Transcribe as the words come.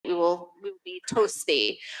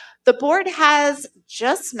Toasty. The board has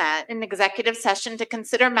just met in executive session to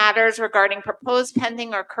consider matters regarding proposed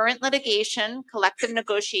pending or current litigation, collective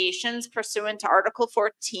negotiations pursuant to Article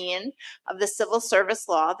 14 of the Civil Service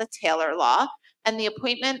Law, the Taylor Law, and the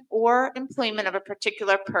appointment or employment of a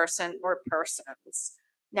particular person or persons.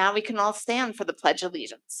 Now we can all stand for the Pledge of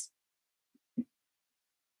Allegiance.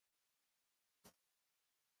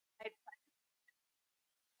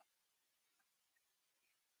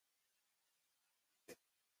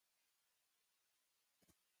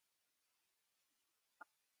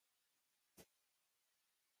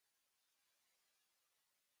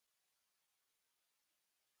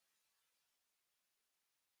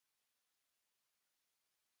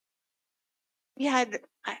 We had,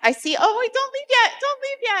 I see, oh, wait, don't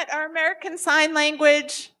leave yet. Our American Sign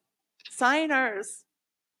Language signers.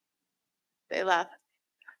 They left.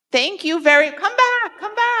 Thank you come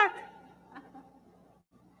back.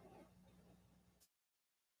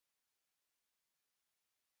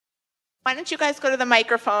 Why don't you guys go to the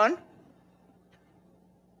microphone?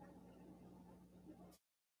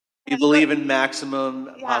 You believe in maximum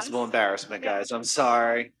possible embarrassment, guys. I'm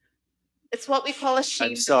sorry. It's what we call a sheep.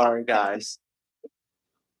 I'm sorry, guys.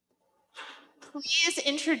 Please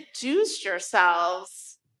introduce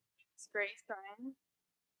yourselves. It's Grace Ryan.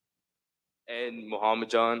 And Muhammad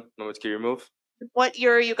John, Muhammad Kirimov. What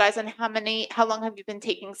year are you guys and how long have you been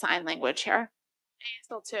taking sign language here?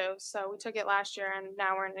 Still 2, so we took it last year and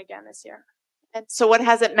now we're in it again this year. And so what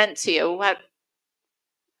has it meant to you?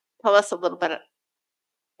 Tell us a little bit.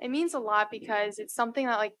 It means a lot because it's something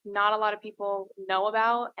that like not a lot of people know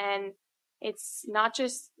about, and it's not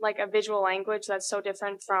just like a visual language that's so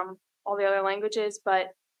different from all the other languages, but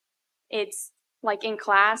it's like in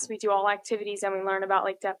class we do all activities and we learn about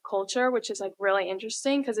like deaf culture, which is like really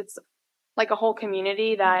interesting because it's like a whole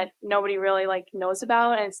community that nobody really like knows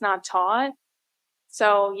about and it's not taught.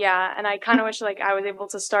 So yeah, and I kind of wish like I was able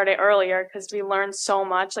to start it earlier because we learn so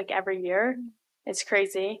much like every year. It's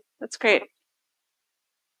crazy. That's great.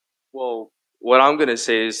 Well, what I'm gonna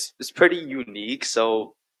say is it's pretty unique.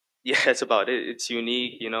 So yeah, that's about it. It's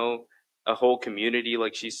unique, you know, a whole community,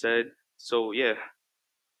 like she said. So yeah.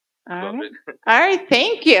 All right,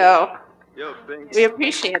 thank you. Yo, thanks. We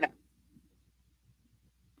appreciate it.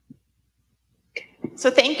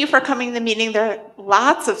 So thank you for coming to the meeting. There are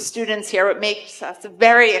lots of students here. It makes us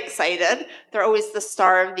very excited. They're always the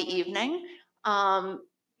star of the evening.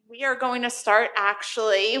 We are going to start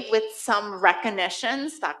actually with some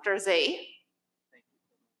recognitions. Dr. Z.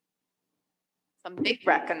 Some big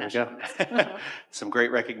recognitions. Some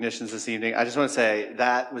great recognitions this evening. I just want to say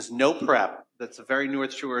that was no prep. That's a very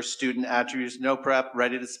North Shore student attributes, no prep,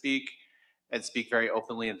 ready to speak and speak very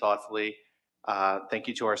openly and thoughtfully. Thank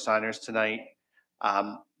you to our signers tonight.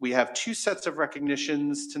 We have 2 sets of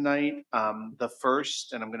recognitions tonight. The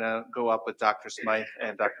first, and I'm going to go up with Dr. Smythe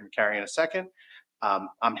and Dr. McCary in a second.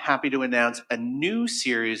 I'm happy to announce a new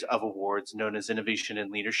series of awards known as Innovation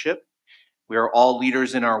in Leadership. We are all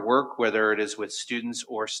leaders in our work, whether it is with students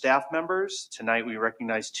or staff members. Tonight, we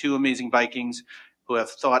recognize 2 amazing Vikings who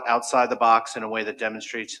have thought outside the box in a way that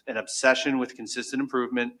demonstrates an obsession with consistent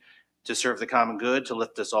improvement to serve the common good, to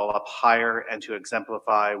lift us all up higher, and to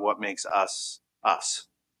exemplify what makes us, us.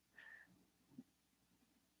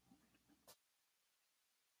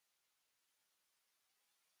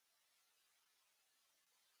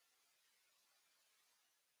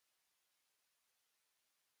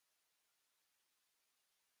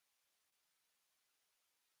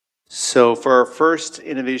 So for our first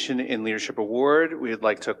Innovation in Leadership Award, we would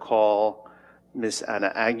like to call Ms.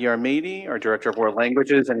 Anna Aguiar-Mady, our Director of World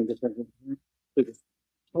Languages, and to the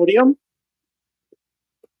podium.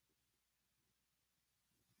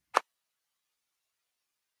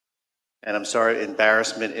 And I'm sorry,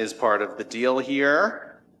 embarrassment is part of the deal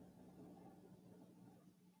here.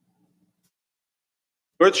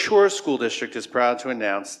 North Shore School District is proud to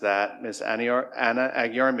announce that Ms. Anna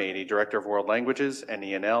Aguiar-Mady, Director of World Languages and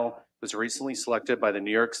ENL, was recently selected by the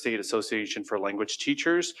New York State Association for Language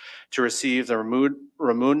Teachers to receive the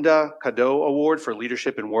Ramunda Cadeau Award for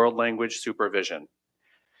Leadership in World Language Supervision.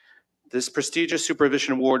 This prestigious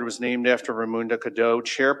supervision award was named after Ramunda Cadeau,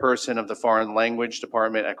 chairperson of the Foreign Language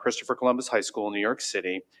Department at Christopher Columbus High School in New York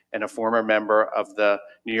City, and a former member of the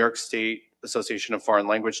New York State Association of Foreign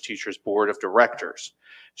Language Teachers Board of Directors.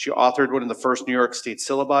 She authored one of the first New York State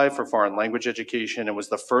syllabi for foreign language education and was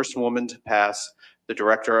the first woman to pass the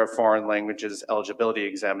Director of Foreign Languages eligibility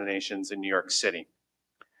examinations in New York City.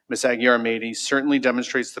 Ms. Aguiar-Mady certainly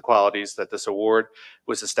demonstrates the qualities that this award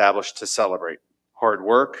was established to celebrate: hard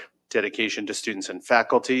work, dedication to students and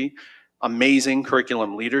faculty, amazing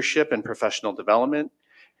curriculum leadership and professional development,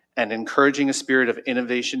 and encouraging a spirit of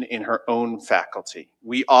innovation in her own faculty.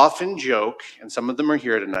 We often joke, and some of them are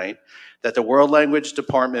here tonight, that the World Language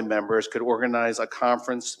Department members could organize a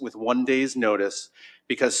conference with one day's notice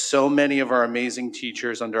because so many of our amazing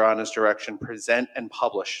teachers under Anna's direction present and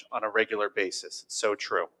publish on a regular basis. It's so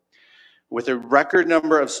true. With a record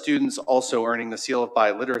number of students also earning the seal of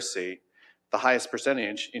biliteracy, the highest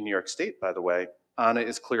percentage in New York State, by the way, Anna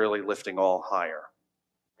is clearly lifting all higher.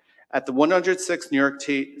 At the 106th New York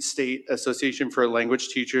State Association for Language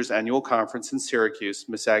Teachers annual conference in Syracuse,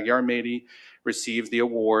 Ms. Aguiar-Mady received the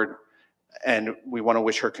award, and we want to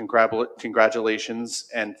wish her congratulations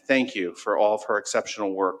and thank you for all of her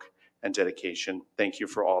exceptional work and dedication. Thank you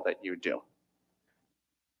for all that you do.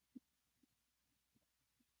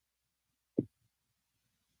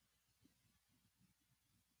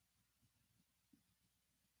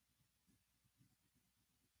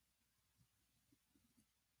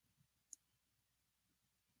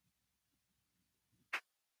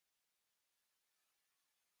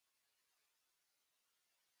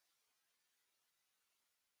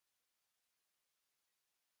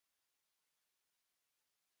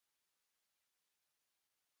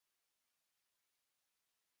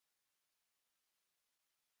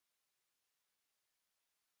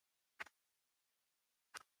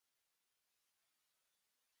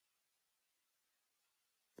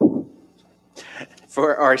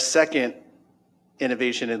 For our second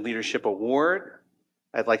Innovation and Leadership Award,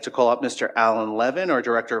 I'd like to call up Mr. Alan Levin, our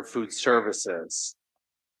Director of Food Services.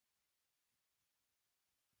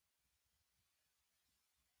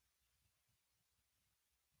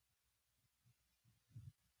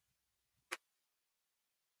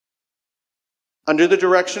 Under the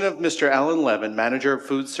direction of Mr. Alan Levin, Manager of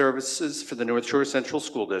Food Services for the North Shore Central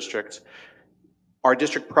School District, our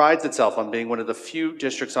district prides itself on being one of the few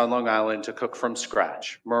districts on Long Island to cook from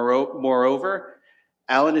scratch. Moreover,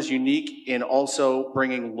 Alan is unique in also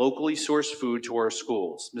bringing locally sourced food to our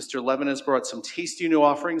schools. Mr. Levin has brought some tasty new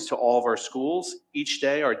offerings to all of our schools. Each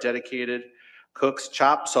day, our dedicated cooks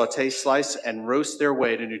chop, saute, slice, and roast their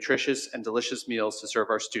way to nutritious and delicious meals to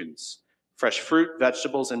serve our students. Fresh fruit,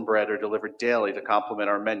 vegetables, and bread are delivered daily to complement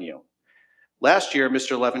our menu. Last year,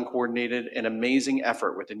 Mr. Levin coordinated an amazing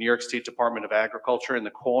effort with the New York State Department of Agriculture and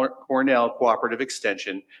the Cornell Cooperative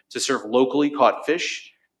Extension to serve locally caught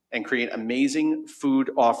fish and create amazing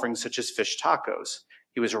food offerings such as fish tacos.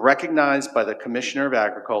 He was recognized by the Commissioner of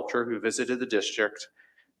Agriculture who visited the district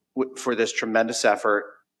for this tremendous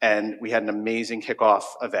effort, and we had an amazing kickoff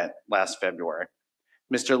event last February.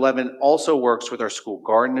 Mr. Levin also works with our school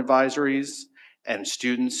garden advisories and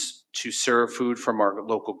students to serve food from our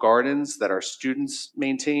local gardens that our students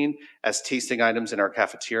maintain as tasting items in our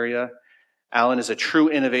cafeteria. Alan is a true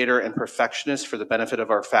innovator and perfectionist for the benefit of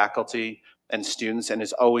our faculty and students and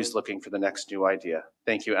is always looking for the next new idea.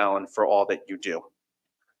 Thank you, Alan, for all that you do.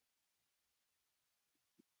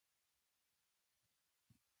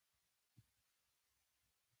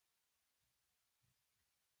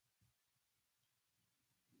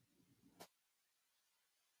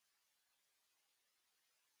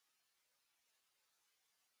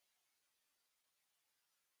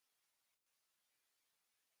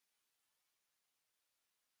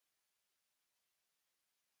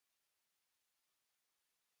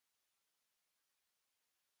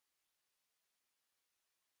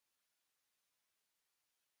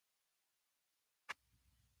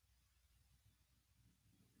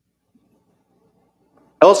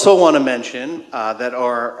 I also want to mention that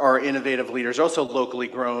our innovative leaders are also locally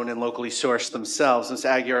grown and locally sourced themselves. Ms.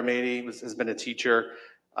 Aguiar-Mady has been a teacher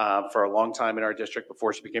for a long time in our district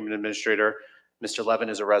before she became an administrator. Mr. Levin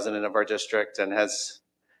is a resident of our district and has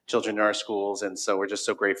children in our schools, and so we're just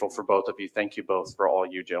so grateful for both of you. Thank you both for all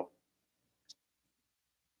you do.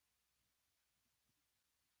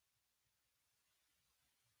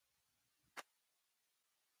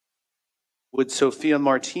 Would Sophia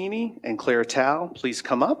Martini and Claire Tao please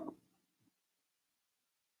come up?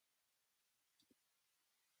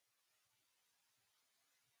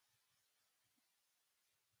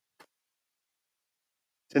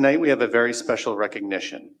 Tonight we have a very special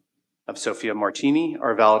recognition of Sophia Martini,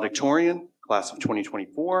 our valedictorian, class of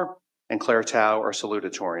 2024, and Claire Tao, our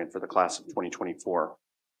salutatorian for the class of 2024.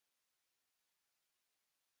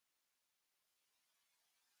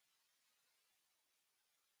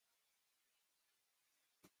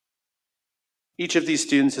 Each of these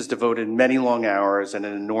students has devoted many long hours and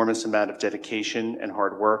an enormous amount of dedication and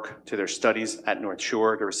hard work to their studies at North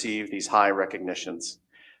Shore to receive these high recognitions.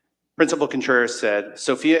 Principal Contreras said,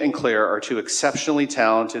 Sophia and Claire are two exceptionally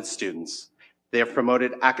talented students. They have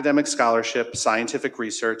promoted academic scholarship, scientific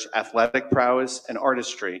research, athletic prowess, and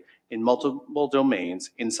artistry in multiple domains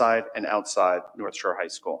inside and outside North Shore High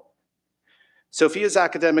School. Sophia's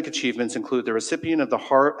academic achievements include the recipient of the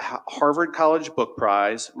Harvard College Book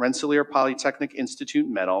Prize, Rensselaer Polytechnic Institute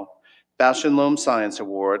Medal, Bausch & Lomb Science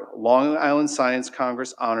Award, Long Island Science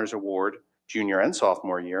Congress Honors Award, junior and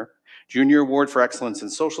sophomore year, Junior Award for Excellence in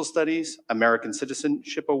Social Studies, American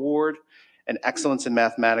Citizenship Award, and Excellence in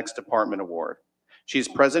Mathematics Department Award. She is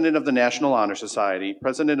president of the National Honor Society,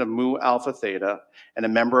 president of Mu Alpha Theta, and a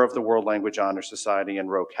member of the World Language Honor Society and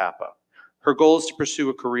Rho Kappa. Her goal is to pursue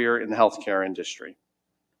a career in the healthcare industry.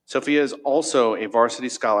 Sophia is also a varsity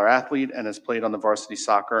scholar athlete and has played on the varsity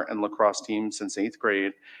soccer and lacrosse team since 8th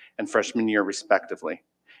grade and freshman year respectively.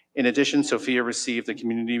 In addition, Sophia received the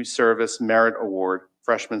Community Service Merit Award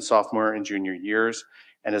freshman, sophomore, and junior years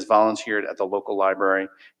and has volunteered at the local library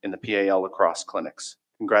in the PAL lacrosse clinics.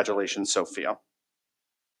 Congratulations, Sophia.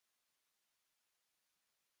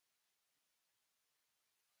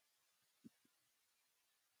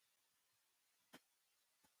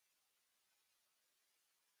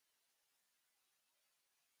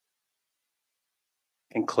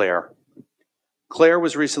 And Claire. Claire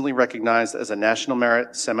was recently recognized as a National Merit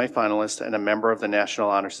semifinalist and a member of the National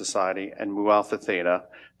Honor Society and Mu Alpha Theta,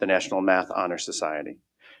 the National Math Honor Society.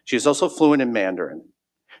 She is also fluent in Mandarin.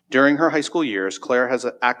 During her high school years, Claire has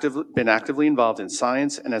been actively involved in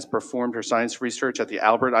science and has performed her science research at the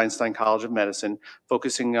Albert Einstein College of Medicine,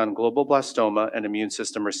 focusing on glioblastoma and immune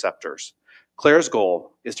system receptors. Claire's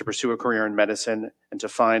goal is to pursue a career in medicine and to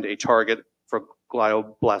find a target for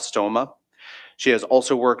glioblastoma. She has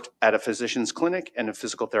also worked at a physician's clinic and a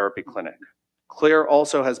physical therapy clinic. Claire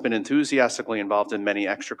also has been enthusiastically involved in many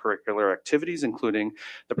extracurricular activities, including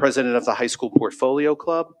the president of the high school portfolio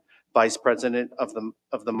club, vice president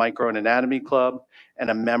of the Micro and Anatomy Club, and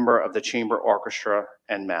a member of the chamber orchestra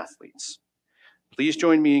and mathletes. Please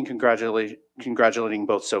join me in congratulating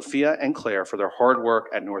both Sophia and Claire for their hard work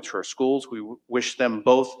at North Shore Schools. We wish them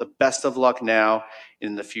both the best of luck now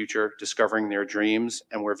in the future, discovering their dreams,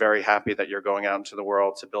 and we're very happy that you're going out into the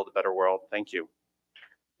world to build a better world. Thank you.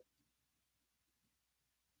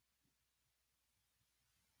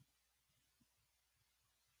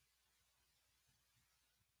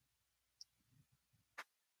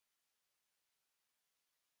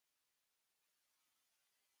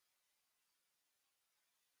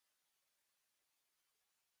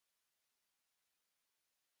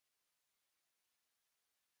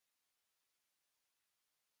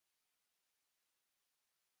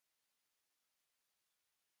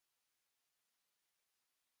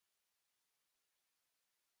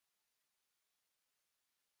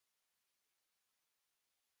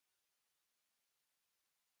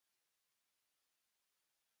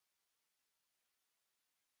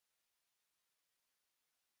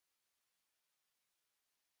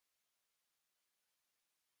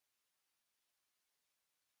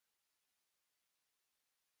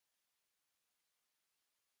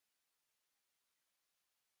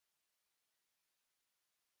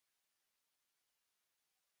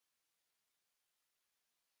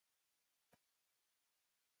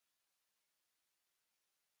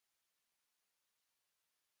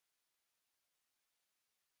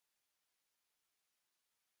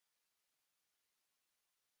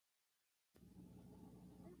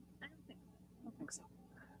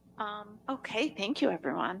 Okay, thank you,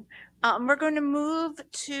 everyone. We're going to move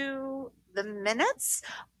to the minutes.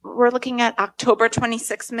 We're looking at October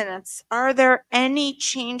 26 minutes. Are there any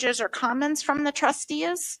changes or comments from the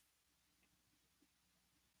trustees?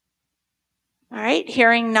 All right,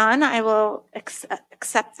 hearing none, I will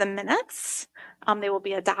accept the minutes. They will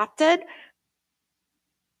be adopted.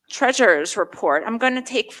 Treasurer's report. I'm going to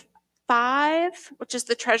take 5, which is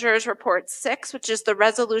the treasurer's report, 6, which is the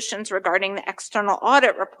resolutions regarding the external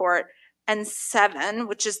audit report, and 7,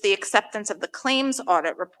 which is the acceptance of the claims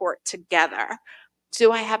audit report together.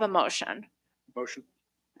 Do I have a motion? Motion.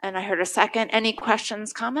 And I heard a second. Any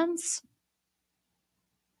questions, comments?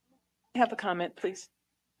 I have a comment, please.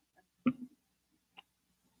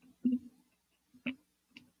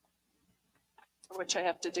 For which I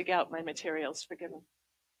have to dig out my materials, forgive me.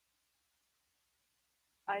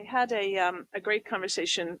 I had a great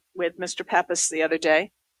conversation with Mr. Pappas the other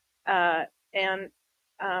day, and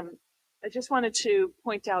I just wanted to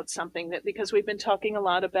point out something that, because we've been talking a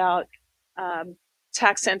lot about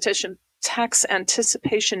tax anticipation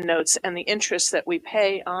notes and the interest that we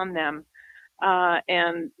pay on them,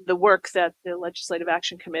 and the work that the Legislative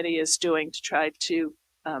Action Committee is doing to try to,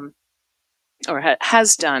 or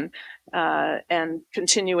has done, and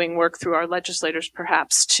continuing work through our legislators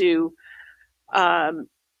perhaps to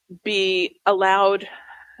be allowed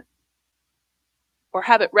or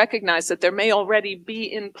have it recognized that there may already be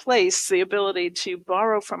in place the ability to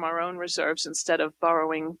borrow from our own reserves instead of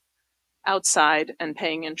borrowing outside and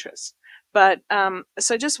paying interest. But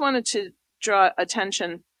so I just wanted to draw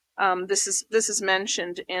attention. This is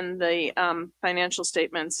mentioned in the financial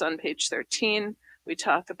statements on page 13. We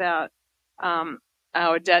talk about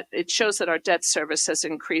our debt. It shows that our debt service has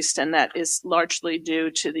increased, and that is largely due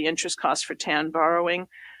to the interest cost for TAN borrowing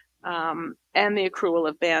and the accrual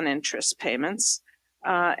of ban interest payments.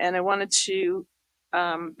 And I wanted to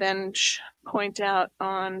then point out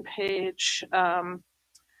on page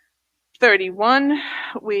 31,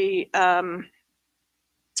 we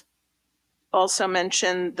also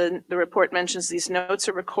mention, the report mentions these notes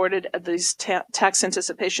are recorded, these tax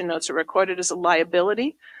anticipation notes are recorded as a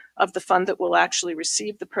liability of the fund that will actually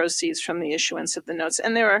receive the proceeds from the issuance of the notes.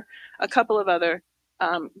 And there are a couple of other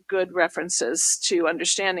good references to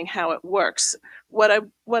understanding how it works. What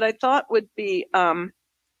I thought would be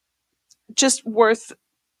just worth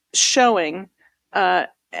showing, and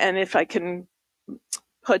if I can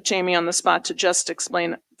put Jamie on the spot to just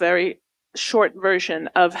explain a very short version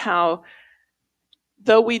of how,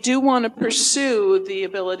 though we do want to pursue the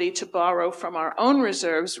ability to borrow from our own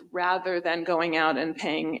reserves rather than going out and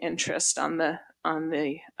paying interest on the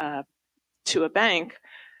to a bank,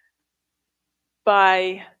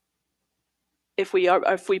 if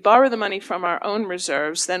we borrow the money from our own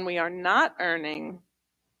reserves, then we are not earning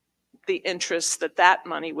the interest that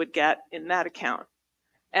money would get in that account.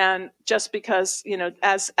 And just because,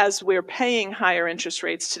 as we're paying higher interest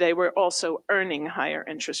rates today, we're also earning higher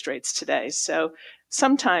interest rates today. So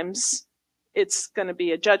sometimes it's going to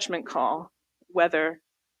be a judgment call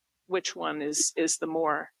which one is the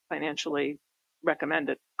more financially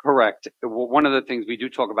recommended. Correct. One of the things we do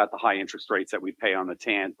talk about the high interest rates that we pay on the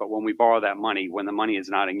TANs, but when we borrow that money, when the money is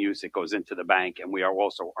not in use, it goes into the bank, and we are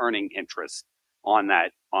also earning interest on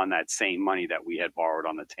that same money that we had borrowed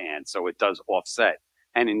on the TAN. So it does offset.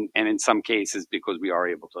 And in some cases, because we are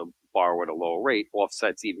able to borrow at a lower rate,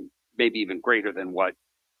 offsets maybe even greater than what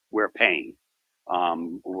we're paying.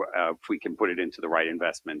 If we can put it into the right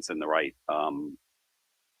investments and the right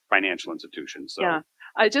financial institutions. So yeah,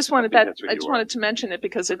 I just wanted to mention it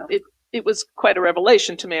because it was quite a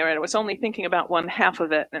revelation to me. Right? I was only thinking about one half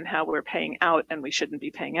of it and how we're paying out and we shouldn't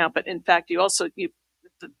be paying out. But in fact,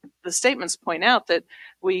 the statements point out that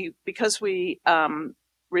because we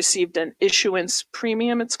received an issuance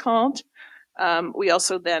premium, it's called, we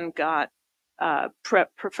also then got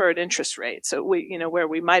preferred interest rate. So where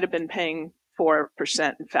we might have been paying 4%,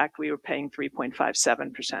 in fact, we were paying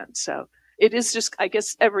 3.57%. So it is just, I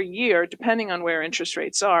guess, every year, depending on where interest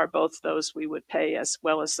rates are, both those we would pay as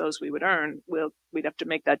well as those we would earn, we'd have to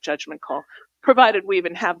make that judgment call, provided we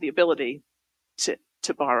even have the ability to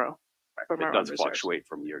borrow. It does fluctuate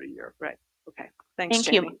from year to year. Right. Okay. Thanks, Thank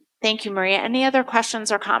Jamie. you. Thank you, Maria. Any other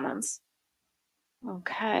questions or comments?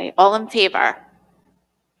 Okay. All in favor?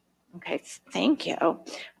 Okay. Thank you.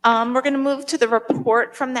 We're going to move to the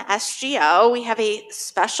report from the SGO. We have a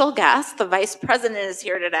special guest. The vice president is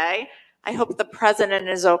here today. I hope the president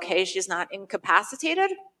is okay. She's not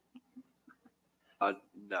incapacitated.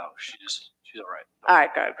 No, she's all right. All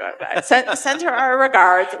right, good. Send her our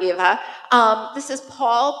regards, Eva. This is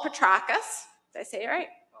Paul Petrakis. Did I say it right?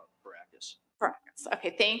 Petrakis.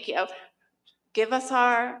 Okay, thank you. Give us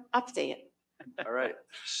our update. All right.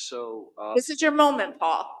 So this is your moment,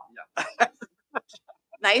 Paul. Yeah.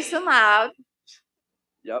 Nice and loud.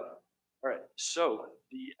 Yep. All right. So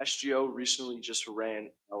the SGO recently just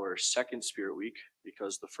ran our second Spirit Week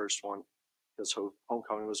because the first one, because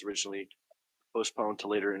homecoming was originally postponed to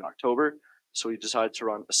later in October. So we decided to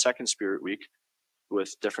run a second Spirit Week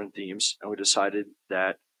with different themes. And we decided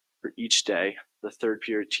that for each day, the third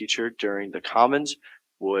period teacher during the Commons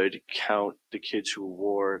would count the kids who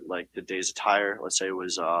wore like the day's attire. Let's say it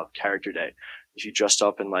was character day. If you dressed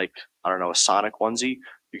up in a Sonic onesie,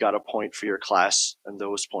 you got a point for your class, and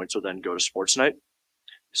those points would then go to sports night.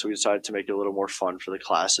 So we decided to make it a little more fun for the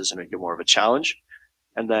classes and make it more of a challenge.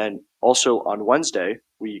 And then also on Wednesday,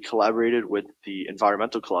 we collaborated with the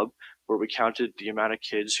Environmental Club, where we counted the amount of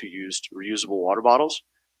kids who used reusable water bottles,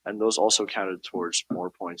 and those also counted towards more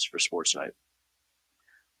points for sports night.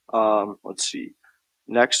 Let's see.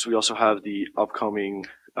 Next, we also have the upcoming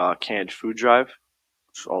canned food drive,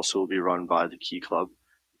 which also will be run by the Key Club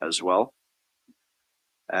as well.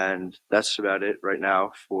 And that's about it right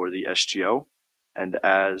now for the SGO. And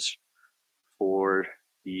as for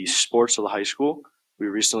the sports of the high school, we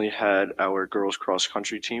recently had our girls cross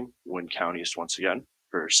country team win counties once again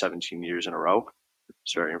for 17 years in a row.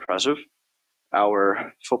 It's very impressive.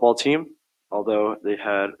 Our football team, although they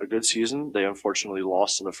had a good season, they unfortunately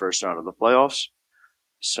lost in the first round of the playoffs.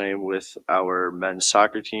 Same with our men's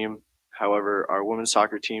soccer team. However, our women's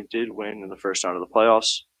soccer team did win in the first round of the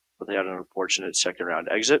playoffs, but they had an unfortunate second round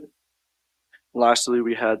exit. Lastly,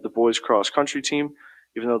 we had the boys cross country team.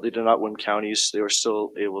 Even though they did not win counties, they were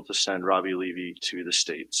still able to send Robbie Levy to the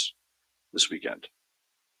States this weekend.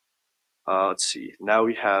 Let's see. Now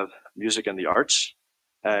we have music and the arts.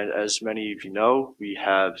 And as many of you know, we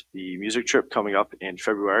have the music trip coming up in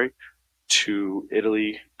February to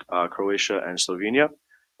Italy, Croatia, and Slovenia.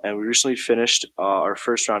 And we recently finished our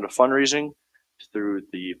first round of fundraising through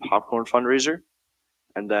the popcorn fundraiser.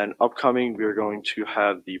 And then upcoming, we're going to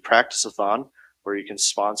have the practice-a-thon, where you can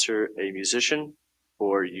sponsor a musician,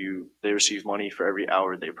 or they receive money for every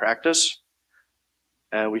hour they practice.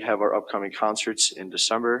 And we have our upcoming concerts in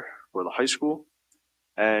December for the high school.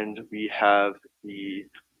 And we have the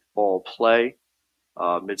fall play,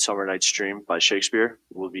 Midsummer Night's Dream by Shakespeare,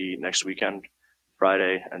 will be next weekend,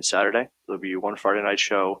 Friday and Saturday. There'll be one Friday night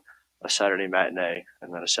show, a Saturday matinee,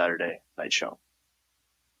 and then a Saturday night show.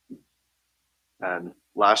 And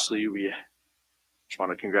lastly, we just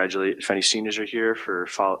want to congratulate, if any seniors are here, for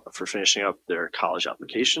finishing up their college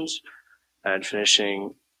applications and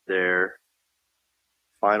finishing their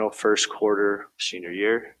final first quarter senior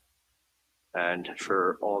year. And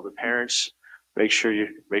for all the parents, make sure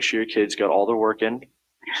your kids got all their work in.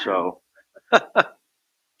 So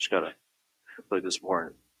just gotta play this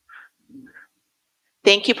morning.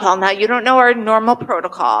 Thank you, Paul. Now, you don't know our normal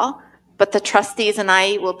protocol, but the trustees and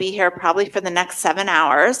I will be here probably for the next 7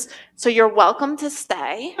 hours. So you're welcome to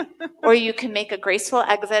stay, or you can make a graceful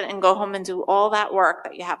exit and go home and do all that work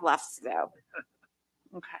that you have left to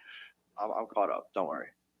do. Okay. I'm caught up. Don't worry.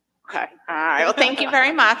 Okay. All right. Well, thank you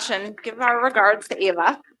very much, and give our regards to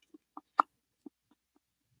Ava.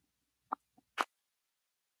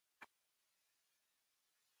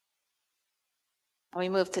 We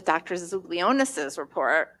move to Dr. Zuglionis's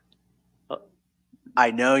report.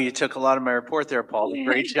 I know you took a lot of my report there, Paul.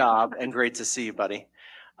 Great job, and great to see you, buddy.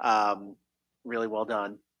 Really well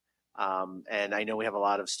done. And I know we have a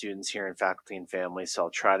lot of students here and faculty and family, so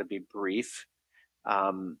I'll try to be brief.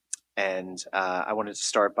 And I wanted to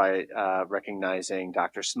start by recognizing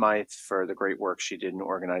Dr. Smythe for the great work she did in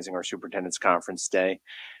organizing our Superintendent's Conference Day.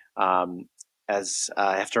 As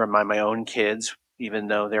I have to remind my own kids, even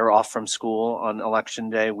though they're off from school on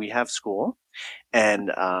Election Day, we have school.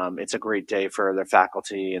 And it's a great day for the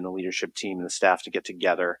faculty and the leadership team and the staff to get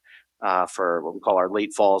together for what we call our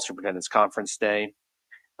late fall Superintendent's Conference Day.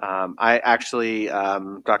 I actually,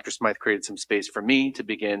 Dr. Smythe created some space for me to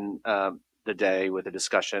begin the day with a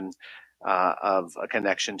discussion of a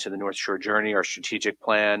connection to the North Shore Journey, our strategic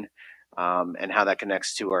plan, and how that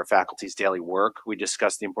connects to our faculty's daily work. We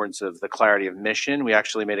discussed the importance of the clarity of mission. We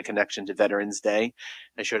actually made a connection to Veterans Day.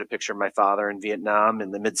 I showed a picture of my father in Vietnam in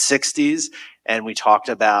the mid-60s, and we talked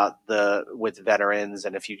about with veterans,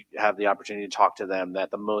 and if you have the opportunity to talk to them, that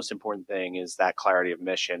the most important thing is that clarity of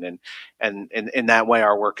mission. And in that way,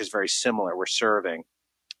 our work is very similar. We're serving.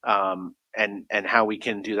 And how we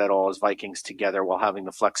can do that all as Vikings together while having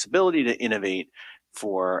the flexibility to innovate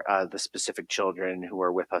for the specific children who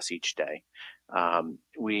are with us each day.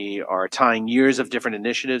 We are tying years of different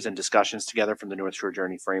initiatives and discussions together from the North Shore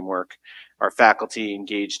Journey framework. Our faculty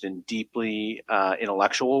engaged in deeply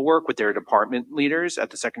intellectual work with their department leaders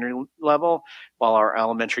at the secondary level, while our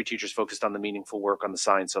elementary teachers focused on the meaningful work on the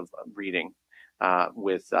science of reading.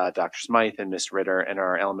 With Dr. Smythe and Ms. Ritter and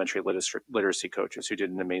our elementary literacy coaches who did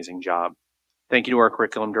an amazing job. Thank you to our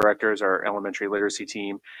curriculum directors, our elementary literacy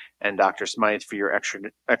team, and Dr. Smythe for your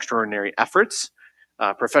extraordinary efforts.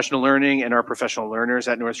 Professional learning and our professional learners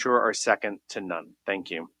at North Shore are second to none. Thank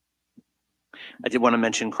you. I did want to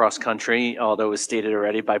mention cross country, although it was stated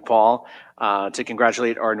already by Paul, to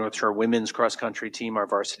congratulate our North Shore women's cross country team, our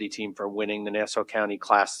varsity team, for winning the Nassau County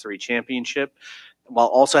Class 3 championship. While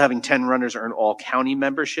also having 10 runners earn all county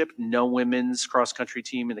membership, no women's cross country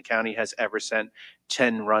team in the county has ever sent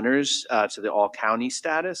 10 runners to the all county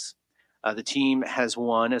status. The team has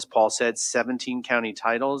won, as Paul said, 17 county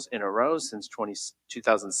titles in a row since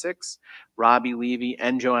 2006. Robbie Levy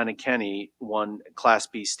and Joanna Kenny won Class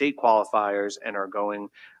B state qualifiers and are going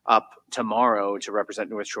up tomorrow to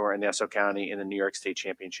represent North Shore and Nassau County in the New York State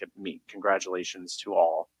Championship meet. Congratulations to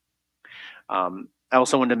all. I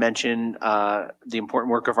also wanted to mention the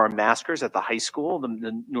important work of our maskers at the high school.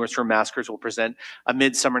 The North Shore Maskers will present A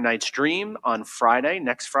Midsummer Night's Dream on Friday,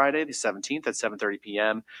 next Friday, the 17th at 7:30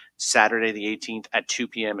 p.m., Saturday, the 18th at 2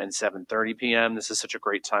 p.m. and 7:30 p.m. This is such a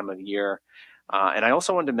great time of year. And I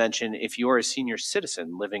also wanted to mention, if you are a senior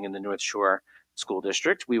citizen living in the North Shore School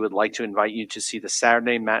District, we would like to invite you to see the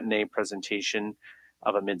Saturday matinee presentation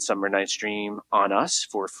of A Midsummer Night's Dream on us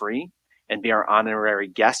for free. and be our honorary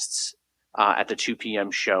guests at the 2 p.m.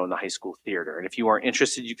 show in the high school theater. And if you are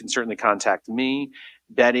interested, you can certainly contact me,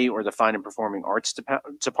 Betty, or the Fine and Performing Arts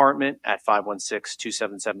Department at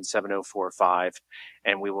 516-277-7045,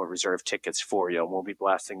 and we will reserve tickets for you. And we'll be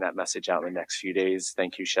blasting that message out in the next few days.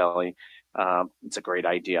 Thank you, Shelley. It's a great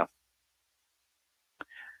idea.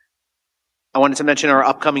 I wanted to mention our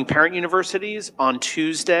upcoming parent universities. On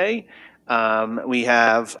Tuesday, we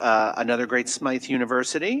have another great Smythe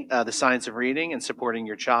University, the Science of Reading and Supporting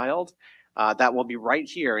Your Child. That will be right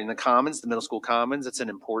here in the Commons, the middle school Commons. It's an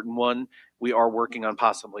important one. We are working on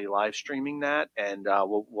possibly live streaming that, and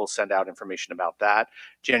we'll send out information about that.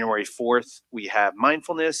 January 4th, we have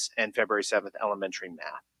mindfulness, and February 7th, elementary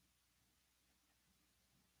math.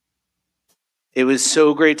 It was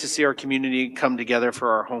so great to see our community come together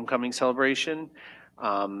for our homecoming celebration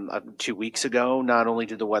 2 weeks ago. Not only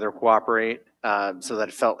did the weather cooperate so that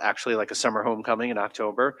it felt actually like a summer homecoming in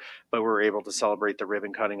October, but we were able to celebrate the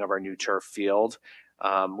ribbon cutting of our new turf field,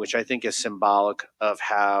 which I think is symbolic of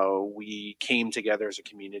how we came together as a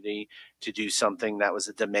community to do something that was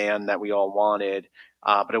a demand that we all wanted,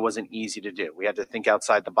 but it wasn't easy to do. We had to think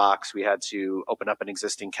outside the box. We had to open up an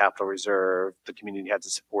existing capital reserve. The community had to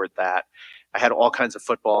support that. I had all kinds of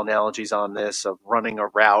football analogies on this, of running a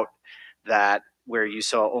route that where you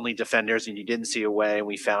saw only defenders and you didn't see a way, and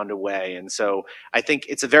we found a way. And so I think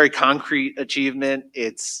it's a very concrete achievement.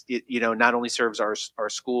 It not only serves our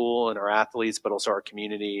school and our athletes, but also our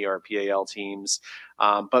community, our PAL teams.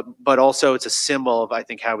 But also it's a symbol of, I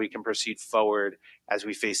think, how we can proceed forward as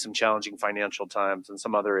we face some challenging financial times and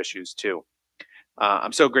some other issues too.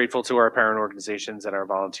 I'm so grateful to our parent organizations and our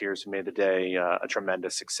volunteers who made the day a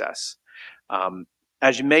tremendous success.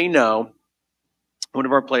 As you may know, one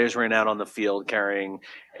of our players ran out on the field carrying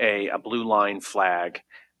a blue line flag.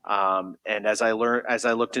 And as I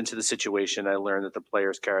looked into the situation, I learned that the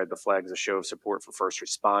players carried the flag as a show of support for first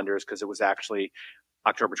responders, because it was actually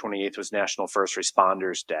October 28th was National First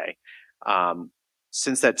Responders Day.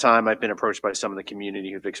 Since that time, I've been approached by some of the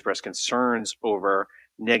community who've expressed concerns over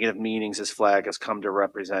negative meanings this flag has come to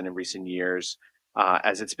represent in recent years,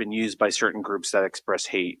 as it's been used by certain groups that express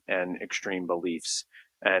hate and extreme beliefs.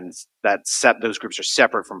 And those groups are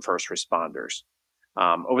separate from first responders.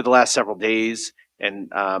 Over the last several days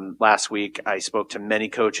and last week, I spoke to many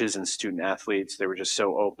coaches and student athletes. They were just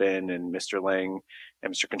so open, and Mr. Lang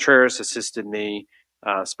and Mr. Contreras assisted me.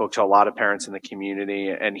 Spoke to a lot of parents in the community,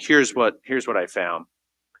 and here's what I found.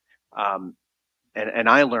 And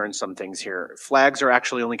I learned some things here. Flags are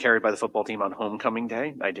actually only carried by the football team on homecoming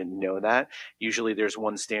day. I didn't know that. Usually there's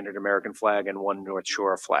one standard American flag and one North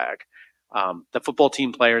Shore flag. The football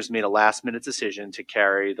team players made a last-minute decision to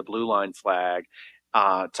carry the blue line flag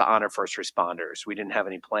to honor first responders. We didn't have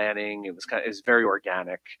any planning. It was very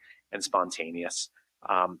organic and spontaneous.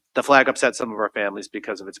 The flag upset some of our families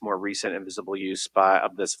because of its more recent and visible use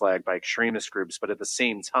of this flag by extremist groups. But at the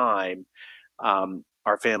same time,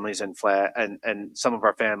 our families and some of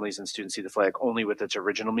our families and students see the flag only with its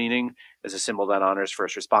original meaning as a symbol that honors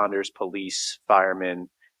first responders, police, firemen,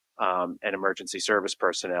 and emergency service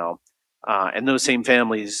personnel. And those same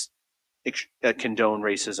families condone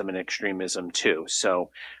racism and extremism too.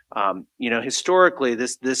 So, historically,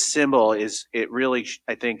 this symbol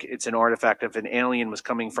I think it's an artifact of an alien was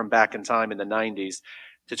coming from back in time in the 90s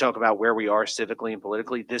to talk about where we are civically and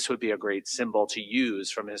politically. This would be a great symbol to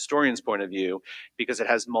use from a historian's point of view, because it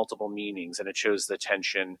has multiple meanings and it shows the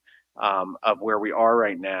tension of where we are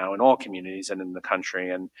right now in all communities and in the country.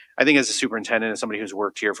 And I think as a superintendent and somebody who's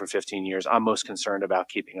worked here for 15 years, I'm most concerned about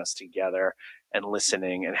keeping us together and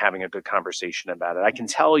listening and having a good conversation about it. I can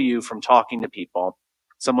tell you from talking to people,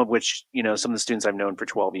 some of which, some of the students I've known for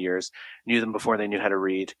 12 years, knew them before they knew how to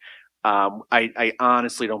read. I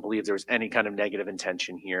honestly don't believe there was any kind of negative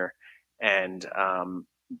intention here. And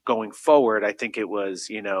going forward, I think it was,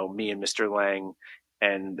 me and Mr. Lang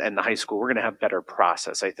and the high school, we're going to have better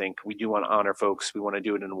process. I think we do want to honor folks. We want to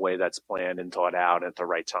do it in a way that's planned and thought out at the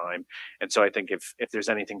right time. And so I think if there's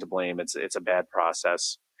anything to blame, it's a bad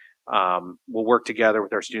process. We'll work together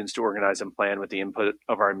with our students to organize and plan with the input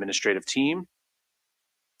of our administrative team.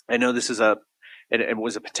 I know this is it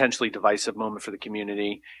was a potentially divisive moment for the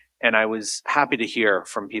community, and I was happy to hear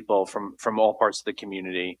from people from all parts of the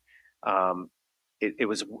community. It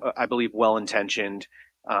was, I believe, well-intentioned,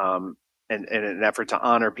 and an effort to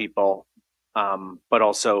honor people, but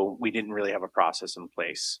also we didn't really have a process in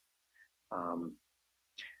place.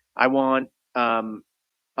 I want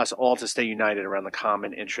us all to stay united around the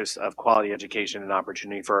common interests of quality education and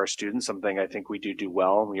opportunity for our students, something I think we do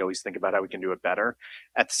well, and we always think about how we can do it better.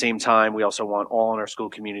 At the same time, we also want all in our school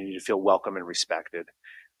community to feel welcome and respected.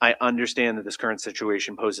 I understand that this current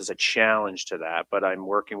situation poses a challenge to that, but I'm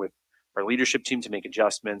working with our leadership team to make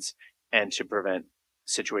adjustments and to prevent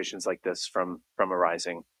situations like this from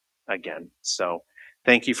arising again. So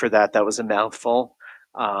thank you for that. That was a mouthful.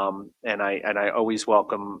 And I always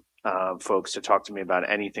welcome folks to talk to me about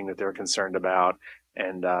anything that they're concerned about,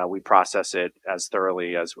 and we process it as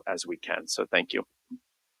thoroughly as we can. So thank you.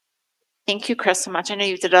 Thank you, Chris, so much. I know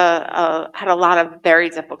you did had a lot of very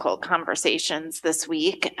difficult conversations this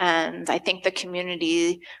week, and I thank the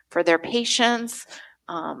community for their patience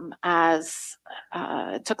as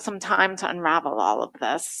it took some time to unravel all of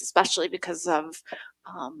this, especially because of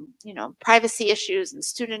privacy issues and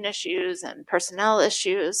student issues and personnel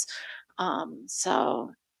issues.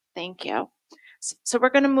 So thank you. So we're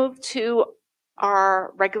going to move to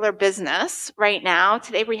our regular business right now.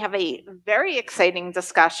 Today we have a very exciting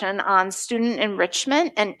discussion on student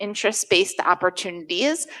enrichment and interest-based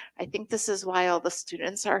opportunities. I think this is why all the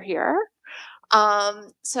students are here.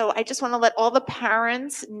 So I just want to let all the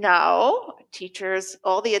parents know, teachers,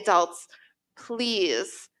 all the adults,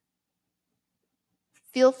 please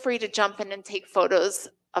feel free to jump in and take photos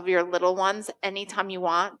of your little ones anytime you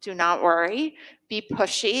want. Do not worry. Be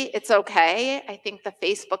pushy. It's okay. I think the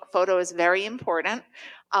Facebook photo is very important.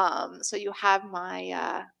 So you have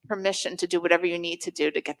my permission to do whatever you need to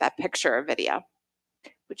do to get that picture or video.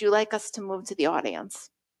 Would you like us to move to the audience?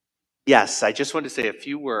 Yes, I just wanted to say a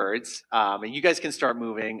few words, and you guys can start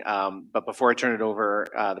moving. But before I turn it over,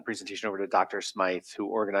 the presentation over to Dr. Smythe, who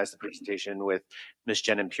organized the presentation with Ms.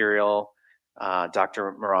 Jen Imperial,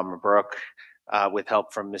 Dr. Maram Mabrook, with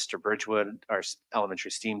help from Mr. Bridgewood, our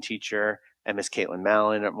elementary STEAM teacher, and Ms. Caitlin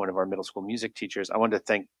Mallon, one of our middle school music teachers. I wanted to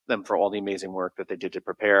thank them for all the amazing work that they did to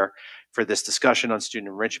prepare for this discussion on student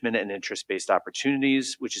enrichment and interest-based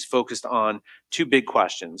opportunities, which is focused on two big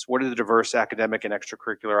questions. What are the diverse academic and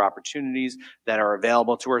extracurricular opportunities that are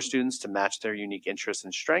available to our students to match their unique interests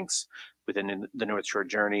and strengths within the North Shore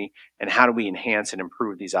journey? And how do we enhance and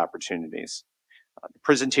improve these opportunities? The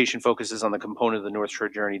presentation focuses on the component of the North Shore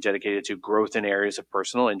journey dedicated to growth in areas of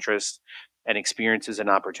personal interest and experiences and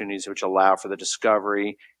opportunities which allow for the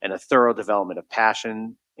discovery and a thorough development of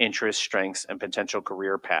passion, interests, strengths, and potential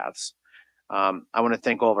career paths. I want to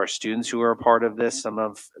thank all of our students who are a part of this.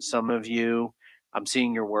 Some of you, I'm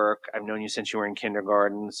seeing your work. I've known you since you were in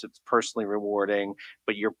kindergarten, so it's personally rewarding,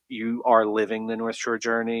 but you are living the North Shore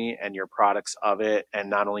journey and you're products of it. And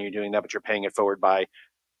not only are you doing that, but you're paying it forward by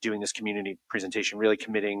doing this community presentation, really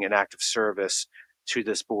committing an act of service to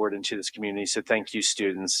this board and to this community. So thank you,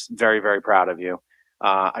 students. Very, very proud of you.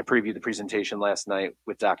 I previewed the presentation last night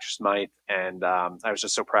with Dr. Smythe, and I was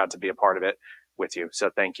just so proud to be a part of it with you. So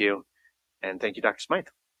thank you. And thank you, Dr. Smythe.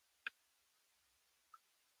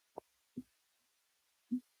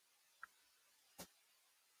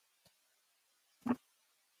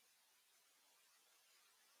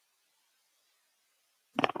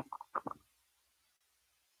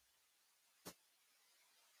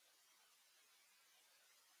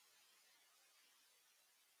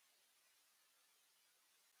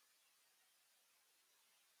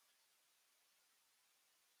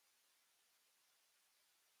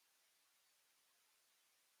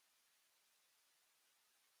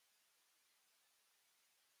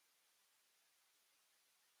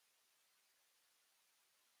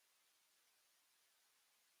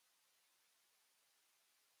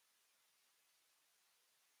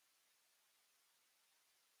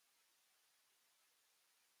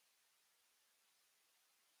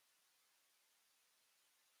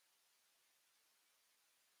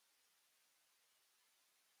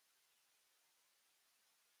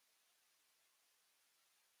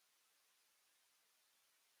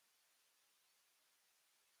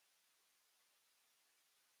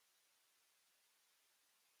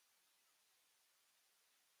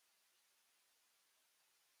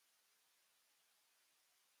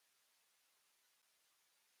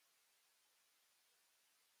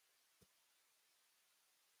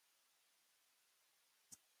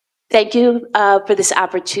 Thank you for this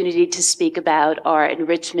opportunity to speak about our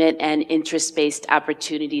enrichment and interest-based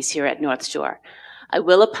opportunities here at North Shore. I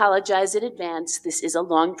will apologize in advance. This is a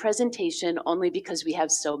long presentation only because we have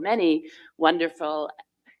so many wonderful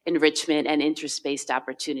enrichment and interest-based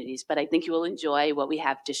opportunities, but I think you will enjoy what we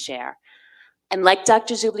have to share. And like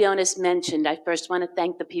Dr. Zublionis mentioned, I first want to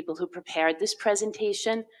thank the people who prepared this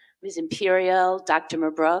presentation, Ms. Imperial, Dr.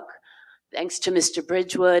 Mabrook, thanks to Mr.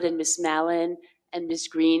 Bridgewood and Ms. Mallon, and Ms.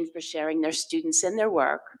 Green for sharing their students and their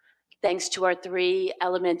work. Thanks to our 3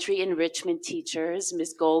 elementary enrichment teachers,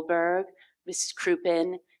 Ms. Goldberg, Ms.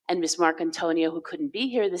 Kruppen, and Ms. Marcantonio, who couldn't be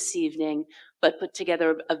here this evening, but put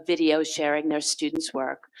together a video sharing their students'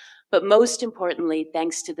 work. But most importantly,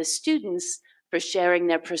 thanks to the students for sharing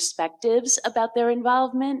their perspectives about their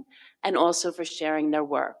involvement and also for sharing their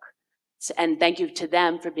work. And thank you to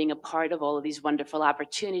them for being a part of all of these wonderful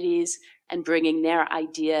opportunities and bringing their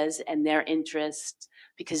ideas and their interests,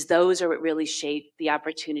 because those are what really shape the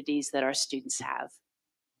opportunities that our students have.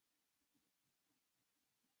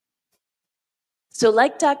 So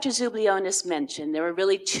like Dr. Zublionis mentioned, there were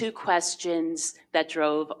really two questions that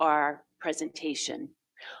drove our presentation.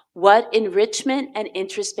 What enrichment and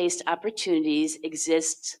interest-based opportunities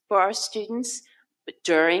exist for our students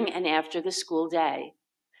during and after the school day?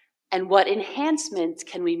 And what enhancements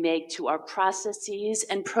can we make to our processes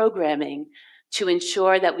and programming to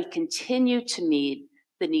ensure that we continue to meet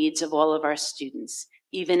the needs of all of our students,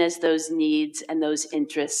 even as those needs and those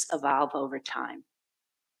interests evolve over time?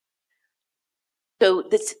 So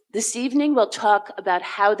this evening, we'll talk about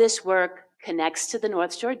how this work connects to the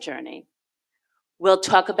North Shore Journey. We'll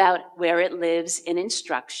talk about where it lives in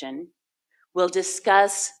instruction. We'll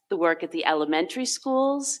discuss the work at the elementary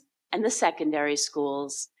schools and the secondary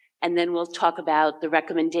schools. And then we'll talk about the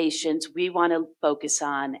recommendations we want to focus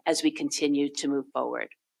on as we continue to move forward.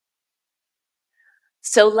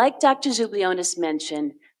 So like Dr. Zublionis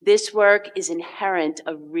mentioned, this work is inherent,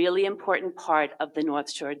 a really important part of the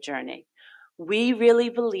North Shore Journey. We really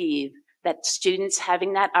believe that students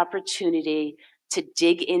having that opportunity to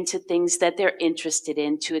dig into things that they're interested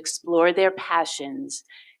in, to explore their passions,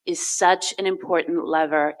 is such an important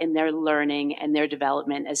lever in their learning and their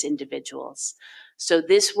development as individuals. So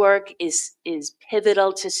this work is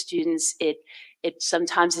pivotal to students. It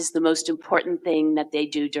sometimes is the most important thing that they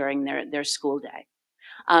do during their school day.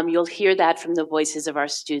 You'll hear that from the voices of our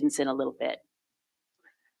students in a little bit.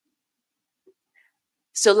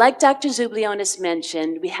 So like Dr. Zublionis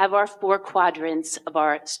mentioned, we have our 4 quadrants of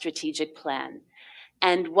our strategic plan.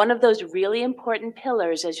 And one of those really important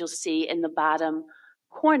pillars, as you'll see in the bottom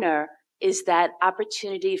corner, is that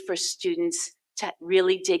opportunity for students to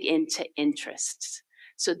really dig into interests.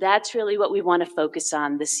 So that's really what we want to focus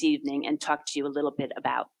on this evening and talk to you a little bit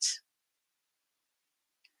about.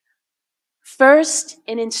 First,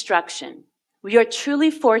 in instruction, we are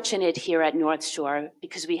truly fortunate here at North Shore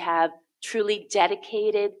because we have truly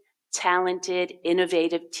dedicated, talented,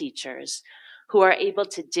 innovative teachers who are able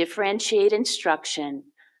to differentiate instruction,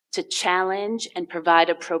 to challenge and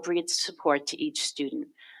provide appropriate support to each student.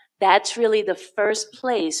 That's really the first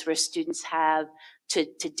place where students have to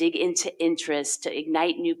dig into interest, to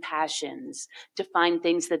ignite new passions, to find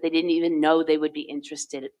things that they didn't even know they would be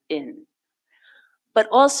interested in. But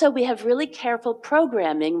also we have really careful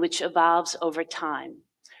programming which evolves over time,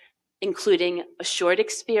 including assured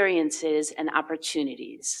experiences and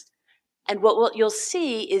opportunities. And what you'll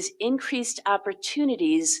see is increased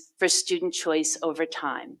opportunities for student choice over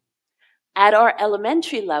time. At our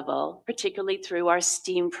elementary level, particularly through our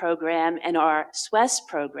STEAM program and our SWES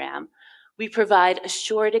program, we provide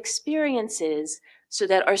assured experiences so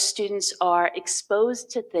that our students are exposed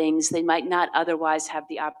to things they might not otherwise have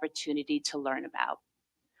the opportunity to learn about.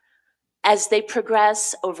 As they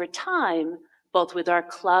progress over time, both with our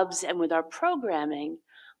clubs and with our programming,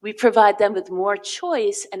 we provide them with more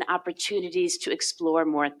choice and opportunities to explore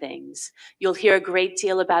more things. You'll hear a great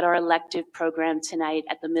deal about our elective program tonight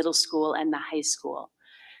at the middle school and the high school.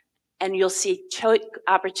 And you'll see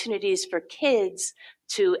opportunities for kids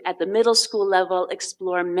to, at the middle school level,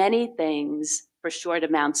 explore many things for short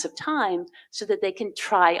amounts of time so that they can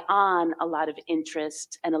try on a lot of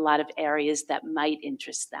interest and a lot of areas that might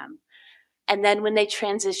interest them. And then when they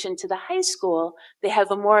transition to the high school, they have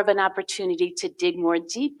more of an opportunity to dig more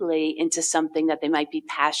deeply into something that they might be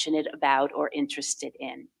passionate about or interested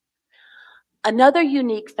in. Another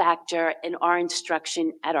unique factor in our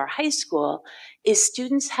instruction at our high school is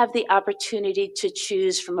students have the opportunity to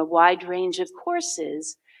choose from a wide range of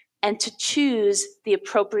courses and to choose the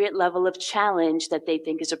appropriate level of challenge that they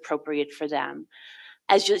think is appropriate for them.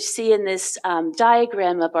 As you see in this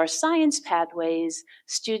diagram of our science pathways,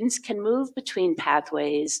 students can move between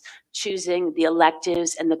pathways, choosing the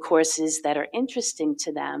electives and the courses that are interesting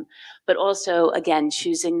to them, but also, again,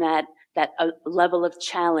 choosing that level of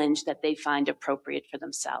challenge that they find appropriate for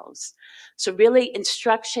themselves. So really,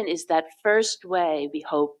 instruction is that first way we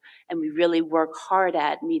hope and we really work hard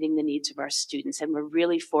at meeting the needs of our students. And we're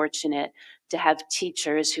really fortunate to have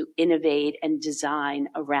teachers who innovate and design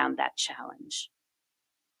around that challenge.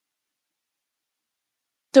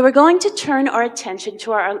 So we're going to turn our attention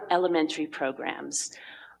to our elementary programs.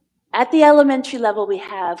 At the elementary level, we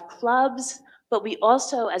have clubs, But we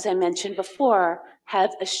also, as I mentioned before,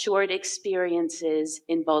 have assured experiences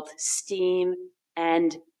in both STEAM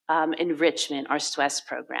and enrichment, our SWES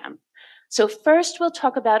program. So first, we'll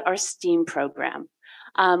talk about our STEAM program.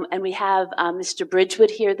 And we have Mr. Bridgewood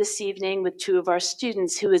here this evening with two of our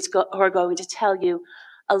students who are going to tell you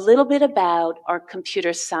a little bit about our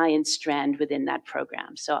computer science strand within that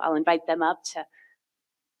program. So I'll invite them up to.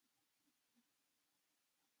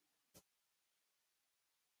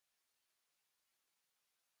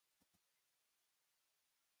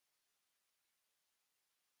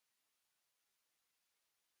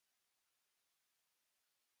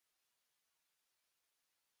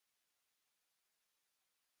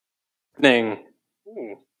 Evening.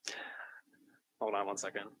 Ooh. Hold on one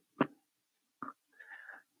second.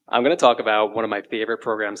 I'm going to talk about one of my favorite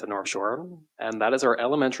programs at North Shore, and that is our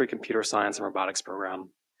elementary computer science and robotics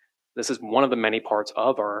program. This is one of the many parts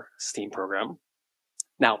of our STEAM program.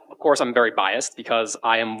 Now, of course, I'm very biased because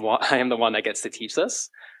I am the one that gets to teach this,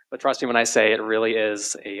 but trust me when I say it really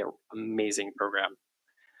is an amazing program.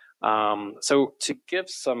 So to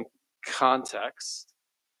give some context,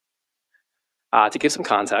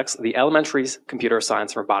 the elementary computer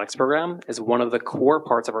science and robotics program is one of the core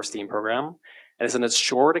parts of our STEAM program, and is an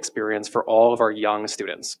assured experience for all of our young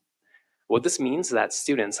students. What this means is that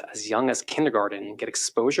students as young as kindergarten get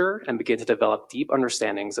exposure and begin to develop deep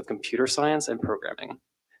understandings of computer science and programming.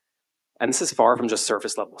 And this is far from just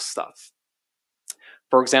surface level stuff.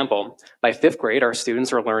 For example, by 5th grade, our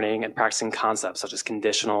students are learning and practicing concepts such as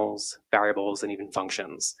conditionals, variables, and even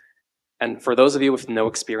functions. And for those of you with no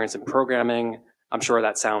experience in programming, I'm sure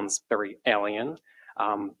that sounds very alien,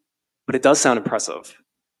 but it does sound impressive.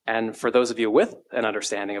 And for those of you with an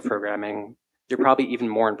understanding of programming, you're probably even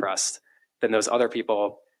more impressed than those other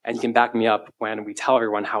people. And you can back me up when we tell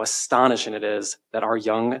everyone how astonishing it is that our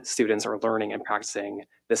young students are learning and practicing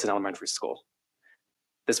this in elementary school.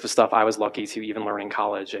 This was stuff I was lucky to even learn in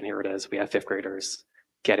college, and here it is. We have 5th graders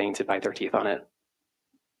getting to bite their teeth on it.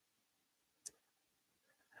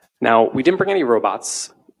 Now, we didn't bring any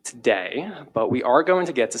robots today, but we are going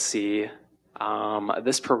to get to see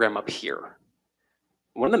this program up here.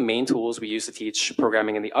 One of the main tools we use to teach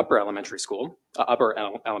programming in the upper elementary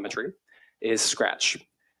is Scratch.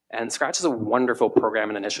 And Scratch is a wonderful program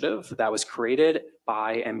and initiative that was created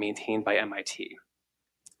by and maintained by MIT.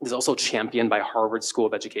 It is also championed by Harvard School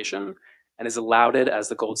of Education and is lauded as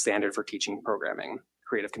the gold standard for teaching programming,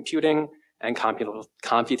 creative computing, and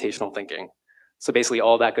computational thinking. So basically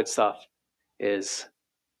all that good stuff is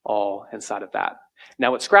all inside of that.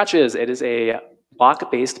 Now what Scratch is, it is a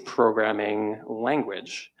block-based programming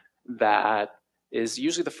language that is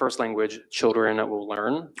usually the first language children will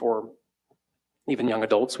learn, or even young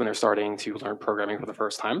adults when they're starting to learn programming for the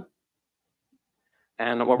first time.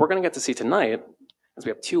 And what we're going to get to see tonight is we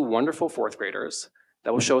have two wonderful 4th graders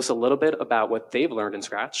that will show us a little bit about what they've learned in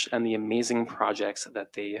Scratch and the amazing projects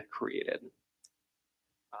that they created.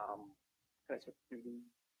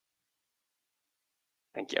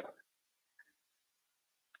 Thank you.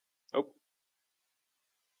 Oh.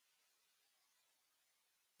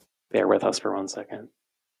 Bear with us for 1 second.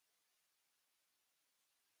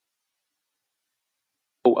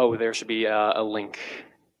 Oh, there should be a link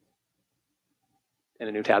in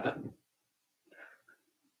a new tab.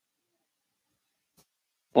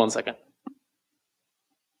 1 second.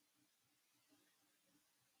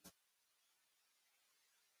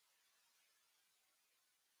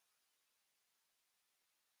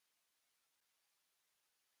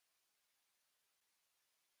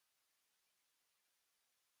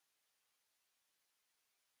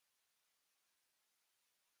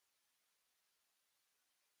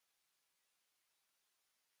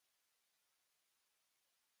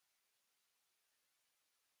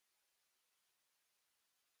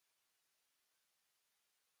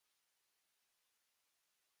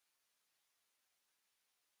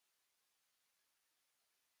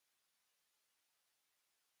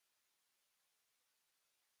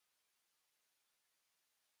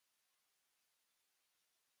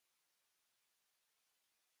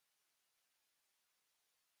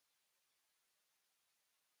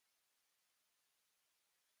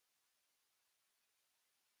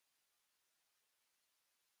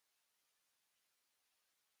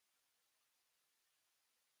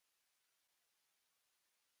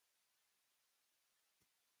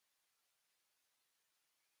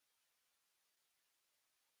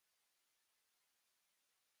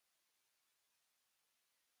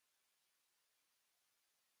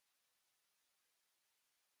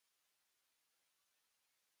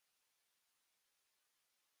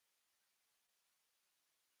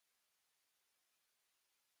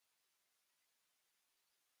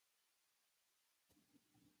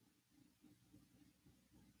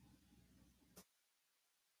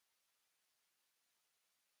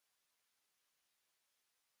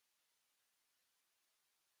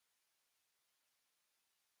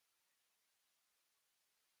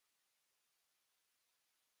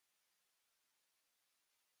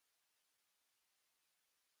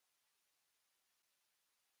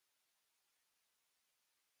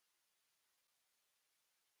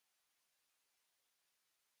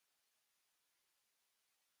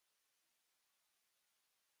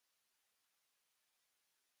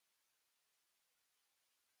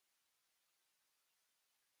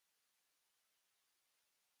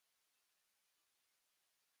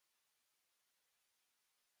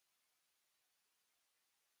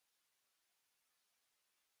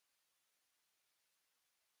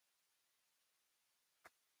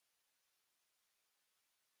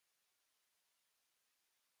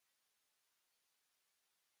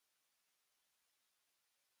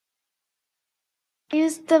 I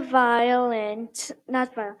used the violin,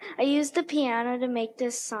 not violin. I used the piano to make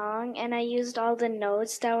this song, and I used all the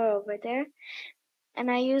notes that were over there. And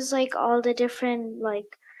I used like all the different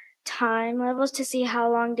like time levels to see how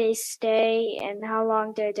long they stay and how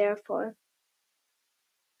long they're there for.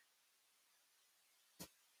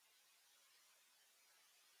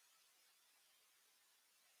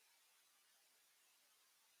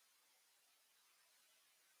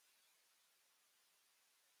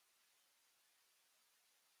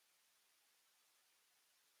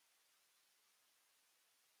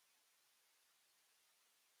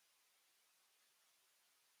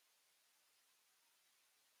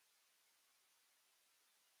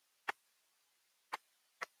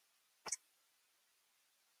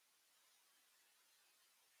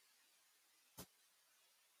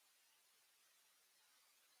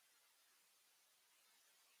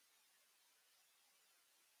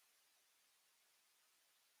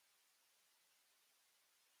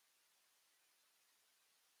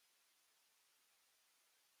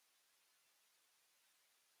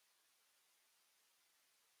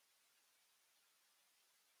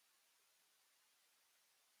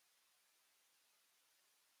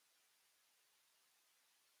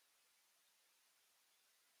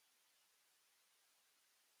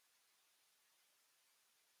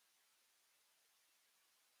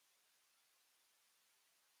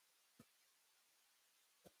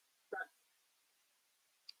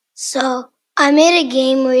 So I made a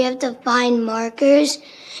game where you have to find markers,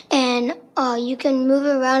 and you can move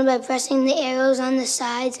around by pressing the arrows on the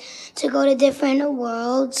sides to go to different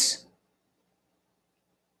worlds.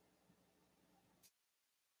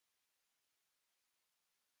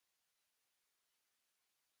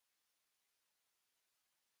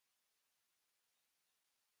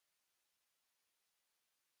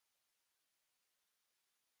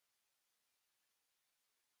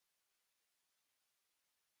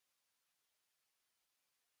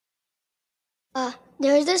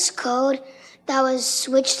 There's this code that was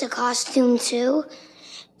switched to costume 2,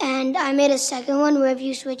 and I made a second one where if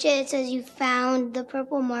you switch it, it says you found the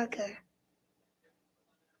purple marker.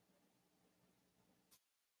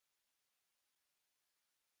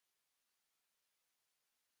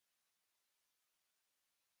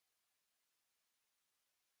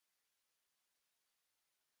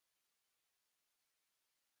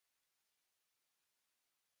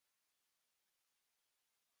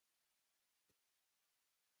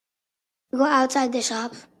 Go outside the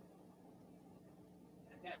shop.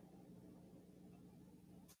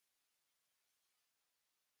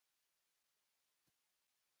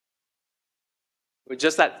 With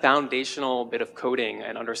just that foundational bit of coding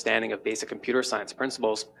and understanding of basic computer science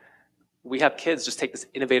principles, we have kids just take this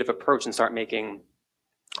innovative approach and start making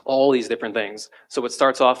all these different things. So what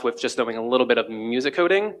starts off with just knowing a little bit of music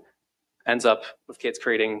coding ends up with kids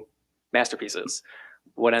creating masterpieces.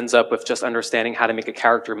 What ends up with just understanding how to make a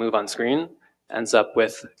character move on screen ends up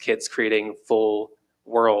with kids creating full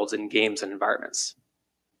worlds and games and environments.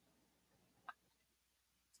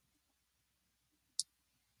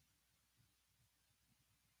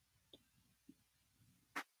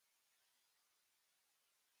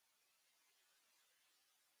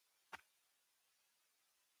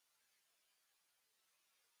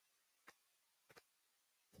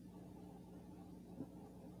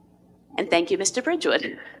 And thank you, Mr.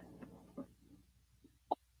 Bridgewood.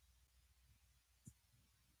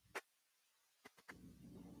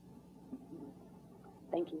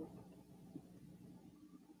 Thank you.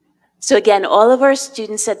 So again, all of our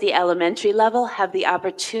students at the elementary level have the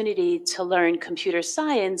opportunity to learn computer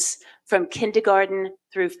science from kindergarten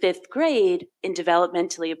through 5th grade in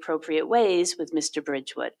developmentally appropriate ways with Mr.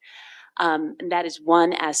 Bridgewood. And that is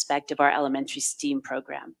one aspect of our elementary STEAM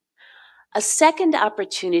program. A second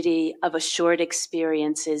opportunity of assured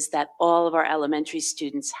experiences that all of our elementary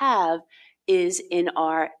students have is in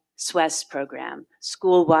our SWES program,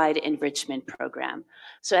 School-Wide Enrichment Program.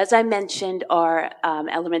 So as I mentioned, our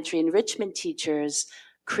elementary enrichment teachers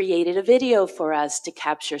created a video for us to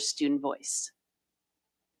capture student voice.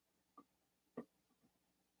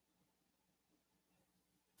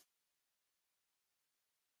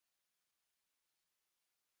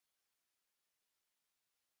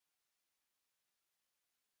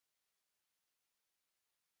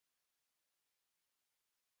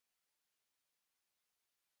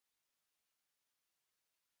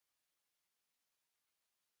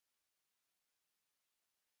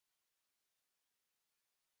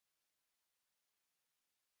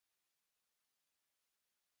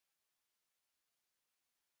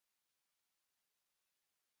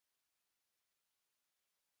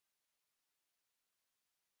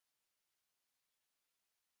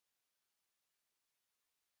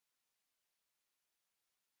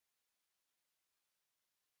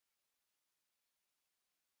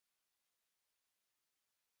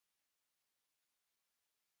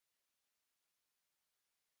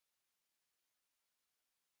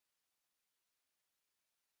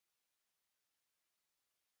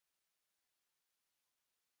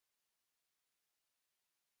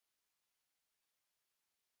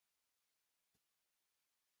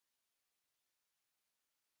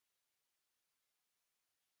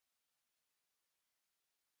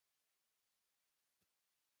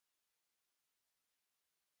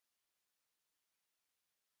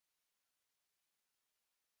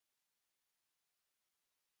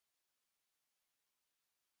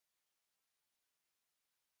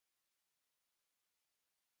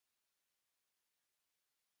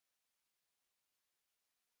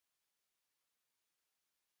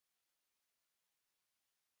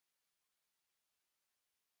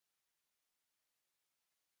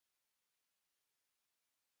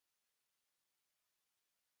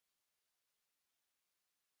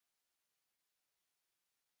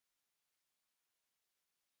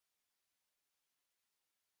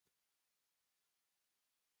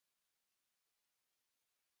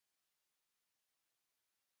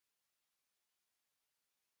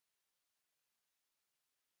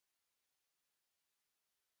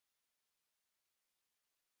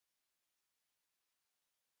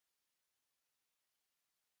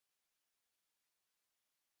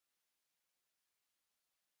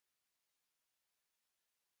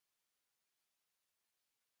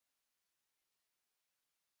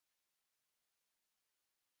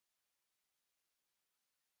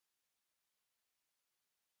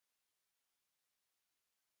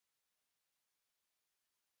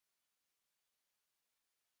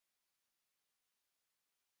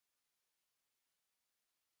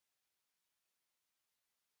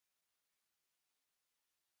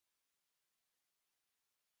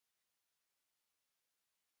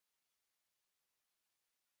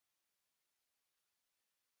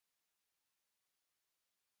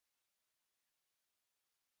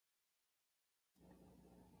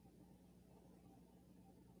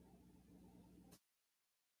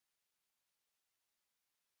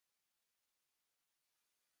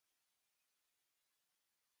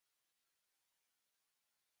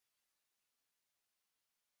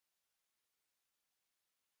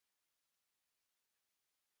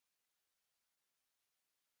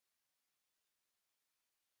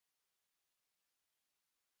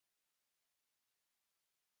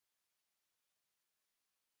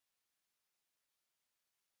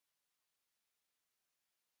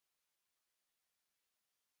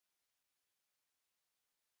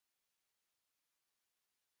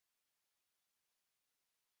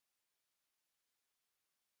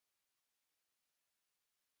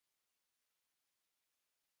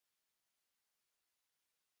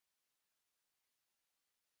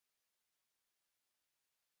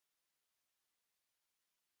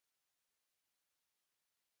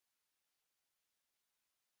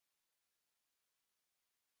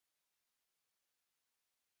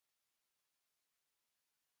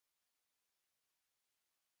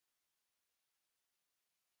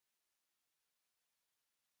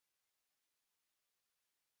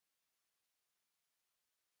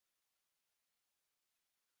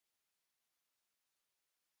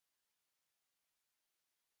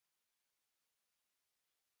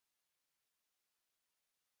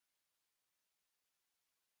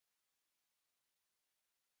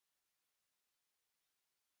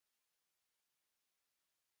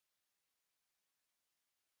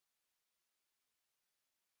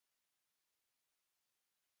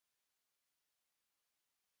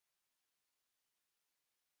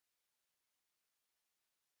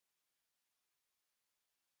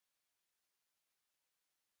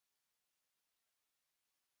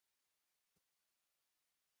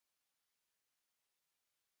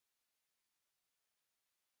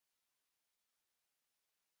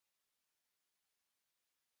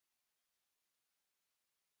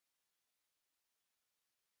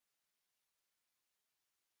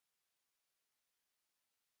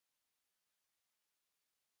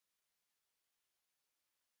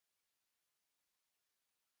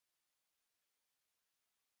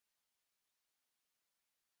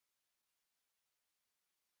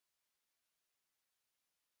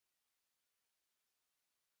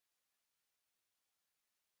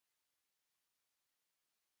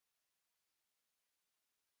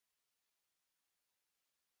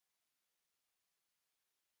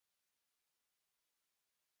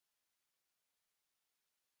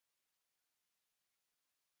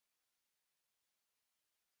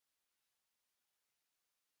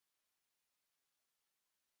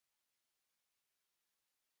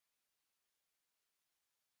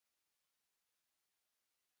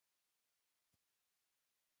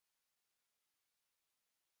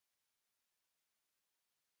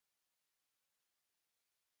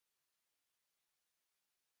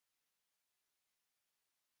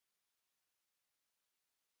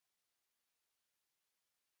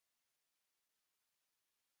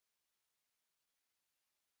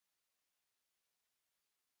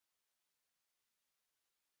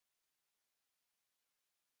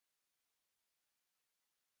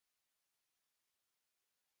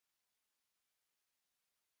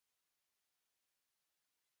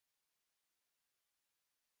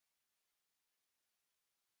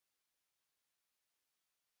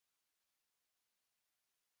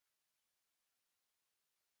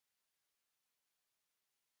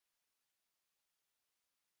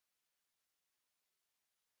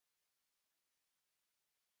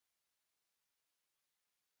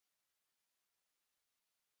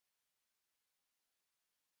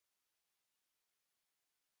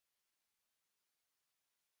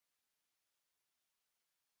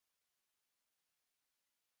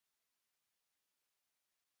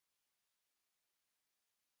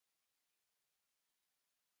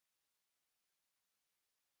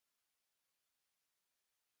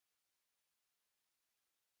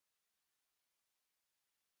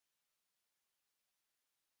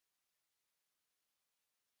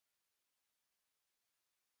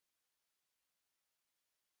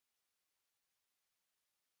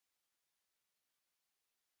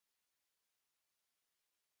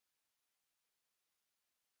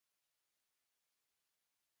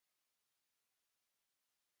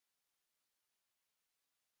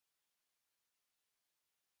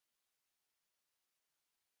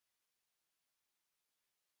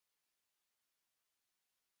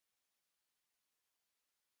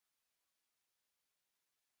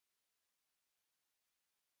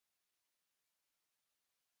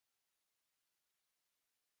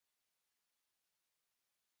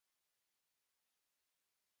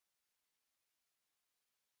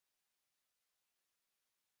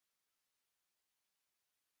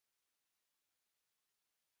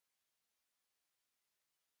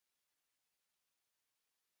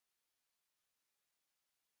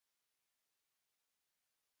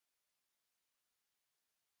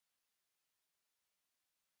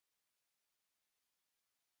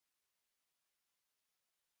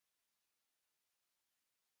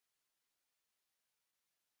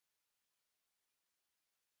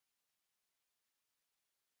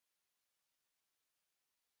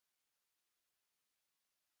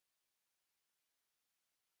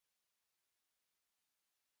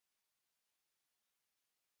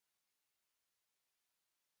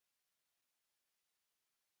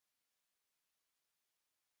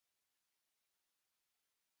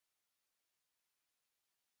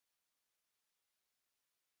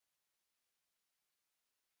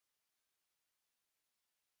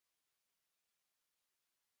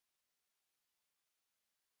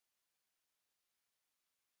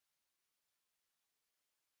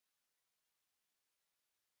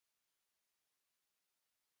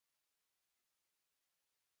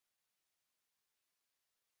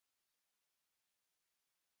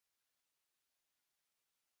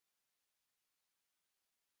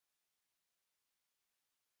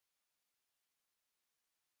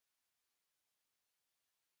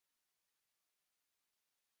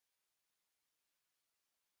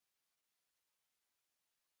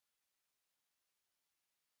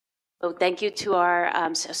 Well, thank you to our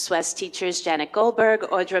SWES teachers, Janet Goldberg,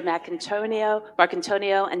 Audra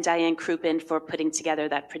Marcantonio, and Diane Krupin for putting together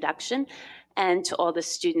that production, and to all the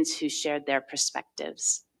students who shared their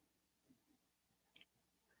perspectives.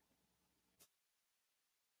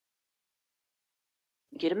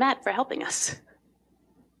 Thank you to Matt for helping us.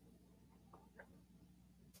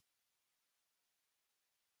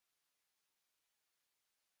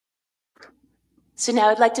 So now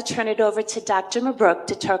I'd like to turn it over to Dr. Mabrook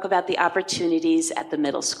to talk about the opportunities at the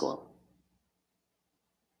middle school.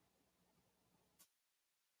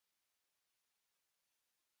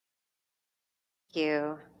 Thank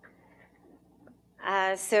you.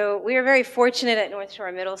 So we are very fortunate at North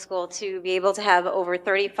Shore Middle School to be able to have over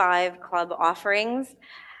 35 club offerings,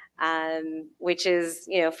 which is,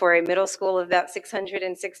 for a middle school of about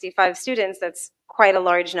 665 students, that's quite a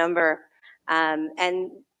large number.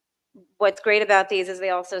 And what's great about these is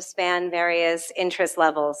they also span various interest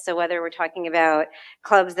levels. So whether we're talking about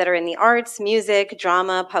clubs that are in the arts, music,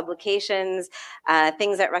 drama, publications,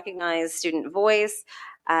 things that recognize student voice,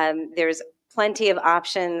 there's plenty of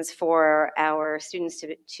options for our students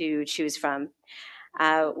to choose from.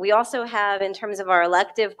 We also have, in terms of our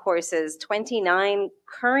elective courses, 29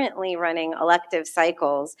 currently running elective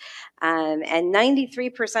cycles, and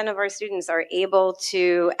 93% of our students are able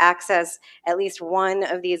to access at least one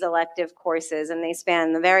of these elective courses, and they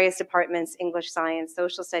span the various departments: English, Science,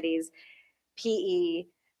 Social Studies, PE,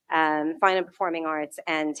 Fine and Performing Arts,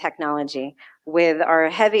 and Technology, with our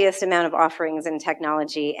heaviest amount of offerings in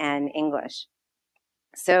Technology and English.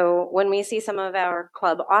 So when we see some of our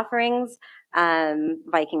club offerings,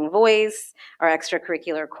 Viking Voice, our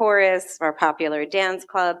extracurricular chorus, our popular dance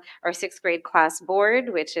club, our 6th grade class board,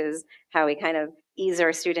 which is how we kind of ease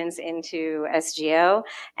our students into SGO,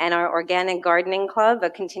 and our organic gardening club, a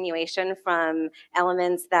continuation from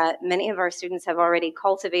elements that many of our students have already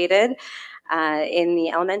cultivated in the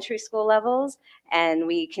elementary school levels, and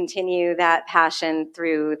we continue that passion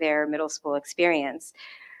through their middle school experience.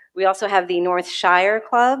 We also have the North Shire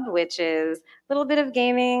Club, which is a little bit of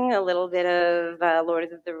gaming, a little bit of Lord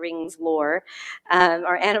of the Rings lore,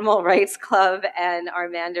 our Animal Rights Club, and our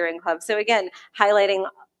Mandarin Club. So again, highlighting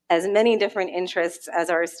as many different interests as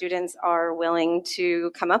our students are willing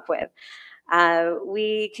to come up with.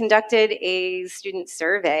 We conducted a student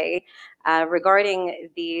survey regarding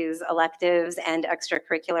these electives and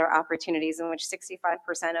extracurricular opportunities, in which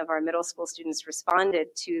 65% of our middle school students responded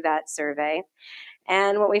to that survey.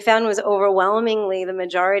 And what we found was overwhelmingly the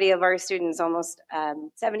majority of our students, almost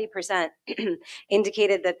 70%,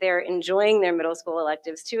 indicated that they're enjoying their middle school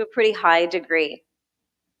electives to a pretty high degree.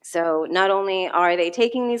 So not only are they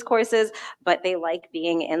taking these courses, but they like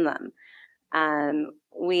being in them.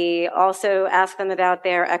 We also ask them about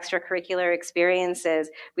their extracurricular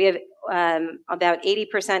experiences. We have about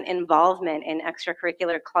 80% involvement in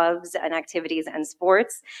extracurricular clubs and activities and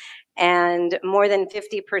sports, and more than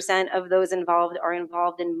 50% of those involved are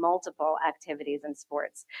involved in multiple activities and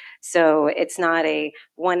sports. So it's not a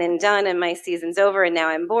one and done and my season's over and now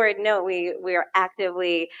I'm bored. No, we are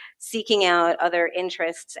actively seeking out other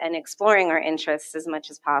interests and exploring our interests as much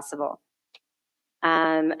as possible.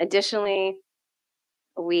 Additionally,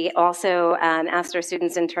 we also asked our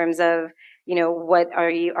students in terms of, what are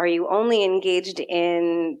you only engaged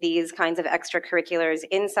in these kinds of extracurriculars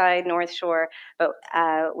inside North Shore? But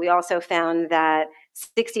we also found that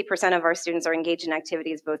 60% of our students are engaged in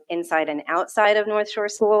activities both inside and outside of North Shore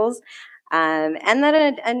schools. And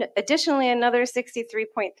then additionally, another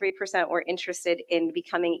 63.3% were interested in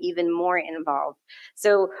becoming even more involved.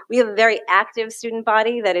 So we have a very active student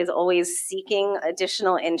body that is always seeking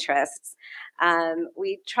additional interests.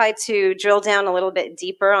 We tried to drill down a little bit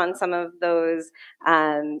deeper on some of those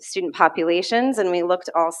student populations, and we looked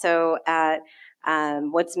also at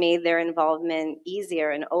what's made their involvement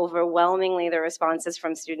easier. And overwhelmingly, the responses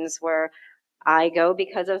from students were, I go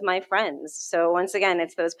because of my friends. So once again,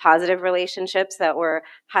 it's those positive relationships that we're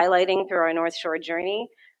highlighting through our North Shore journey.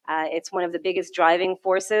 It's one of the biggest driving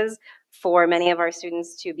forces for many of our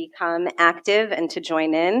students to become active and to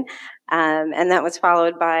join in. And that was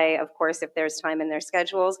followed by, of course, if there's time in their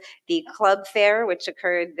schedules, the club fair, which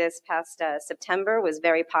occurred this past September, was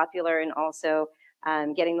very popular and also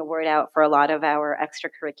getting the word out for a lot of our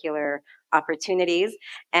extracurricular opportunities.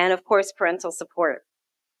 And of course, parental support,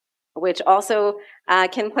 which also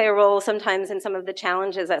can play a role sometimes in some of the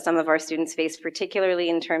challenges that some of our students face, particularly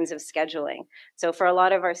in terms of scheduling. So for a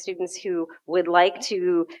lot of our students who would like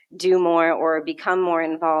to do more or become more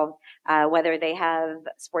involved, whether they have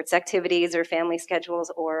sports activities or family schedules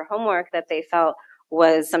or homework that they felt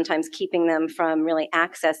was sometimes keeping them from really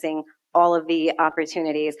accessing all of the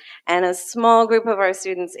opportunities. And a small group of our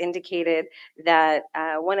students indicated that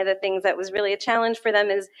one of the things that was really a challenge for them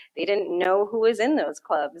is they didn't know who was in those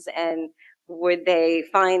clubs, and would they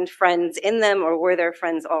find friends in them, or were there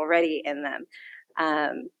friends already in them?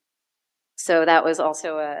 So that was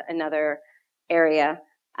also another area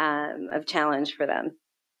of challenge for them.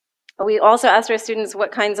 We also asked our students,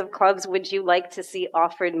 what kinds of clubs would you like to see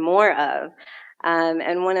offered more of?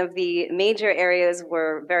 And one of the major areas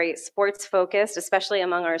were very sports focused, especially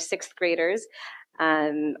among our sixth graders.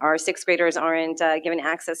 Our sixth graders aren't given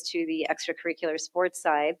access to the extracurricular sports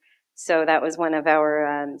side. So that was one of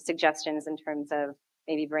our suggestions in terms of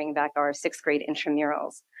maybe bringing back our sixth grade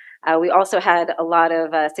intramurals. We also had a lot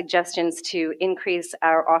of suggestions to increase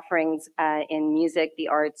our offerings in music, the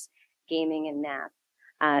arts, gaming, and math.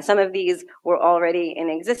 Some of these were already in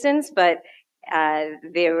existence, but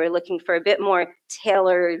they were looking for a bit more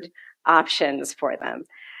tailored options for them.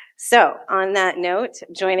 So on that note,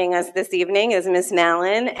 joining us this evening is Miss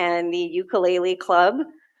Mallon and the Ukulele Club,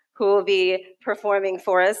 who will be performing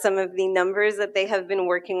for us some of the numbers that they have been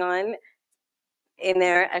working on in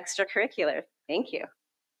their extracurricular. Thank you.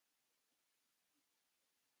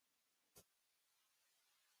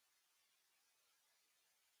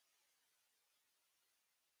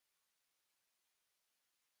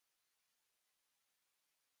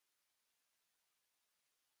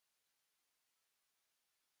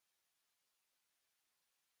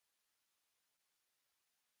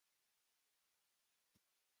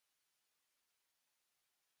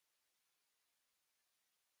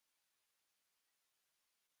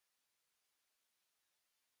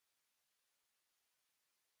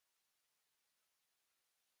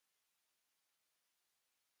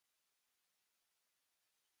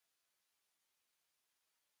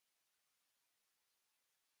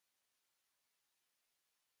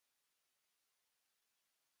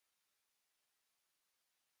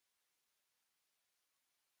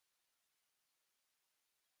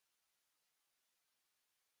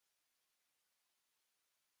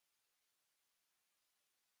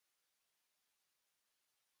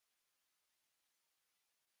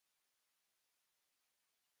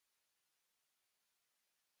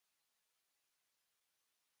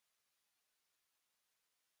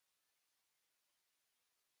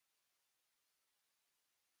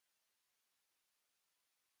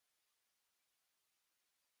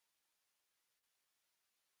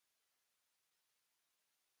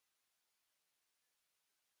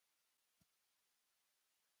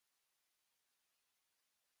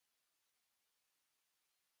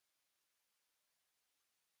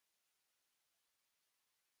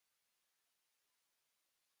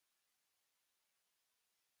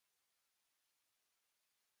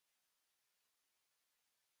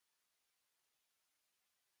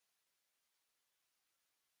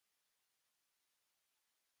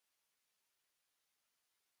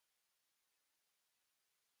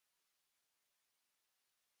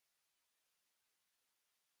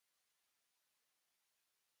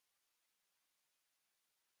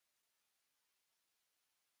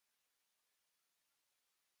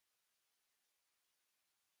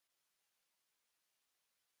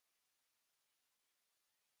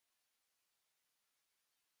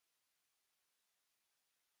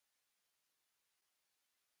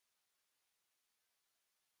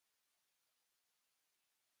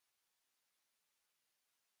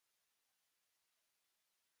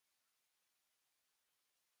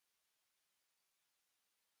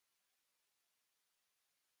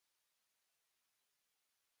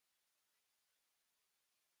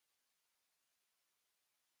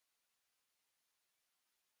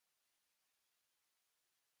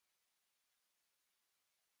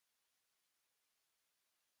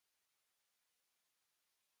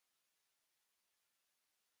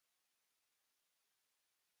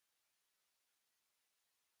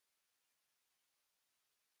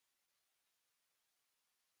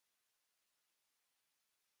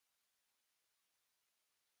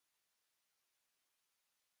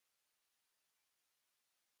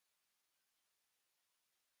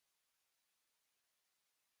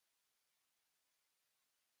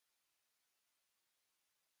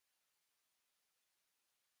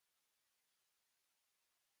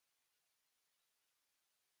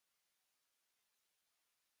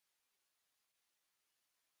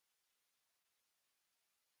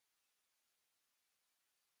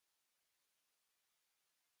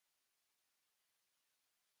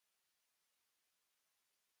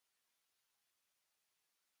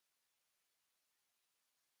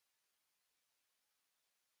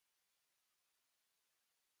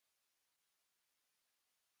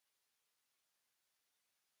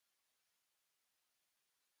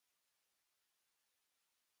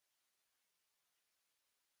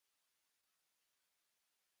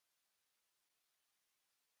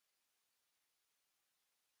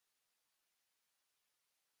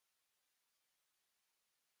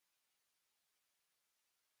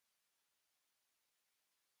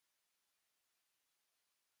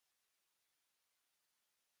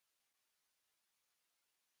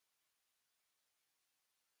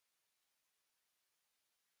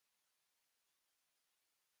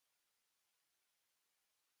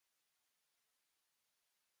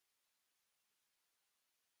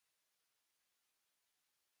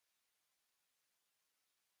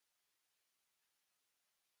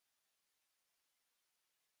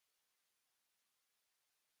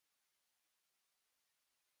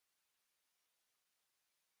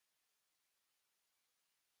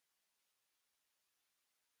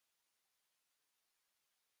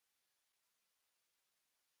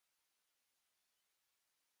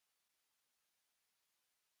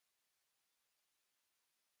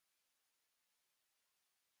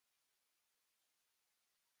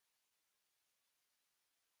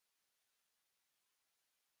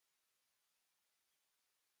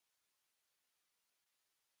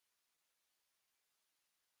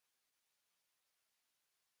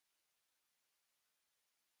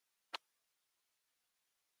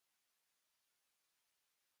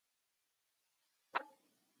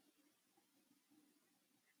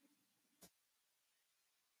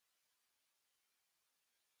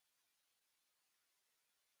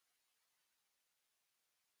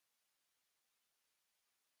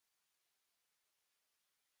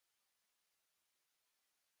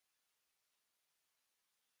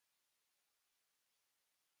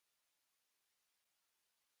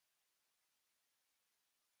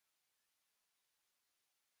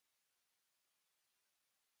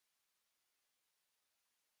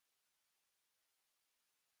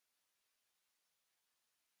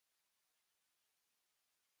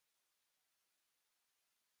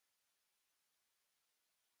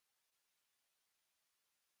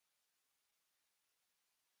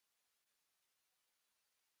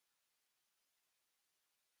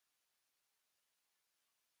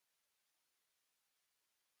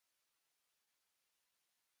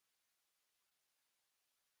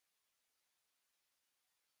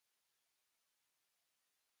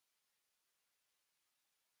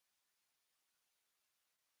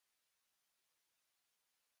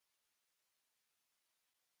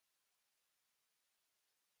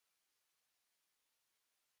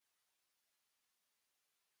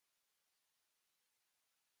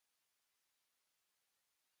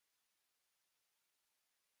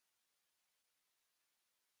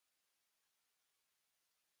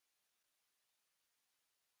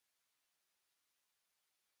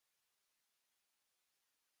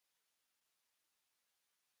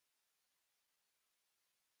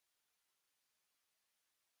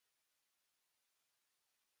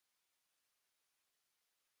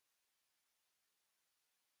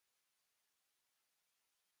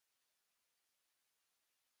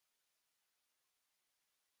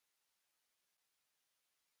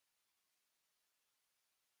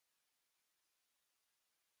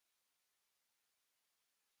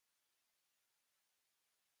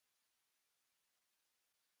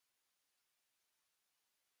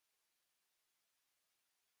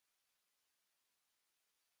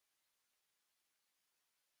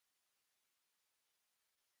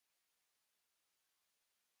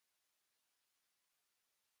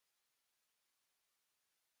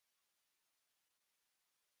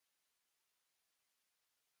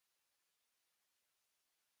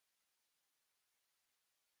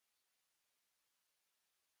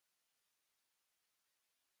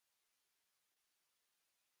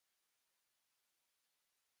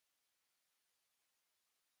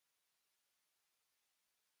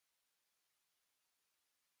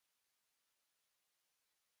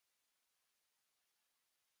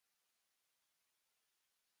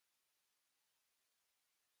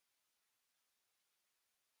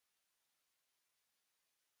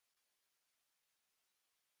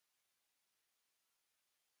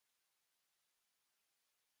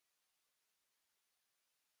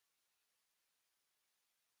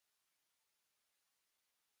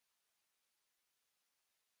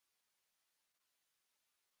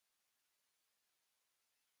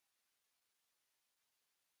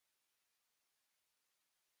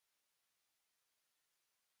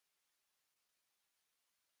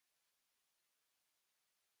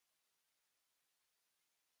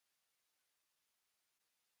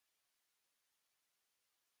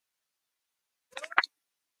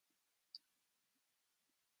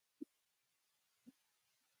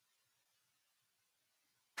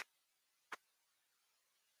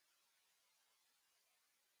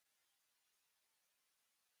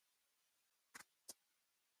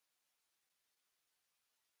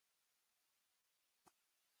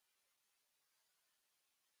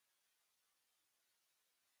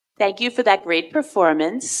 Thank you for that great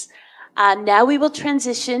performance. Now we will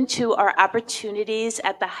transition to our opportunities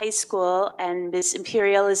at the high school, and Ms.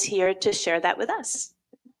 Imperial is here to share that with us.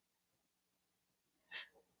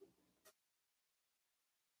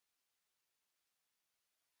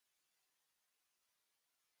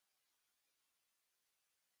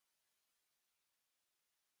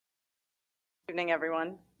 Good evening,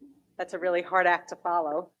 everyone. That's a really hard act to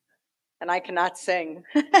follow, and I cannot sing,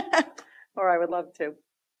 or I would love to.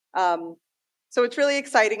 So it's really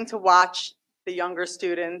exciting to watch the younger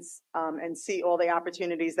students and see all the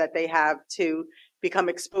opportunities that they have to become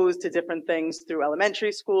exposed to different things through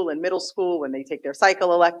elementary school and middle school when they take their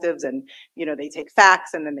cycle electives, and they take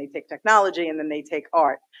FACS, and then they take technology, and then they take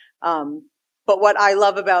art. But what I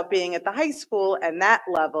love about being at the high school and that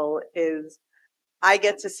level is I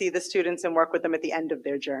get to see the students and work with them at the end of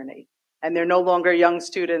their journey. And they're no longer young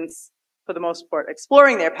students, for the most part,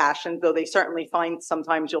 exploring their passions, though they certainly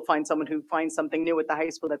sometimes you'll find someone who finds something new at the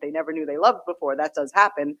high school that they never knew they loved before. That does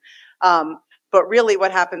happen. But really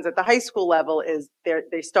what happens at the high school level is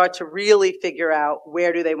they start to really figure out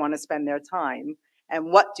where do they want to spend their time and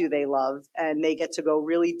what do they love, and they get to go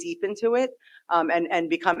really deep into it and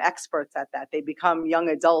become experts at that. They become young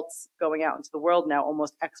adults going out into the world now,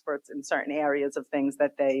 almost experts in certain areas of things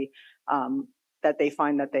that they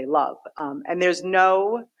find that they love. And there's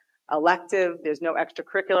no elective, there's no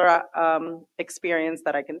extracurricular experience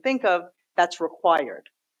that I can think of that's required.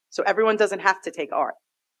 So everyone doesn't have to take art.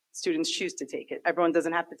 Students choose to take it. Everyone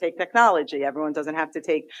doesn't have to take technology. Everyone doesn't have to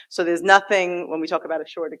take, so there's nothing, when we talk about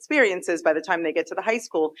short experiences, by the time they get to the high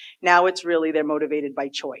school, now it's really they're motivated by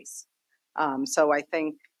choice. So I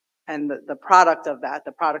think, and the product of that,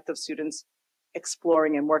 the product of students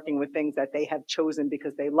exploring and working with things that they have chosen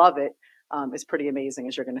because they love it, is pretty amazing,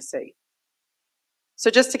 as you're going to see. So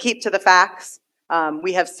just to keep to the facts,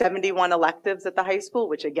 we have 71 electives at the high school,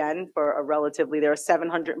 which again, for a relatively, there are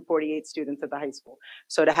 748 students at the high school.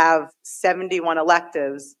 So to have 71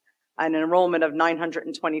 electives and an enrollment of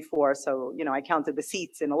 924, so, I counted the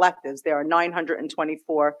seats in electives, there are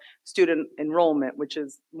 924 student enrollment, which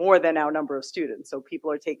is more than our number of students. So people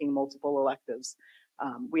are taking multiple electives.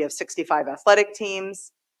 We have 65 athletic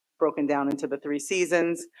teams broken down into the 3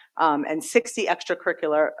 seasons, and 60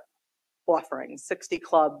 extracurricular offerings, 60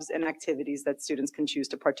 clubs and activities that students can choose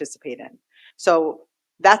to participate in. So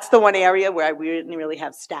that's the one area where we didn't really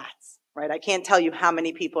have stats, right? I can't tell you how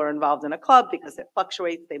many people are involved in a club because it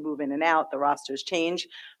fluctuates, they move in and out, the rosters change.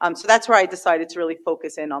 So that's where I decided to really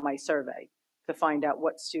focus in on my survey to find out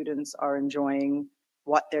what students are enjoying,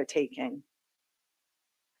 what they're taking.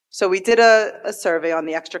 So we did a survey on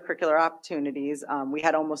the extracurricular opportunities. We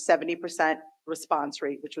had almost 70% response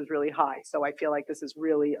rate, which was really high. So I feel like this is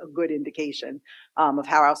really a good indication of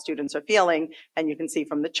how our students are feeling. And you can see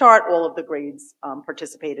from the chart, all of the grades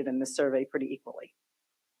participated in this survey pretty equally.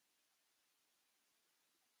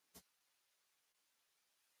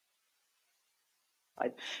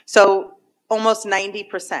 So almost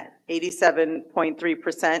 90%,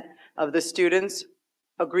 87.3% of the students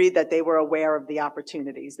agreed that they were aware of the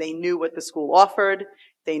opportunities. They knew what the school offered.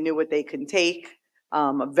 They knew what they could take.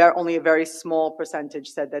 Only a very small percentage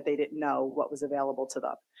said that they didn't know what was available to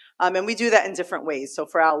them. And we do that in different ways. So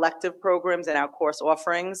for our elective programs and our course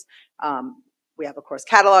offerings, we have a course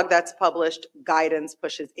catalog that's published. Guidance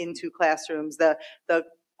pushes into classrooms. The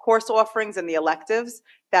course offerings and the electives,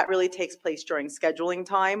 that really takes place during scheduling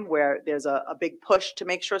time, where there's a big push to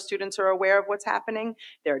make sure students are aware of what's happening.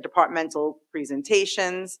 There are departmental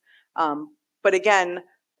presentations. But again,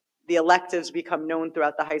 the electives become known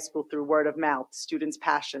throughout the high school through word of mouth, students'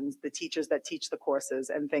 passions, the teachers that teach the courses,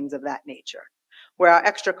 and things of that nature. Where our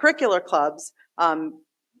extracurricular clubs,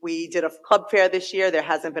 we did a club fair this year. There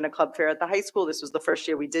hasn't been a club fair at the high school. This was the first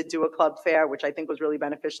year we did do a club fair, which I think was really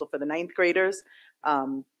beneficial for the 9th graders.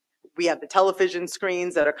 We have the television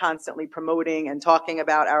screens that are constantly promoting and talking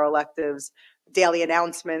about our electives, daily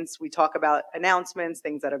announcements. We talk about announcements,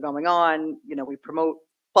 things that are going on. We promote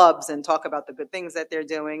clubs and talk about the good things that they're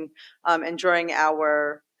doing, and during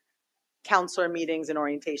our counselor meetings and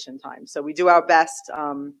orientation time. So we do our best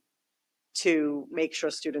to make sure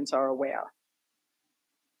students are aware.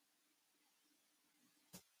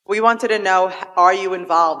 We wanted to know, are you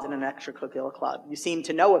involved in an extracurricular club? You seem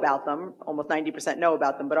to know about them, almost 90% know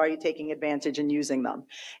about them, but are you taking advantage and using them?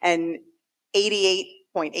 And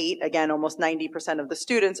 88.8, again, almost 90% of the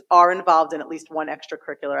students are involved in at least one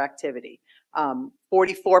extracurricular activity.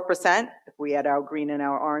 44%, if we add our green and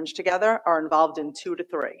our orange together, are involved in 2 to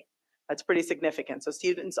 3. That's pretty significant. So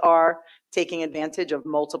students are taking advantage of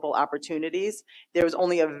multiple opportunities. There was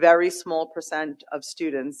only a very small percent of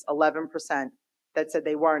students, 11%, that said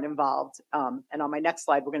they weren't involved. And on my next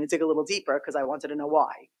slide, we're going to dig a little deeper because I wanted to know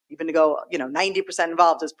why. Even to go, 90%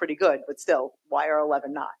 involved is pretty good, but still, why are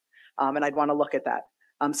 11 not? And I'd want to look at that.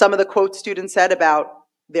 Some of the quotes students said about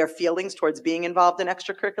their feelings towards being involved in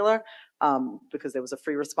extracurricular, because there was a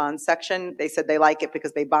free response section. They said they like it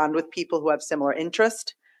because they bond with people who have similar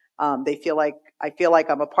interest. I feel like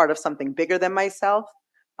I'm a part of something bigger than myself.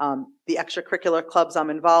 The extracurricular clubs I'm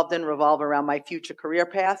involved in revolve around my future career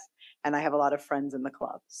path, and I have a lot of friends in the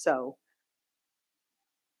club. So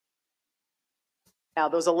now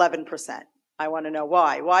those 11%, I want to know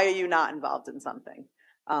why. Why are you not involved in something?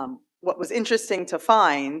 What was interesting to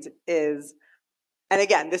find is, and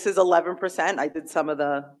again, this is 11%. I did some of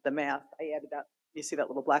the math. I added that. You see that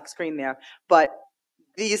little black screen there. But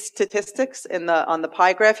these statistics on the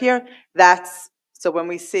pie graph here, so when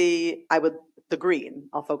we see, the green,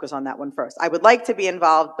 I'll focus on that one first. I would like to be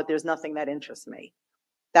involved, but there's nothing that interests me.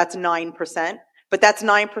 That's 9%, but that's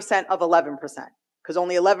 9% of 11%, because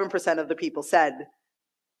only 11% of the people said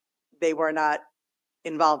they were not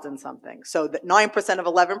involved in something. So that 9% of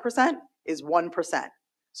 11% is 1%.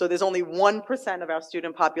 So there's only 1% of our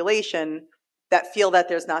student population that feel that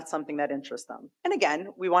there's not something that interests them. And again,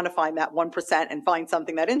 we want to find that 1% and find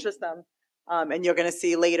something that interests them. And you're going to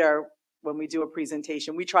see later when we do a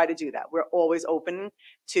presentation, we try to do that. We're always open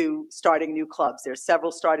to starting new clubs. There's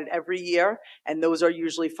several started every year, and those are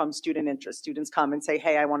usually from student interest. Students come and say,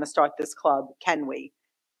 hey, I want to start this club. Can we?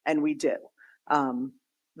 And we do.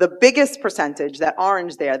 The biggest percentage, that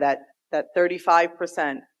orange there, that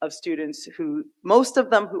 35% of students who, most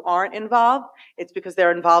of them who aren't involved, it's because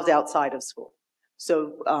they're involved outside of school.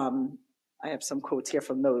 So I have some quotes here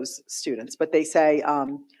from those students, but they say,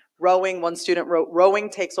 rowing, one student wrote, rowing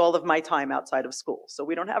takes all of my time outside of school. So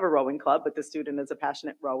we don't have a rowing club, but the student is a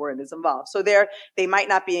passionate rower and is involved. So they might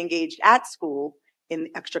not be engaged at school in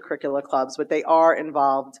extracurricular clubs, but they are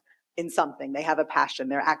involved in something. They have a passion.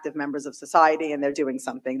 They're active members of society and they're doing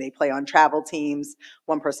something. They play on travel teams.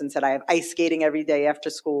 One person said, I have ice skating every day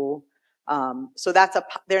after school. So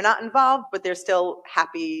they're not involved, but they're still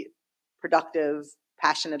happy, productive,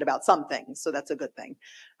 passionate about something. So that's a good thing.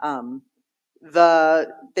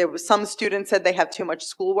 There was some students said they have too much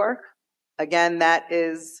schoolwork. Again,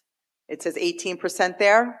 it says 18%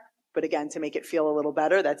 there, but again, to make it feel a little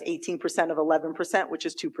better, that's 18% of 11%, which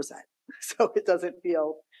is 2%. So it doesn't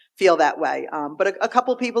feel that way. But a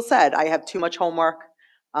couple people said, I have too much homework.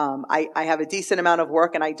 I have a decent amount of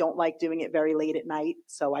work and I don't like doing it very late at night.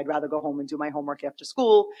 So I'd rather go home and do my homework after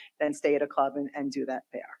school than stay at a club and do that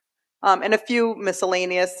there. And a few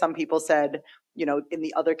miscellaneous, some people said, in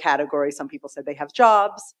the other category, some people said they have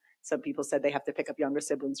jobs. Some people said they have to pick up younger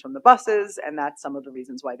siblings from the buses, and that's some of the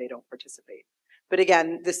reasons why they don't participate. But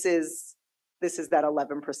again, this is that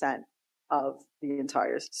 11% of the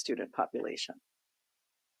entire student population.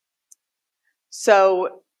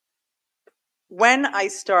 So when I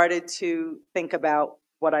started to think about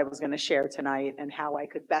what I was going to share tonight and how I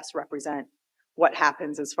could best represent what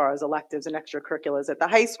happens as far as electives and extracurriculars at the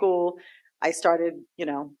high school, I started,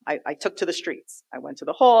 I took to the streets. I went to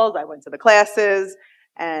the halls, I went to the classes,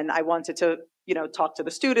 and I wanted to, talk to the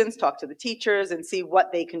students, talk to the teachers, and see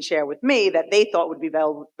what they can share with me that they thought would be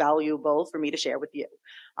valuable for me to share with you.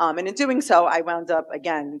 And in doing so, I wound up,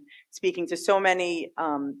 again, speaking to so many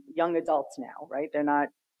young adults now, right?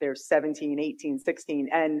 They're 17, 18, 16,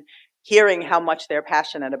 and hearing how much they're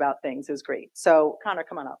passionate about things is great. So Connor,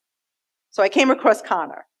 come on up. So I came across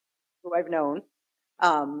Connor, who I've known,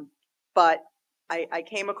 but I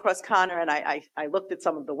came across Connor and I looked at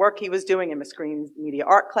some of the work he was doing in Miss Green's media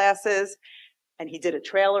art classes, and he did a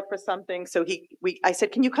trailer for something. So I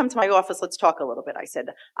said, can you come to my office? Let's talk a little bit. I said,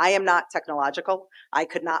 I am not technological. I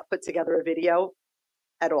could not put together a video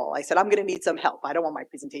at all. I said, I'm going to need some help. I don't want my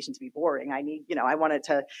presentation to be boring. I need, I wanted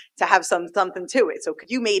to have something to it. So could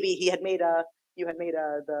you you had made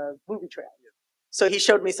the movie trail. So he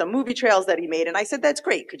showed me some movie trails that he made. And I said, that's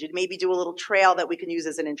great. Could you maybe do a little trail that we can use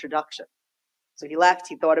as an introduction? So he left,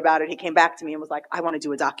 he thought about it. He came back to me and was like, I want to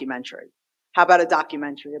do a documentary. How about a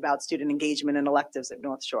documentary about student engagement and electives at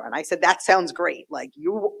North Shore? And I said, that sounds great. Like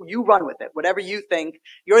you run with it. Whatever you think,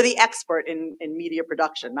 you're the expert in media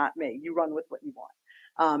production, not me. You run with what you want.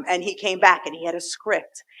 And he came back and he had a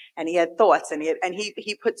script and he had thoughts and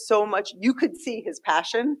he put so much, you could see his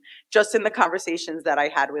passion just in the conversations that I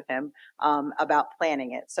had with him about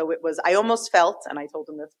planning it. So I almost felt, and I told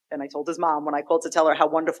him this, and I told his mom when I called to tell her how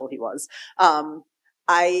wonderful he was.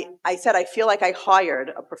 I said, I feel like I hired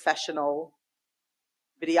a professional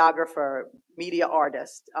videographer, media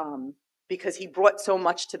artist, because he brought so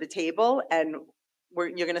much to the table. And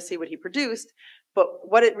you're going to see what he produced. But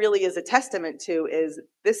what it really is a testament to is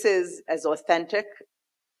this is as authentic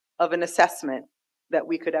of an assessment that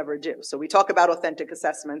we could ever do. So we talk about authentic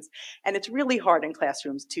assessments, and it's really hard in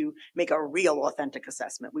classrooms to make a real authentic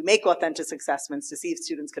assessment. We make authentic assessments to see if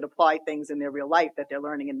students could apply things in their real life that they're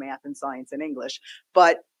learning in math and science and English.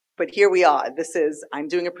 But here we are. I'm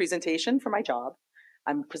doing a presentation for my job.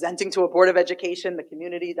 I'm presenting to a Board of Education, the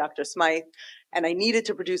community, Dr. Smythe, and I needed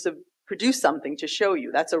to produce something to show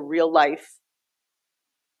you. That's a real life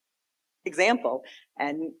example,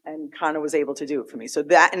 and Connor was able to do it for me. So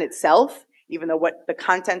that in itself, even though what the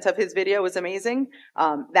content of his video is amazing,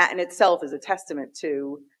 that in itself is a testament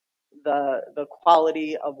to the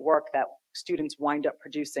quality of work that students wind up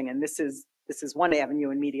producing. And this is one avenue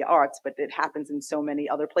in media arts, but it happens in so many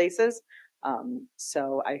other places.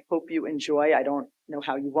 So I hope you enjoy. I don't know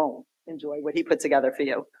how you won't enjoy what he put together for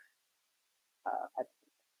you.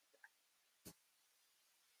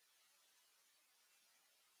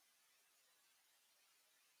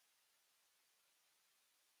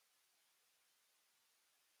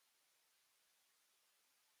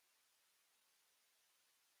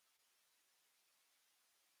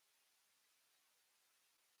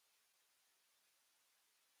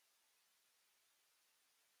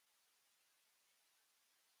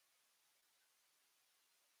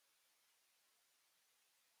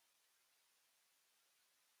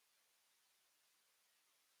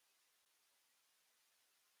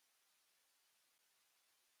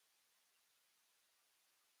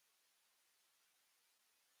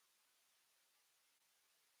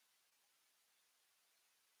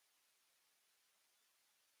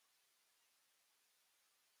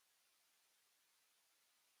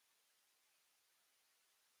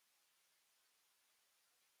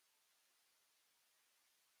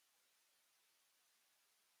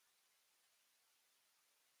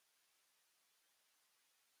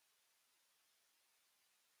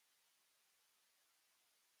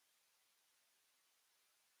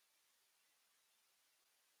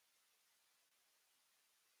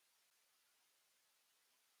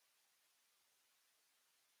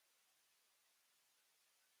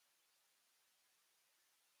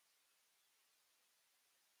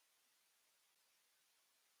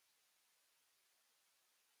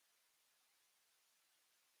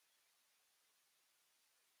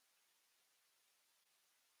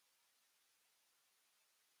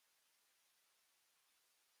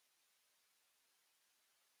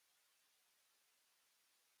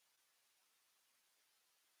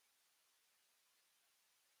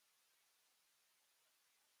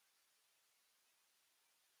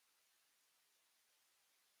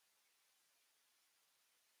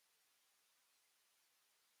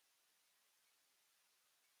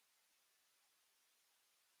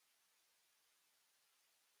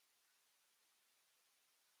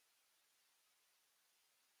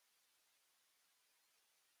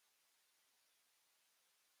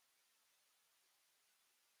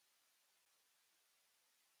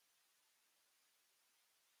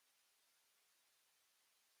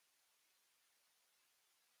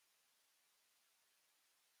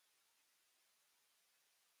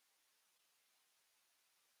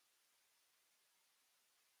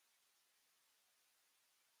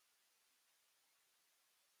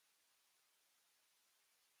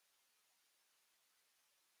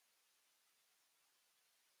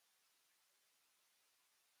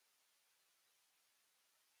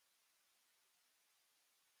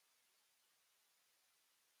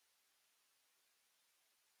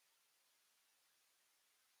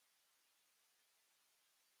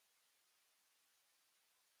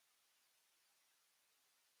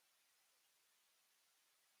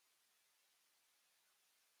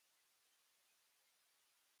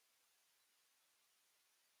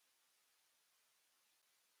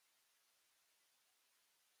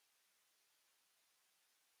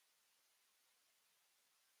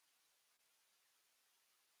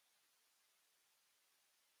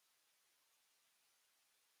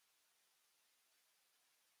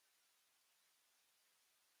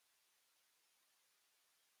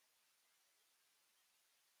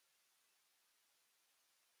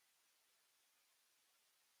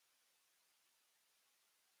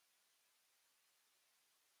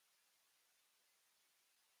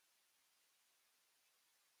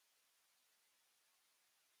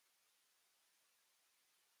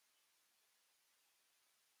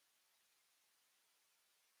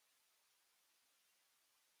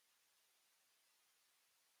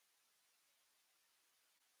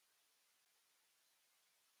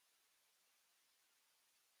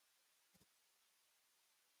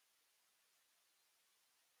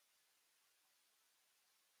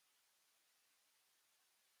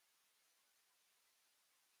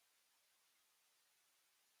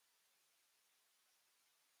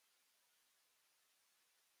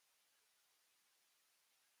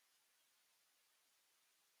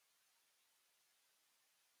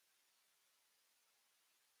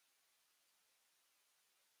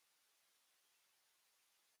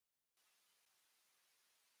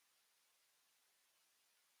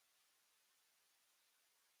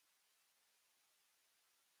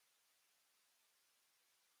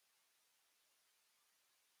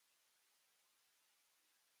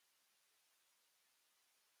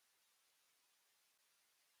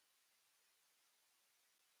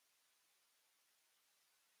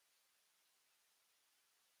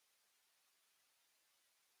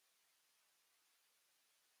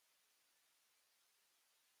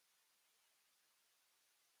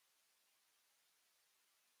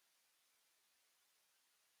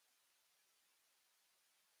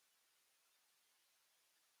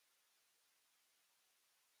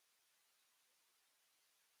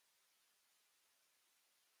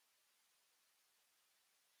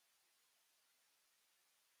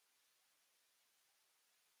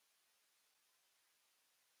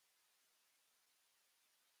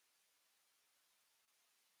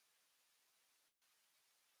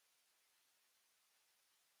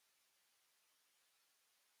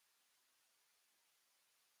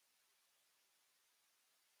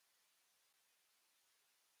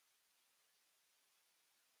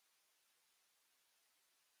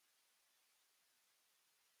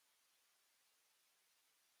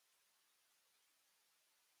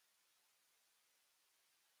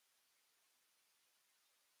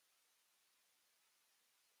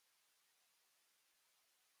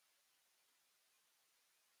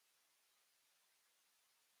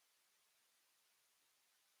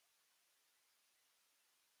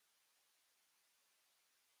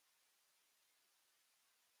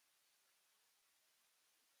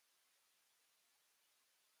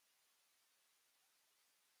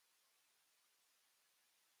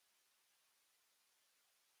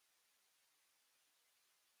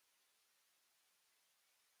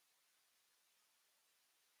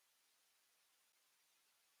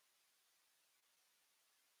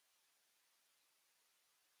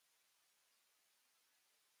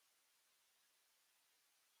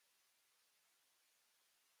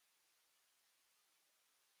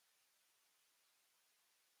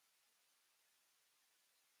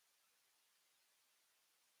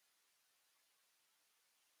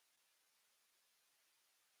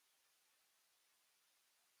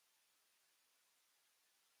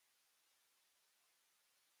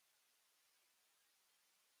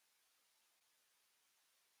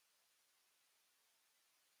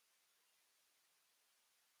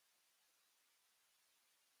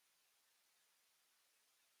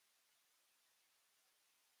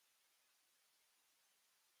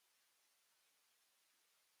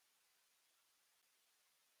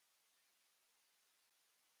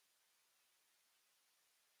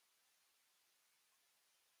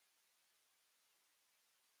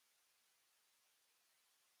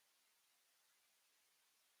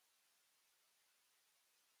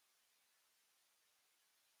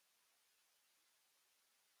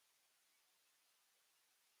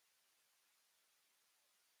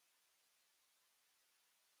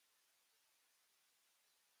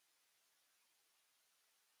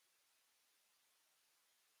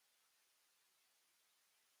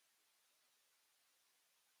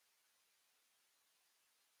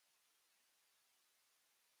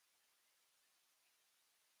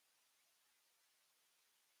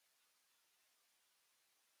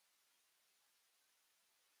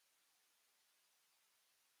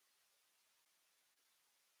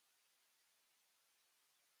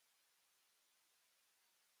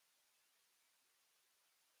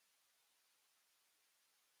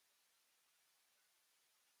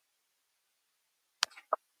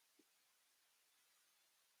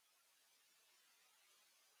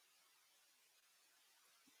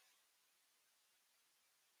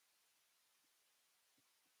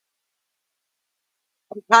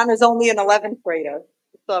 Connor's only an 11th grader,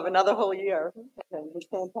 so I have another whole year. Okay, it's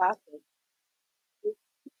fantastic.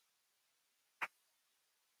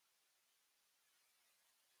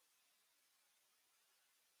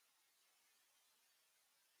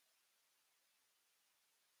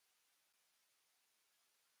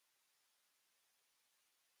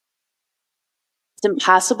 It's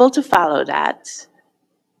impossible to follow that.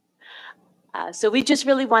 So we just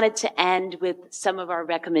really wanted to end with some of our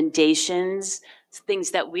recommendations,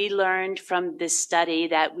 things that we learned from this study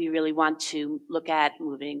that we really want to look at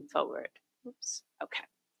moving forward. Oops, okay.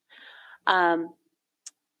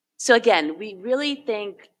 So again, we really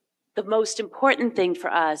think the most important thing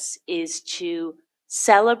for us is to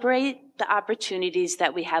celebrate the opportunities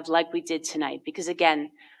that we have like we did tonight, because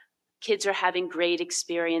again, kids are having great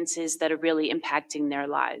experiences that are really impacting their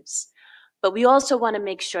lives. But we also want to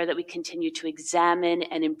make sure that we continue to examine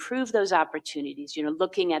and improve those opportunities, you know,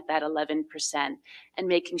 looking at that 11% and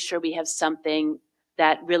making sure we have something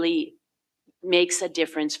that really makes a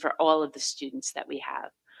difference for all of the students that we have.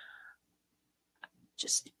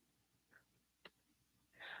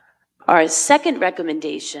 Our second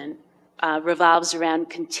recommendation revolves around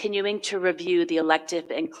continuing to review the elective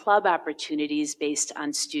and club opportunities based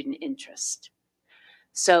on student interest.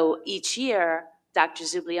 So each year, Dr.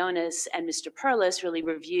 Zublionis and Mr. Perlis really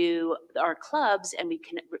review our clubs, and we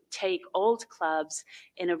can take old clubs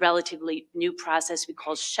in a relatively new process we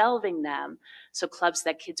call shelving them, so clubs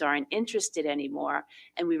that kids aren't interested anymore,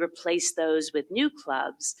 and we replace those with new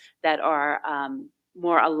clubs that are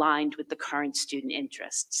more aligned with the current student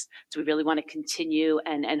interests. So we really want to continue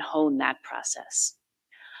and hone that process.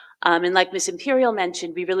 And like Ms. Imperial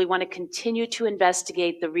mentioned, we really want to continue to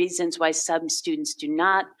investigate the reasons why some students do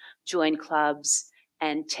not join clubs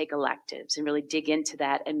and take electives, and really dig into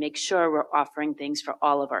that and make sure we're offering things for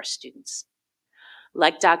all of our students.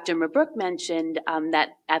 Like Dr. Mabrook mentioned, that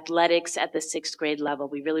athletics at the 6th grade level,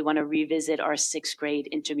 we really want to revisit our 6th grade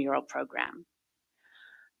intramural program.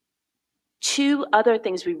 Two other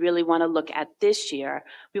things we really want to look at this year.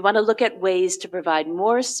 We want to look at ways to provide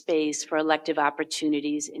more space for elective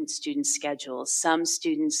opportunities in student schedules. Some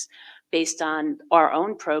students, based on our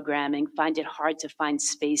own programming, find it hard to find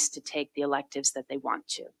space to take the electives that they want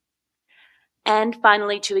to. And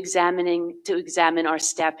finally, to examine our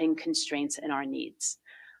staffing constraints and our needs.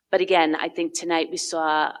 But again, I think tonight we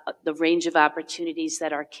saw the range of opportunities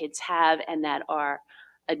that our kids have and that our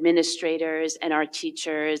administrators and our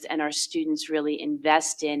teachers and our students really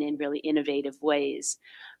invest in really innovative ways.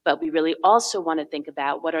 But we really also want to think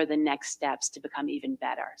about what are the next steps to become even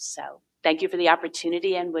better. So thank you for the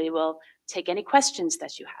opportunity, and we will take any questions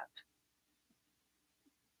that you have.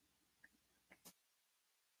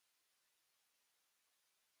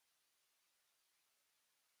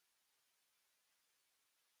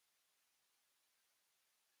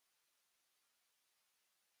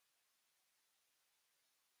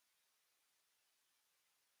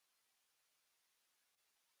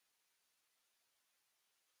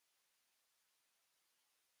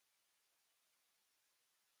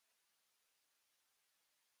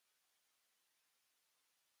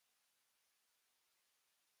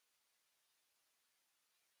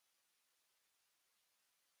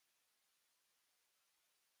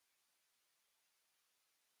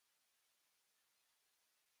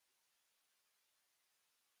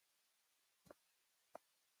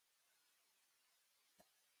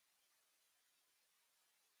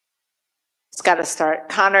 It's got to start.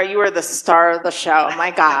 Connor, you were the star of the show.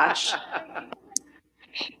 My gosh.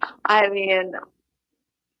 I mean,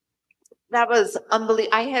 that was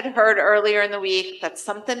unbelievable. I had heard earlier in the week that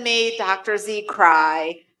something made Dr. Z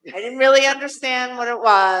cry. I didn't really understand what it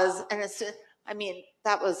was. And I mean,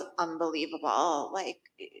 that was unbelievable. Like,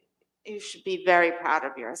 you should be very proud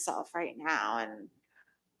of yourself right now. And,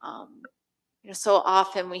 you know, so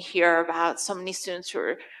often we hear about so many students who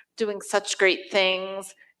are doing such great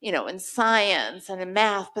things, you know, in science and in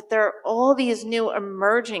math, but there are all these new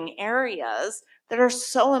emerging areas that are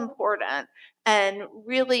so important and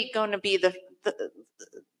really going to be the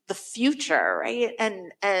future, right?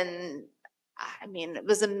 And I mean, it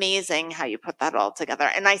was amazing how you put that all together.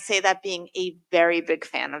 And I say that being a very big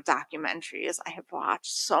fan of documentaries. I have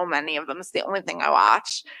watched so many of them. It's the only thing I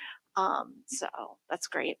watch. So that's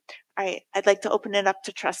great. All right, I'd like to open it up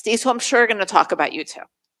to trustees, who I'm sure are going to talk about you too.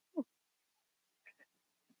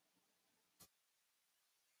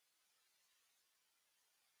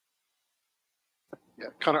 Yeah,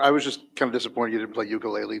 Connor, I was just kind of disappointed you didn't play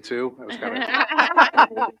ukulele too. I was kind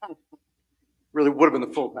of really would have been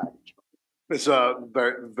the full package. It's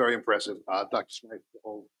very, very impressive. Dr. Smith, the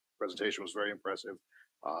whole presentation was very impressive.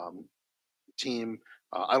 team.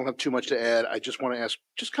 I don't have too much to add. I just want to ask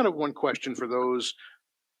just kind of one question for those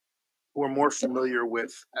who are more familiar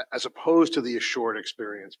with, as opposed to the assured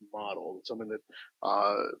experience model, something that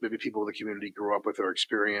maybe people in the community grew up with or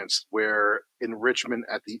experienced, where enrichment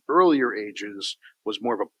at the earlier ages was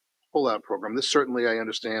more of a pull-out program. This certainly, I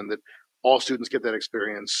understand that all students get that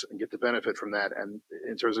experience and get the benefit from that. And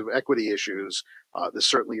in terms of equity issues, this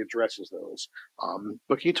certainly addresses those.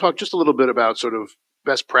 But can you talk just a little bit about sort of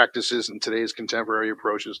best practices in today's contemporary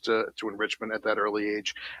approaches to enrichment at that early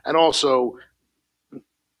age? And also,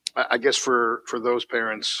 I guess for those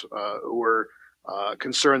parents who are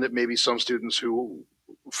concerned that maybe some students who,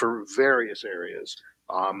 for various areas,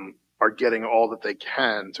 are getting all that they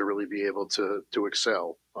can to really be able to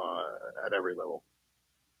excel at every level.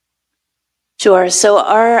 Sure. So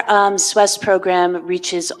our SWES program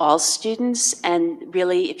reaches all students, and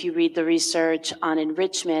really, if you read the research on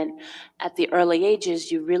enrichment at the early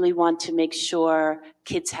ages, you really want to make sure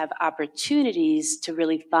kids have opportunities to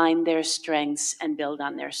really find their strengths and build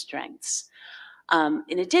on their strengths.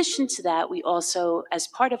 In addition to that, we also, as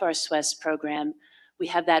part of our SWES program, we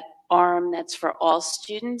have that arm that's for all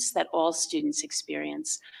students, that all students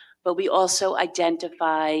experience. But we also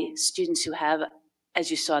identify students who have, as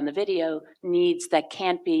you saw in the video, needs that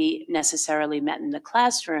can't be necessarily met in the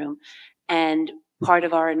classroom. And part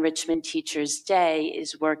of our Enrichment Teachers Day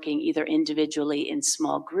is working either individually in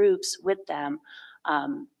small groups with them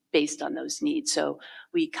based on those needs. So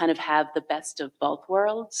we kind of have the best of both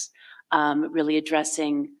worlds, really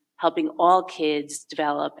addressing helping all kids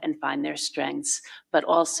develop and find their strengths, but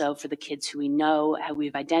also for the kids who we know, how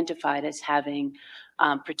we've identified as having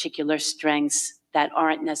particular strengths that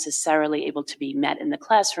aren't necessarily able to be met in the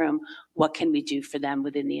classroom, what can we do for them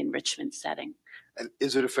within the enrichment setting? And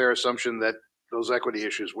is it a fair assumption that those equity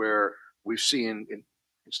issues where we've seen in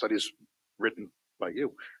studies written by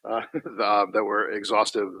you that were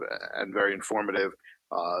exhaustive and very informative,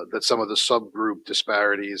 that some of the subgroup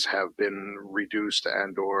disparities have been reduced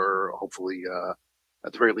and or hopefully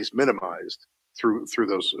at the very least minimized through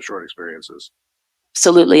those short experiences?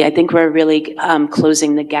 Absolutely. I think we're really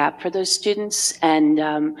closing the gap for those students. And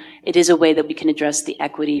it is a way that we can address the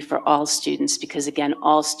equity for all students because, again,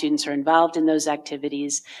 all students are involved in those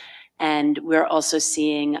activities. And we're also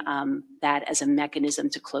seeing that as a mechanism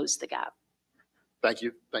to close the gap. Thank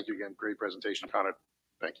you. Thank you again. Great presentation, Connor.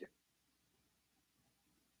 Thank you.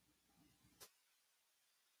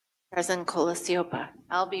 President Colasiopa.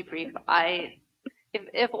 I'll be brief.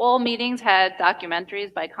 If all meetings had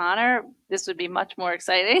documentaries by Connor, this would be much more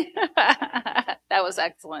exciting. That was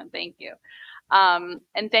excellent. Thank you.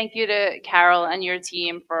 And thank you to Carol and your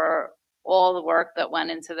team for all the work that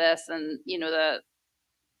went into this and, you know, the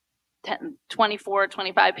 24,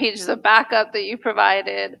 25 pages of backup that you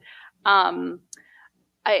provided.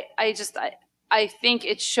 I think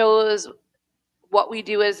it shows what we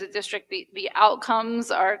do as a district. The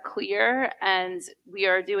outcomes are clear and we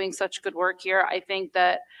are doing such good work here. I think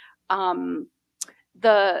that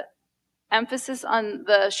the emphasis on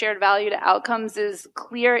the shared value to outcomes is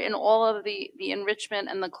clear in all of the enrichment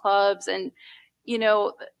and the clubs and, you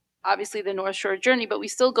know, obviously the North Shore journey, but we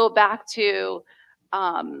still go back to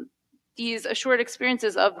these assured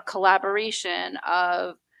experiences of collaboration,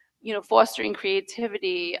 of, you know, fostering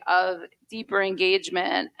creativity, of deeper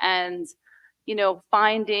engagement and, you know,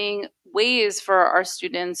 finding ways for our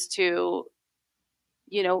students to,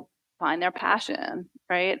 you know, find their passion,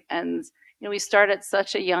 right? And, you know, we start at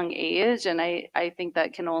such a young age, and I think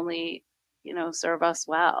that can only, you know, serve us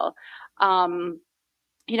well.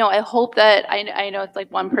 You know, I hope that, I know it's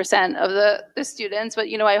like 1% of the students, but,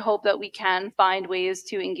 you know, I hope that we can find ways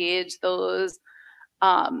to engage those,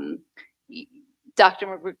 Dr.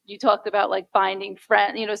 McGrew, you talked about like finding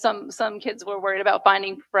friends, you know, some kids were worried about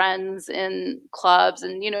finding friends in clubs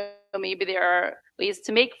and, you know, maybe there are ways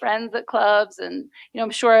to make friends at clubs and, you know,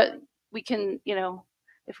 I'm sure we can, you know,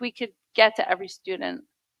 if we could get to every student,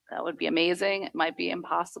 that would be amazing. It might be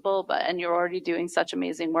impossible, but, and you're already doing such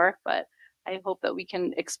amazing work, but I hope that we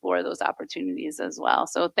can explore those opportunities as well.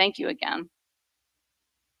 So thank you again.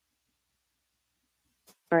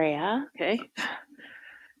 Maria, okay.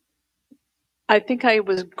 I think I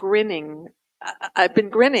was grinning. I've been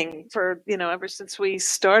grinning for, you know, ever since we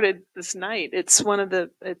started this night. It's one of the,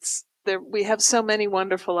 it's there, we have so many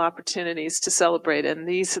wonderful opportunities to celebrate. And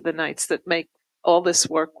these are the nights that make all this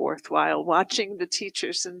work worthwhile. Watching the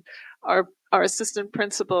teachers and our assistant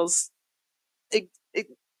principals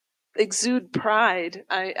exude pride.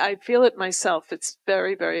 I feel it myself. It's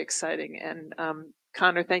very, very exciting. And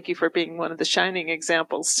Connor, thank you for being one of the shining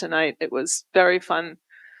examples tonight. It was very fun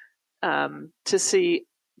to see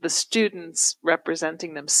the students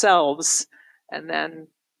representing themselves And then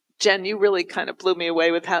Jen, you really kind of blew me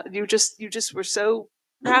away with how you just were so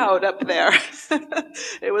proud up there.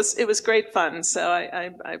 It was great fun. So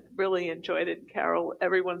I really enjoyed it. Carol,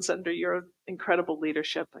 everyone's under your incredible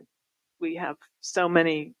leadership. We have so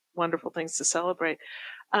many wonderful things to celebrate.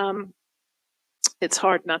 It's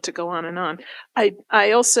hard not to go on and on.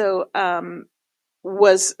 I also I'm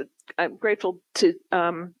grateful to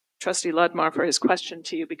Trustee Ludmar for his question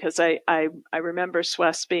to you, because I remember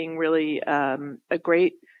SWES being really a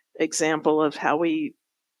great example of how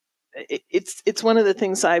it's one of the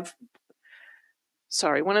things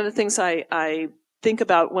I think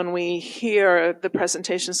about when we hear the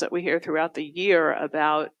presentations that we hear throughout the year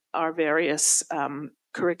about our various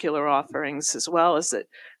curricular offerings, as well as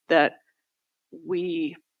that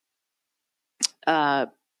we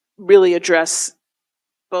really address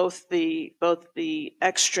both the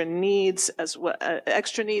extra needs as well,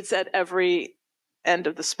 extra needs at every end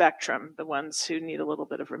of the spectrum, the ones who need a little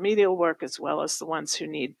bit of remedial work, as well as the ones who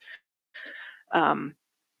need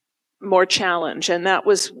more challenge. And that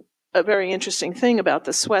was a very interesting thing about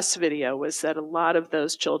the SWES video, was that a lot of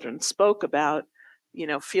those children spoke about,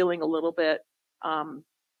 feeling a little bit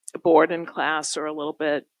bored in class, or a little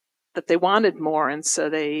bit that they wanted more. And so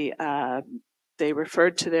they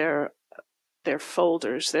referred to their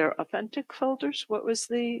folders, their authentic folders. What was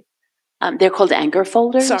the? They're called anchor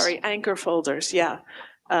folders. Sorry, anchor folders. Yeah.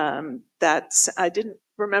 I didn't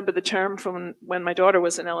remember the term from when my daughter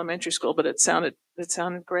was in elementary school, but it sounded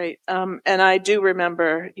great. And I do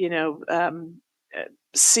remember,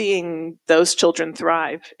 seeing those children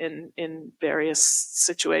thrive in various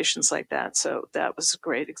situations like that. So that was a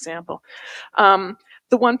great example. The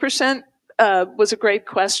 1% was a great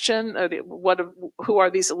question. Who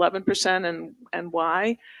are these 11% and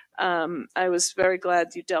why? I was very glad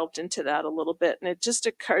you delved into that a little bit. And it just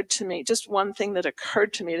occurred to me, just one thing that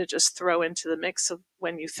occurred to me to just throw into the mix of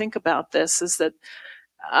when you think about this, is that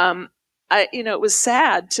it was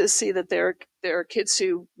sad to see that there are kids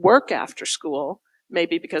who work after school,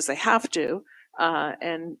 maybe because they have to,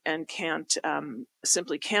 and can't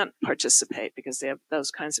simply can't participate because they have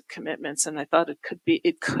those kinds of commitments. And I thought it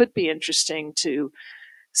could be interesting to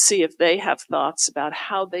see if they have thoughts about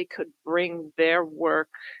how they could bring their work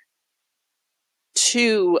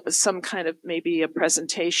to some kind of maybe a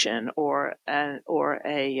presentation or a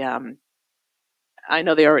I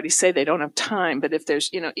know they already say they don't have time, but if there's,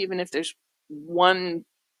 even if there's one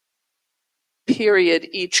period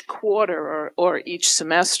each quarter or each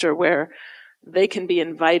semester where they can be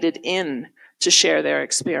invited in to share their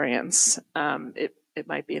experience, it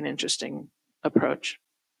might be an interesting approach.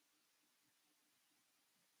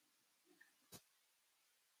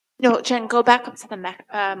 No, Jen, go back up to the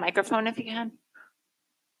microphone if you can.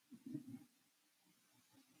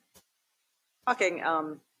 Talking,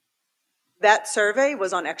 that survey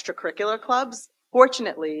was on extracurricular clubs.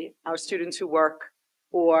 Fortunately, our students who work,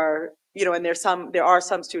 or and there are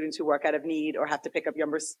some students who work out of need or have to pick up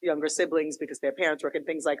younger siblings because their parents work and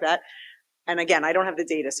things like that. And again, I don't have the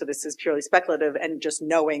data, so this is purely speculative, and just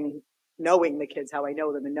knowing the kids how I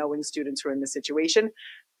know them, and knowing students who are in this situation,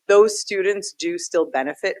 those students do still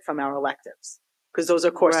benefit from our electives, because those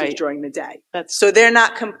are courses Right. during the day. So they're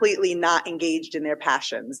not completely not engaged in their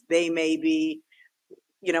passions. They may be,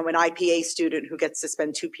 an IPA student who gets to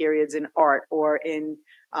spend 2 periods in art, or in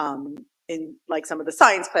like some of the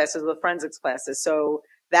science classes or the forensics classes. So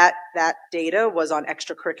that data was on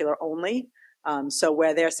extracurricular only. So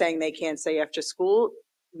where they're saying they can't stay after school,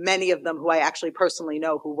 many of them who I actually personally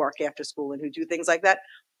know who work after school and who do things like that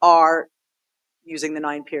are using the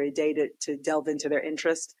 9-period day to delve into their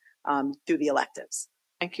interest through the electives.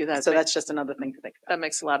 Thank you. So that's just another thing to think about. That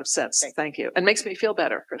makes a lot of sense. Thank you. And makes me feel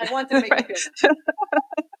better. For I that. wanted to make you feel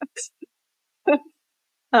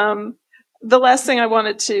better. The last thing I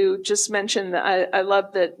wanted to just mention, I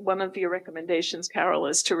love that one of your recommendations, Carol,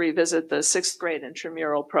 is to revisit the 6th grade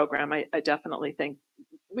intramural program. I definitely think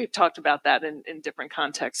we've talked about that in different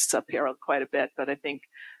contexts up here quite a bit, but I think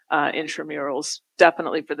intramurals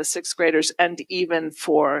definitely for the 6th graders, and even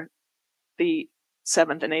for the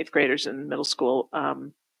 7th and 8th graders in middle school,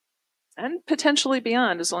 and potentially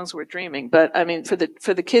beyond, as long as we're dreaming. But I mean, for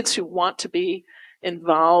the kids who want to be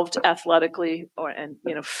involved athletically and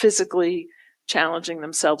physically challenging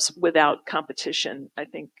themselves without competition, I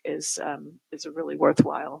think is a really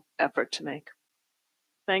worthwhile effort to make.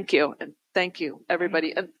 Thank you, and thank you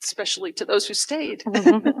everybody, and especially to those who stayed.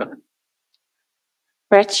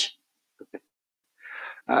 Rich?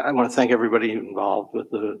 I want to thank everybody involved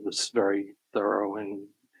with this very thorough and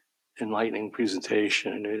enlightening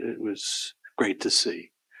presentation. It was great to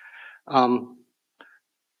see.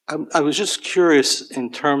 I was just curious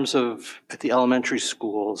in terms of at the elementary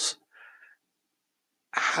schools,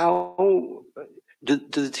 how do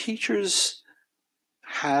the teachers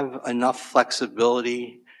have enough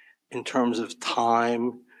flexibility in terms of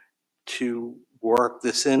time to work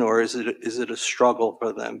this in, or is it a struggle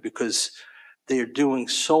for them because they're doing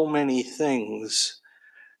so many things?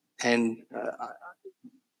 And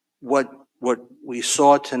what we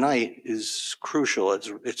saw tonight is crucial.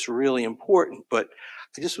 It's really important. But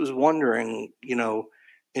I just was wondering, you know,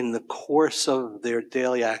 in the course of their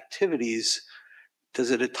daily activities,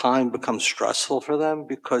 does it at time become stressful for them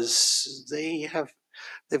because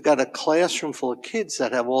they've got a classroom full of kids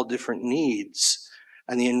that have all different needs,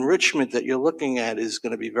 and the enrichment that you're looking at is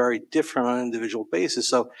going to be very different on an individual basis.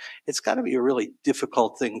 So it's got to be a really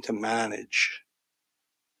difficult thing to manage.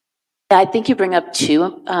 I think you bring up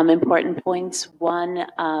two important points. One,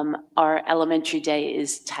 our elementary day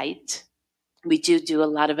is tight. We do a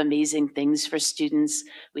lot of amazing things for students.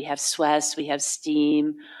 We have SWES, we have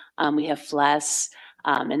STEAM, we have FLES,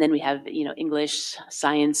 and then we have, you know, English,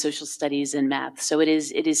 science, social studies, and math. So it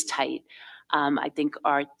is tight. I think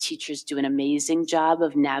our teachers do an amazing job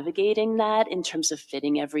of navigating that in terms of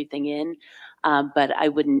fitting everything in. But I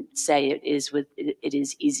wouldn't say it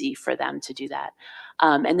is easy for them to do that.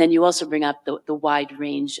 And then you also bring up the wide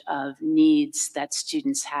range of needs that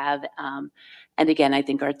students have. And again, I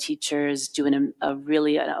think our teachers doing a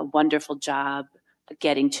really wonderful job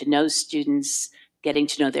getting to know students, getting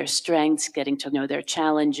to know their strengths, getting to know their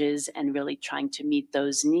challenges, and really trying to meet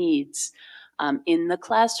those needs in the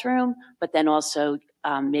classroom, but then also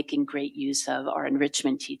making great use of our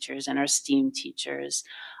enrichment teachers and our STEAM teachers.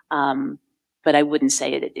 But I wouldn't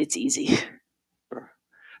say it's easy. Sure.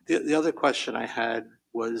 The other question I had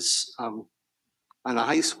was on a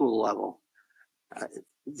high school level,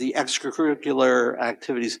 the extracurricular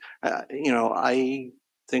activities, you know, I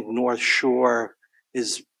think North Shore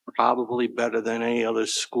is probably better than any other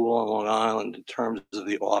school on Long Island in terms of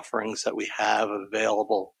the offerings that we have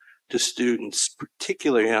available to students,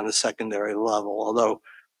 particularly on the secondary level, although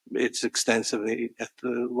it's extensive at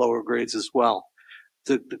the lower grades as well.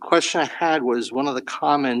 The question I had was, one of the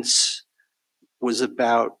comments was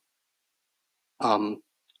about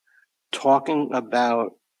talking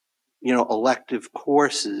about, you know, elective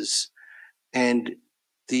courses and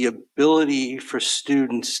the ability for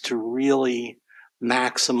students to really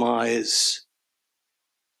maximize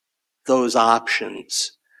those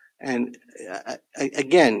options. And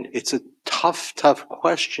again, it's a tough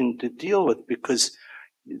question to deal with because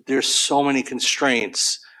there's so many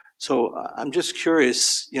constraints. So I'm just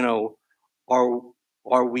curious, you know,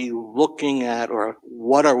 are we looking at, or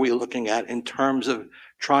what are we looking at in terms of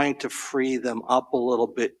trying to free them up a little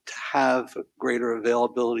bit to have greater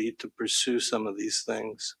availability to pursue some of these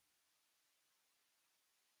things?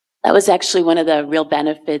 That was actually one of the real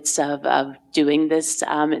benefits of doing this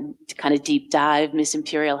kind of deep dive. Miss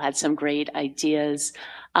Imperial had some great ideas,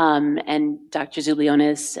 and Dr.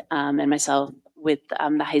 Zulionis and myself with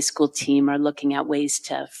the high school team are looking at ways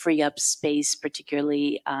to free up space,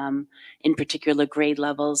 particularly in particular grade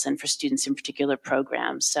levels and for students in particular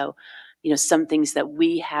programs. So, you know, some things that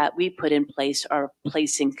we put in place are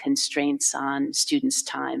placing constraints on students'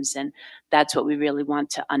 times, and that's what we really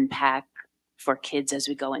want to unpack for kids as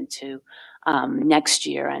we go into next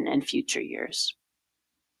year and future years.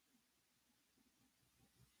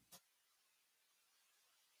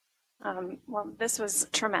 Well, this was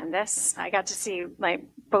tremendous. I got to see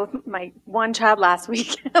both my one child last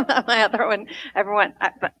week, my other one, everyone.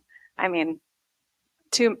 But I mean,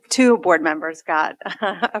 two board members got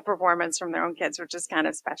a performance from their own kids, which is kind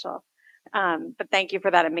of special. But thank you for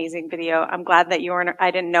that amazing video. I'm glad that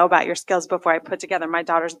I didn't know about your skills before I put together my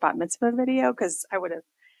daughter's bat mitzvah video, because I would have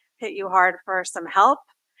hit you hard for some help.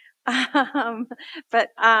 But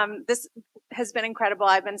this has been incredible.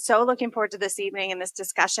 I've been so looking forward to this evening and this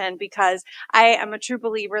discussion, because I am a true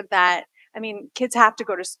believer that, I mean, kids have to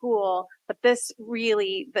go to school, but this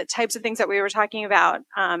really, the types of things that we were talking about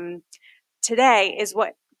today is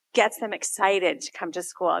what gets them excited to come to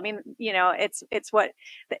school. I mean, you know, it's what,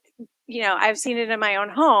 you know, I've seen it in my own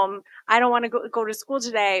home. I don't want to go to school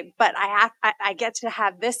today, but I get to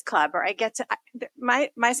have this club, or I get to,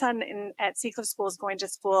 my son at Seacliff School is going to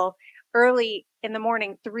school early in the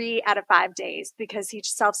morning, 3 out of 5 days, because he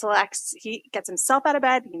self-selects, he gets himself out of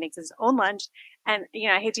bed, he makes his own lunch. And, you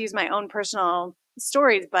know, I hate to use my own personal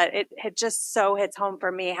stories, but it just so hits home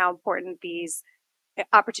for me how important these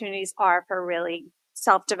opportunities are for really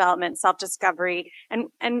self-development, self-discovery,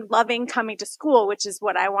 and loving coming to school, which is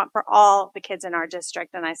what I want for all the kids in our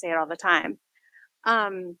district. And I say it all the time.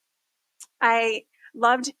 I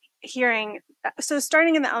loved hearing, so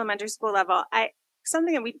starting in the elementary school level,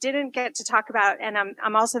 something that we didn't get to talk about, and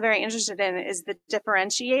I'm also very interested in, is the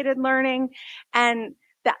differentiated learning and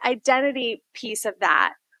the identity piece of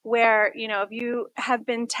that, where, you know, if you have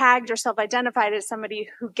been tagged or self-identified as somebody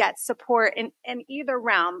who gets support in either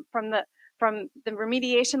realm, from the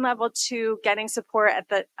remediation level to getting support at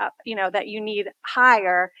the, you know, that you need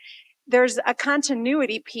higher, there's a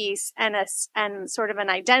continuity piece and sort of an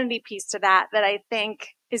identity piece to that I think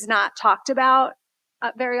is not talked about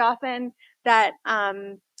very often. That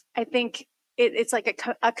I think it's like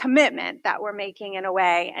a commitment that we're making in a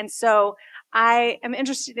way. And so I am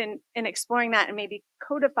interested in exploring that and maybe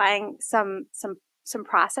codifying some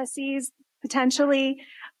processes potentially,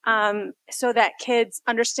 so that kids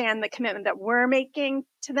understand the commitment that we're making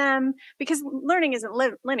to them, because learning isn't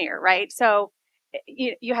linear, right? So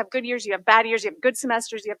you have good years, you have bad years, you have good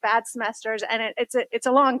semesters, you have bad semesters, and it's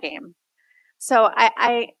a long game. So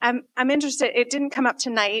I'm interested. It didn't come up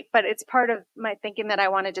tonight, but it's part of my thinking that I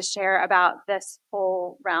wanted to share about this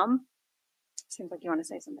whole realm. Seems like you want to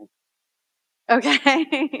say something.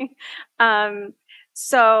 Okay.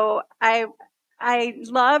 So I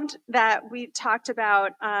loved that we talked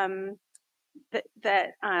about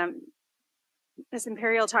that Ms.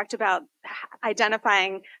 Imperial talked about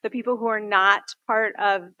identifying the people who are not part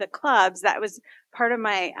of the clubs. That was part of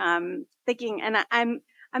my thinking, and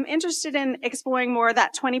I'm interested in exploring more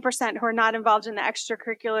that 20% who are not involved in the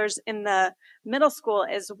extracurriculars in the middle school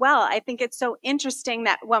as well. I think it's so interesting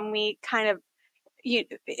that when we kind of,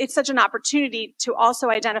 it's such an opportunity to also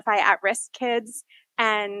identify at-risk kids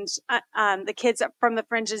and the kids from the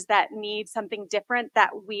fringes that need something different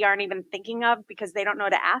that we aren't even thinking of because they don't know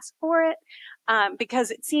to ask for it. Because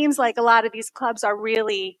it seems like a lot of these clubs are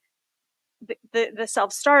really the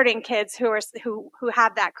self-starting kids who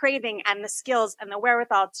have that craving and the skills and the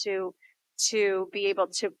wherewithal to be able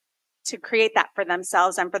to create that for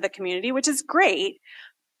themselves and for the community, which is great.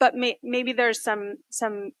 But maybe there's some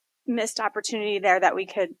missed opportunity there that we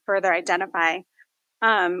could further identify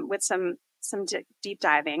with some deep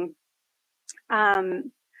diving.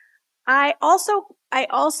 I also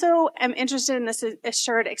am interested in this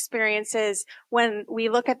assured experiences when we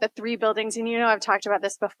look at the 3 buildings, and I've talked about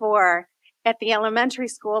this before, at the elementary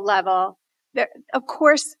school level. Of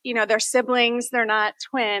course, they're siblings, they're not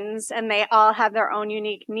twins, and they all have their own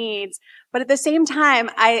unique needs. But at the same time,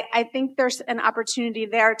 I think there's an opportunity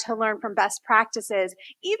there to learn from best practices.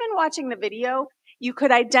 Even watching the video, you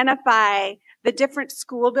could identify the different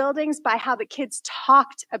school buildings by how the kids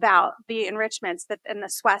talked about the enrichments and the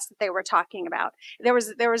SWES that they were talking about. There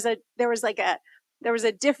was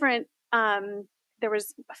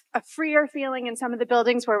a freer feeling in some of the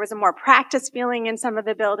buildings where it was a more practice feeling in some of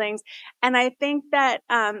the buildings. And I think that,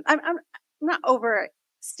 I'm not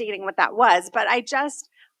overstating what that was, but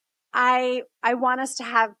I want us to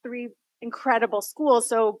have 3 incredible schools.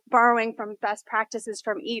 So borrowing from best practices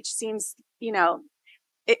from each seems,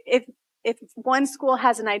 if one school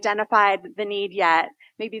hasn't identified the need yet,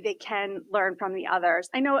 maybe they can learn from the others.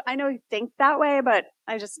 I know you think that way, but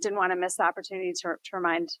I just didn't want to miss the opportunity to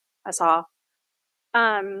remind us all.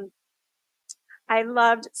 I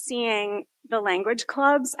loved seeing the language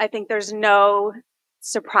clubs. I think there's no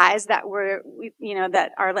surprise that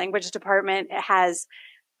that our language department has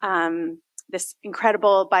this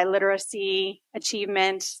incredible biliteracy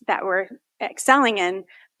achievement that we're excelling in,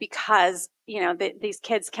 because these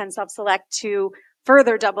kids can self-select to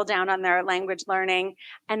further double down on their language learning.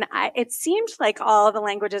 And it seems like all the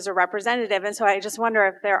languages are representative. And so I just wonder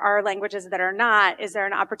if there are languages that are not. Is there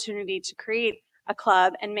an opportunity to create a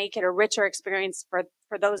club and make it a richer experience for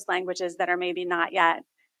those languages that are maybe not yet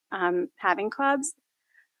having clubs?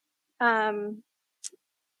 And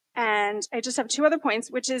I just have 2 other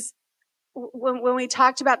points, which is when we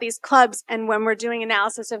talked about these clubs and when we're doing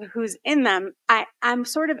analysis of who's in them, I'm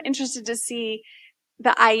sort of interested to see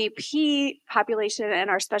the IEP population and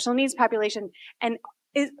our special needs population, and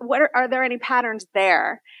are there any patterns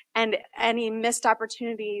there and any missed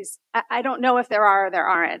opportunities? I don't know if there are or there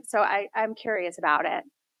aren't, so I'm curious about it.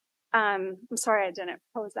 I'm sorry I didn't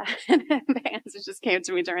pose that in advance. It just came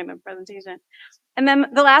to me during the presentation. And then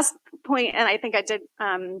the last point, and I think I did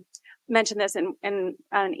mention this in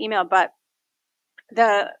an email, but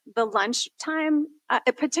the lunch time,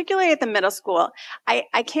 particularly at the middle school,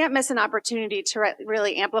 I can't miss an opportunity to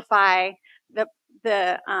really amplify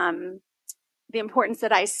the importance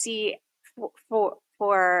that I see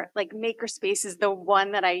for like maker spaces, the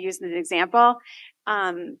one that I used as an example.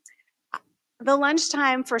 The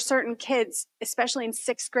lunchtime for certain kids, especially in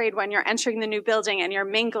 6th grade, when you're entering the new building and you're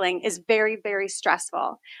mingling, is very, very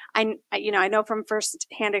stressful. I know from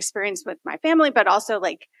firsthand experience with my family, but also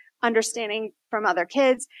like understanding from other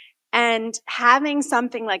kids. And having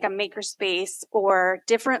something like a makerspace or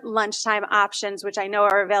different lunchtime options, which I know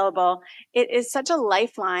are available, it is such a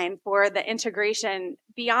lifeline for the integration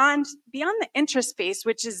beyond the interest space,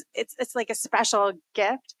 which is it's like a special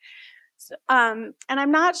gift. And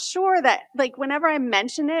I'm not sure that, like, whenever I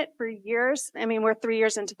mention it for years, I mean, we're 3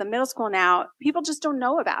 years into the middle school now, people just don't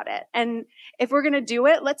know about it. And if we're going to do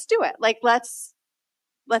it, let's do it. Like, let's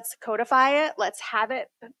codify it. Let's have it,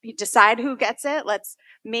 decide who gets it. Let's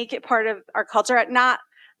make it part of our culture. Not,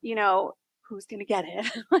 who's going to get it.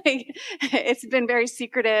 Like, it's been very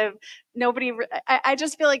secretive. I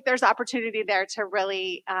just feel like there's opportunity there to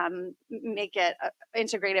really make it,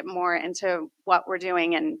 integrate it more into what we're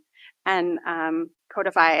doing and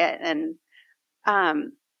codify it. And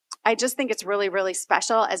I just think it's really, really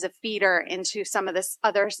special as a feeder into some of this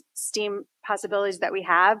other STEAM possibilities that we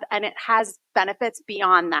have. And it has benefits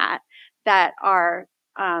beyond that are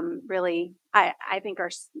really, I think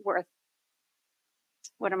are worth,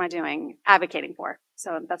 what am I doing? Advocating for.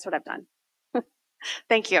 So that's what I've done.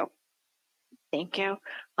 Thank you. Thank you.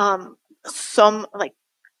 Some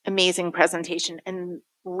amazing presentation and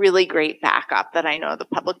really great backup that I know the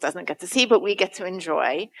public doesn't get to see, but we get to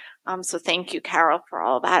enjoy. So thank you, Carol, for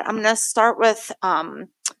all that. I'm going to start with the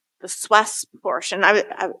SWES portion.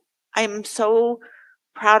 I'm so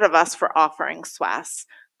proud of us for offering SWES.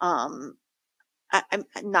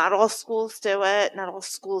 Not all schools do it. Not all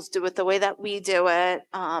schools do it the way that we do it.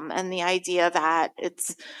 And the idea that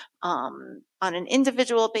it's on an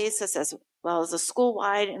individual basis as well as a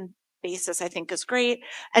school-wide basis, I think is great.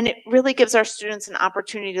 And it really gives our students an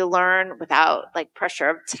opportunity to learn without pressure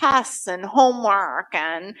of tests and homework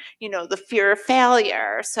and, the fear of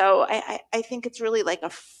failure. So I think it's really like a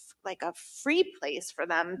free place for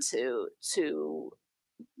them to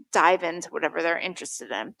dive into whatever they're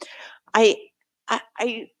interested in.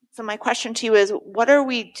 So my question to you is, what are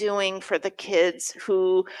we doing for the kids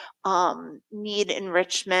who need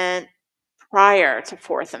enrichment prior to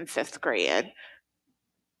 4th and 5th grade?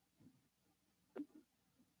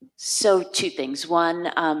 So 2 things. One,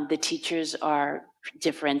 the teachers are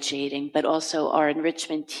differentiating, but also our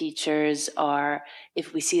enrichment teachers are,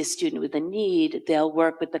 if we see a student with a need, they'll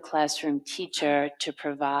work with the classroom teacher to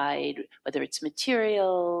provide, whether it's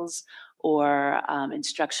materials or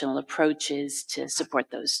instructional approaches to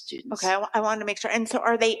support those students. Okay, I wanted to make sure. And so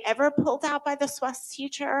are they ever pulled out by the SWES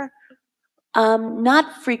teacher?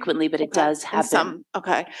 Not frequently, but it does happen.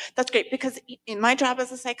 Okay, that's great, because in my job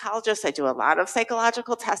as a psychologist, I do a lot of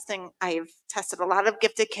psychological testing. I've tested a lot of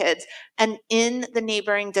gifted kids, and in the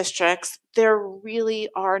neighboring districts, there really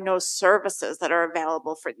are no services that are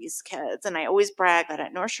available for these kids. And I always brag that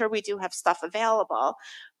at North Shore we do have stuff available.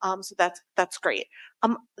 So that's great.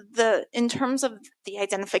 In terms of the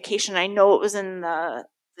identification, I know it was in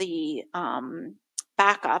the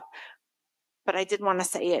backup, but I did want to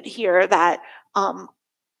say it here that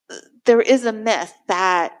there is a myth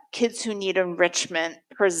that kids who need enrichment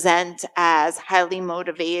present as highly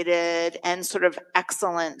motivated and sort of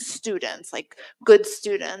excellent students, like good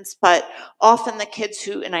students, but often the kids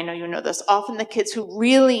who, and I know you know this, often the kids who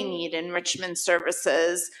really need enrichment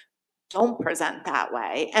services don't present that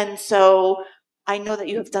way. And so I know that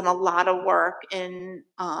you have done a lot of work in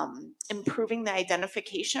improving the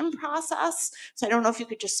identification process. So I don't know if you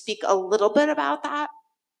could just speak a little bit about that.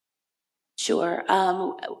 Sure.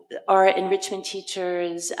 Our enrichment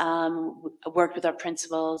teachers worked with our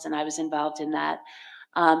principals, and I was involved in that.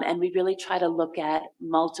 And we really try to look at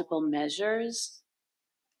multiple measures.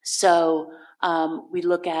 So we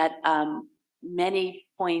look at many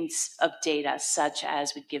points of data, such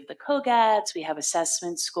as we give the COGATs, we have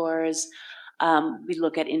assessment scores. We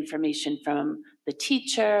look at information from the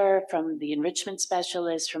teacher, from the enrichment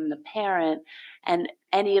specialist, from the parent, and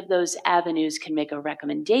any of those avenues can make a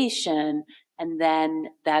recommendation. And then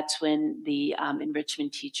that's when the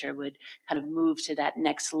enrichment teacher would kind of move to that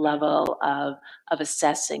next level of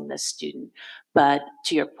assessing the student. But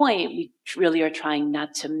to your point, we really are trying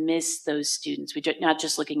not to miss those students. We're not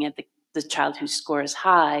just looking at the child who scores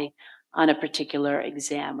high on a particular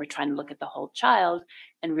exam. We're trying to look at the whole child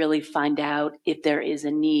and really find out if there is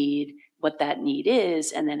a need, what that need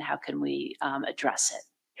is, and then how can we address it.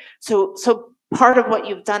 So part of what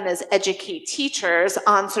you've done is educate teachers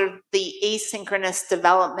on sort of the asynchronous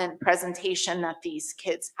development presentation that these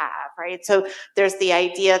kids have, right? So there's the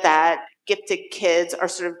idea that gifted kids are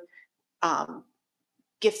sort of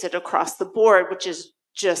gifted across the board, which is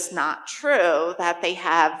just not true, that they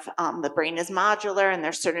have, the brain is modular and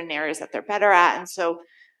there's certain areas that they're better at. And so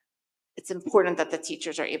it's important that the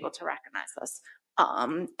teachers are able to recognize this.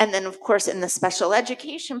 And then, of course, in the special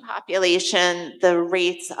education population, the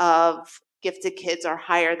rates of gifted kids are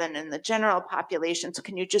higher than in the general population. So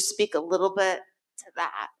can you just speak a little bit to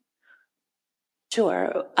that?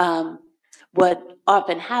 Sure. What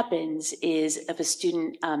often happens is if a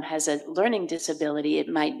student has a learning disability, it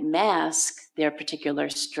might mask their particular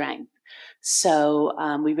strength. So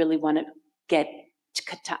we really want to get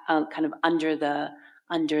kind of under the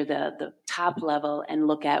top level and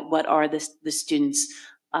look at what are the students'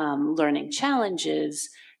 learning challenges,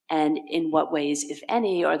 and in what ways, if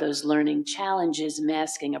any, are those learning challenges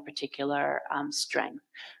masking a particular strength.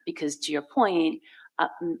 Because to your point,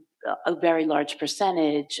 a very large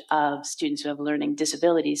percentage of students who have learning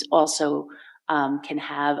disabilities also can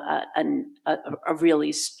have a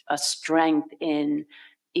really a strength in,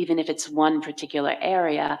 even if it's one particular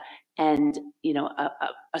area, and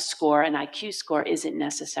a score, an IQ score, isn't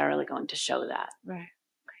necessarily going to show that. Right.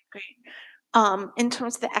 Great. In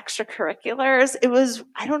terms of the extracurriculars,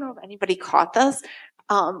 I don't know if anybody caught this.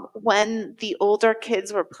 When the older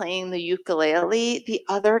kids were playing the ukulele, the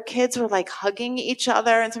other kids were like hugging each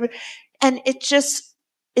other, and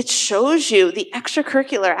it shows you the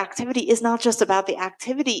extracurricular activity is not just about the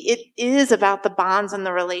activity, it is about the bonds and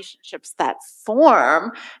the relationships that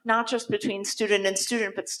form, not just between student and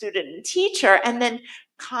student, but student and teacher. And then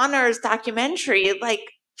Connor's documentary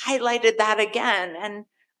like highlighted that again. And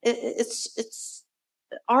it's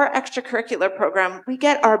our extracurricular program, we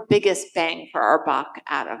get our biggest bang for our buck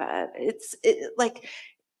out of it. Like,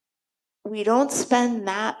 we don't spend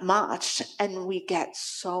that much and we get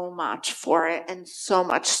so much for it, and so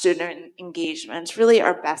much student engagement. It's really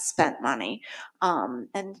our best spent money.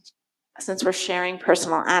 And since we're sharing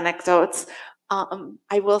personal anecdotes,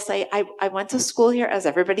 I will say I went to school here, as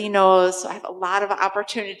everybody knows, so I have a lot of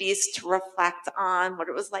opportunities to reflect on what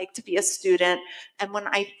it was like to be a student. And when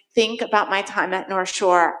I think about my time at North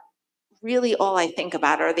Shore, really all I think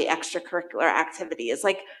about are the extracurricular activities.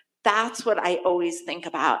 Like, that's what I always think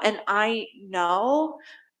about. And I know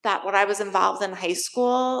that when I was involved in high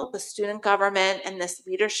school, the student government and this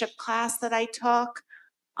leadership class that I took,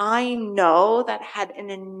 I know that had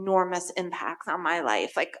an enormous impact on my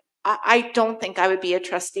life. Like, I don't think I would be a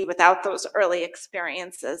trustee without those early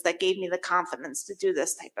experiences that gave me the confidence to do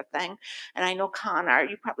this type of thing. And I know, Connor,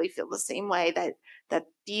 you probably feel the same way, that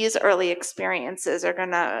these early experiences are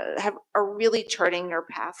really charting your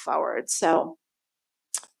path forward. So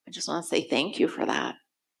I just want to say thank you for that.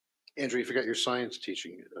 Andrew, you forgot your science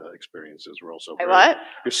teaching experiences were also My what?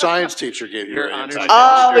 Your science teacher gave you very insightful.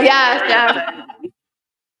 Oh, yeah.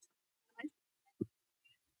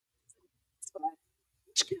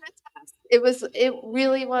 It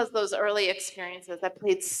really was those early experiences that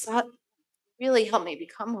really helped me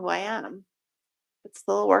become who I am. It's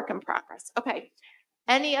still a work in progress. Okay.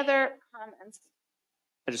 Any other comments?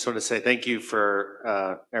 I just want to say thank you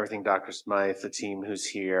for everything, Dr. Smythe, the team who's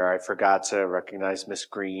here. I forgot to recognize Miss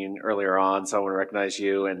Green earlier on, so I want to recognize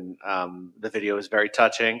you. And the video is very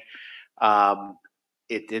touching.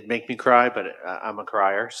 It did make me cry, but I'm a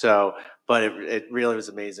crier. But it really was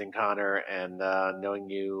amazing, Connor. And knowing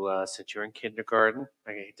you since you were in kindergarten,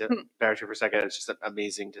 I hate to embarrass you for a second. It's just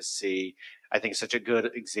amazing to see. I think such a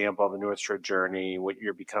good example of the North Shore journey, what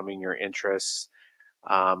you're becoming, your interests.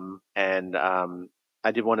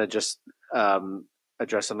 I did want to just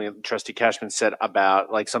address something that Trustee Cashman said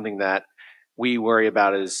about like something that we worry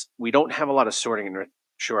about is we don't have a lot of sorting in North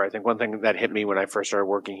Shore. I think one thing that hit me when I first started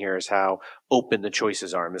working here is how open the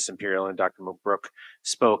choices are. Miss Imperial and Dr. McBrook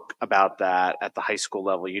spoke about that at the high school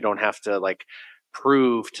level. You don't have to like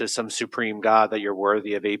prove to some supreme God that you're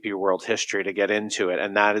worthy of AP World History to get into it.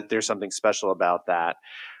 And that there's something special about that.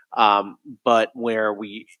 But where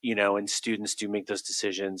we, and students do make those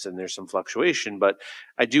decisions and there's some fluctuation, but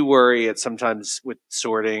I do worry at sometimes with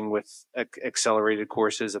sorting with accelerated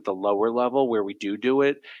courses at the lower level where we do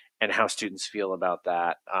it and how students feel about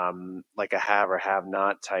that, like a have or have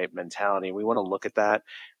not type mentality. We want to look at that.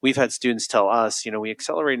 We've had students tell us, we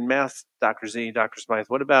accelerate in math, Dr. Z, Dr. Smythe,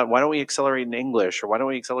 why don't we accelerate in English, or why don't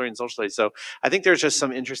we accelerate in social studies? So I think there's just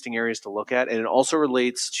some interesting areas to look at, and it also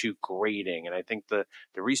relates to grading. And I think the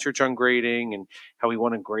research on grading and how we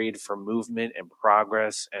want to grade for movement and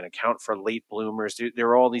progress and account for late bloomers, there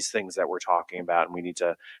are all these things that we're talking about and we need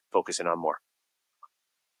to focus in on more.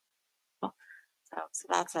 So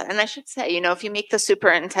that's it. And I should say, if you make the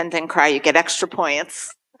superintendent cry, you get extra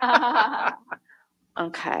points.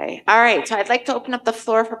 Okay. All right. So I'd like to open up the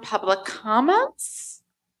floor for public comments.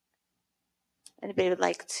 Anybody would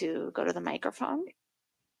like to go to the microphone?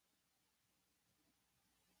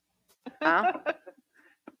 No?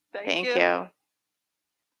 Thank you. All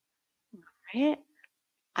right.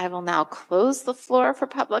 I will now close the floor for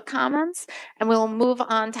public comments and we will move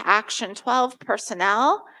on to action 12,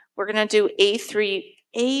 personnel. We're going to do A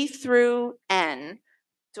through N.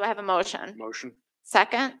 Do I have a motion? Motion.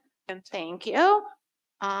 Second? Thank you.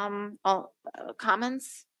 All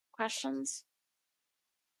comments, questions?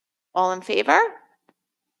 All in favor?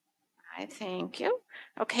 I thank you.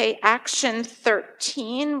 Okay, action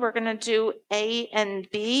 13, we're going to do A and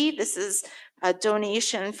B. This is a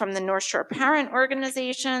donation from the North Shore Parent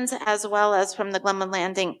Organizations as well as from the Glenwood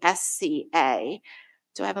Landing SCA.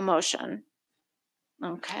 Do I have a motion?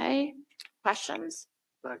 Okay, questions?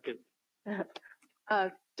 Second.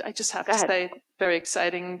 I just have Go to ahead. say, very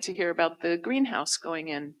exciting to hear about the greenhouse going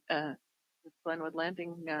in with Glenwood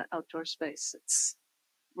Landing outdoor space. It's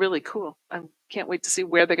really cool. I can't wait to see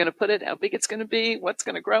where they're going to put it, how big it's going to be, what's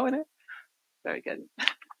going to grow in it. Very good.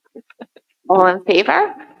 All in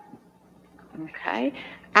favor? Okay.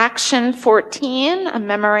 Action 14, a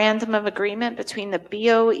memorandum of agreement between the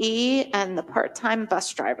BOE and the part-time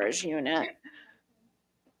bus drivers unit.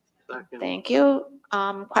 Thank you.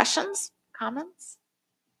 Questions, comments?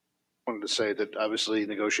 Wanted to say that obviously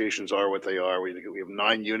negotiations are what they are. We have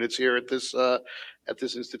 9 units here at this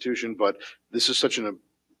institution, but this is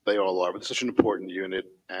they all are, but it's such an important unit,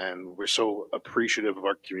 and we're so appreciative of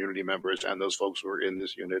our community members and those folks who are in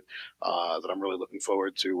this unit that I'm really looking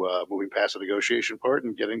forward to moving past the negotiation part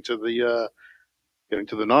and getting to the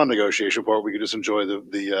non-negotiation part. We can just enjoy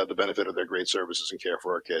the benefit of their great services and care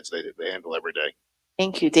for our kids. They handle every day.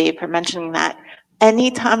 Thank you, Dave, for mentioning that.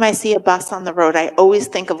 Anytime I see a bus on the road, I always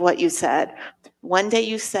think of what you said. One day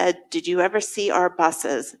you said, did you ever see our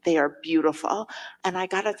buses? They are beautiful. And I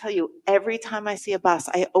got to tell you, every time I see a bus,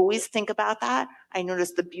 I always think about that. I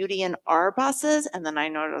notice the beauty in our buses, and then I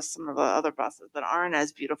notice some of the other buses that aren't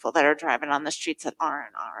as beautiful that are driving on the streets that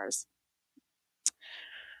aren't ours.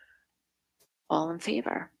 All in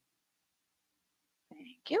favor?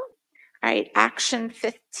 Thank you. All right, action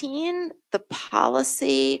 15, the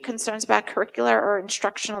policy concerns about curricular or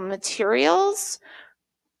instructional materials.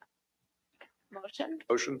 Motion?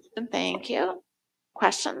 Motion. Thank you.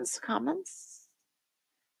 Questions, comments?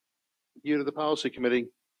 You to the policy committee.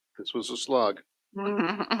 This was a slog.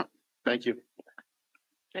 Thank you.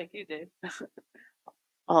 Thank you, Dave.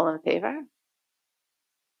 All in favor?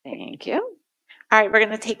 Thank you. All right, we're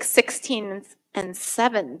going to take 16 and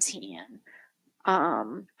 17.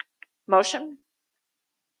 Motion?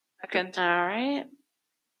 Second. All right.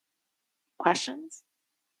 Questions?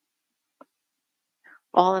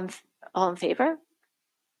 All in favor?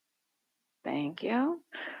 Thank you. All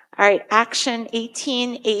right, action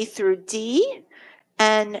 18A through D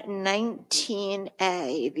and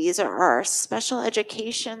 19A. These are our special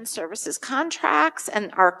education services contracts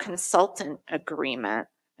and our consultant agreement.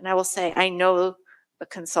 And I will say, I know the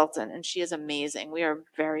consultant and she is amazing. We are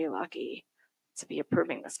very lucky to be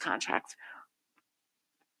approving this contract.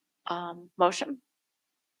 Motion?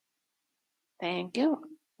 Thank you.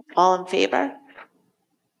 All in favor?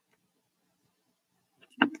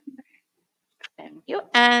 Thank you.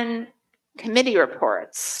 And committee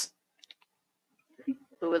reports.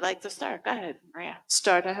 Who would like to start? Go ahead, Maria.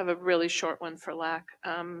 I have a really short one for LAC.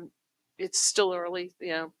 It's still early,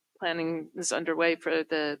 planning is underway for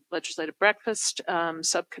the legislative breakfast.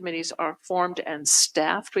 Subcommittees are formed and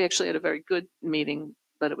staffed. We actually had a very good meeting,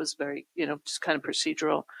 but it was very, just kind of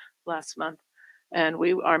procedural last month. And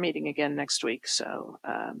we are meeting again next week. So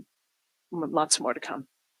lots more to come.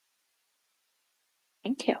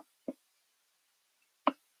 Thank you.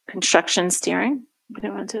 Construction steering. We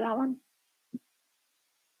don't want to do that one.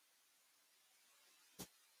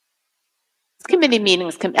 Committee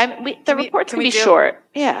meetings the reports can be short.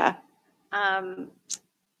 Yeah.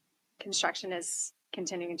 Construction is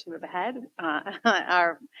continuing to move ahead.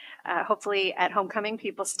 Hopefully at homecoming,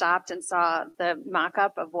 people stopped and saw the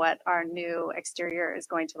mock-up of what our new exterior is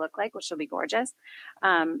going to look like, which will be gorgeous.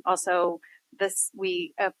 Also,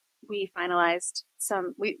 we finalized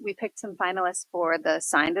we picked some finalists for the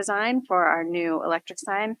sign design for our new electric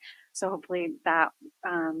sign. So hopefully that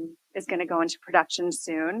is going to go into production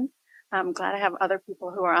soon. I'm glad I have other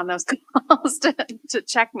people who are on those calls to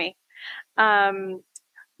check me.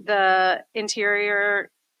 The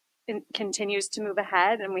interior continues to move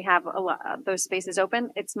ahead and we have a lot of those spaces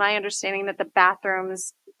open. It's my understanding that the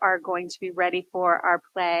bathrooms are going to be ready for our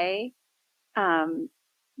play. I'm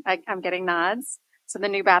getting nods. So the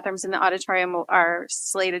new bathrooms in the auditorium are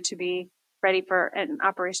slated to be ready for and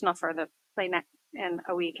operational for the play next in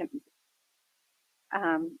a week. And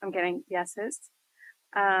I'm getting yeses.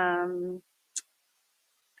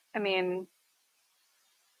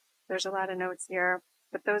 There's a lot of notes here,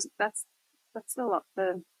 but that's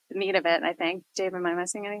the the meat of it, I think. Dave, am I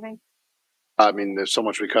missing anything? I mean, there's so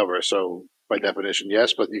much we cover, so by definition,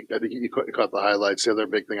 yes, but I think you caught the highlights. The other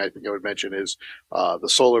big thing I think I would mention is the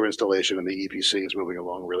solar installation and the EPC is moving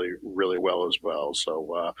along really, really well as well. So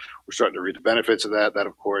we're starting to reap the benefits of that. That,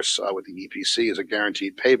 of course, with the EPC is a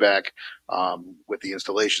guaranteed payback with the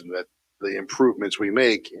installation, that the improvements we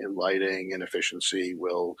make in lighting and efficiency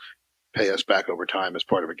will pay us back over time as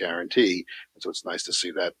part of a guarantee. And so it's nice to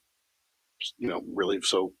see that, really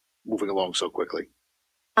so moving along so quickly.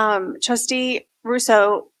 Trustee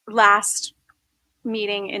Russo, last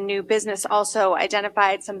meeting in new business also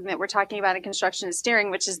identified something that we're talking about in construction and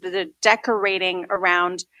steering, which is the decorating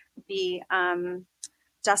around the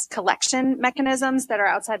dust collection mechanisms that are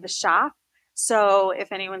outside the shop. So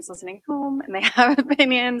if anyone's listening home and they have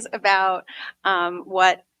opinions about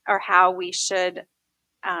what or how we should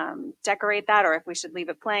decorate that, or if we should leave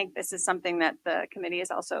it blank, this is something that the committee is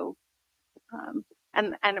also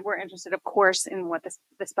and we're interested, of course, in what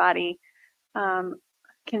this body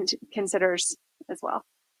considers as well.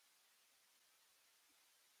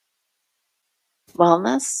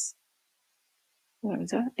 Wellness.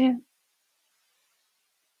 Yeah.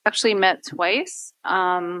 Actually met twice.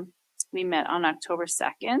 We met on October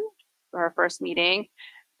 2nd for our first meeting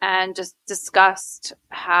and just discussed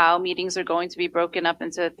how meetings are going to be broken up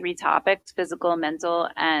into 3 topics: physical, mental,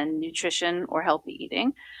 and nutrition or healthy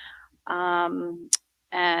eating.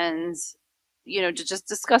 And, just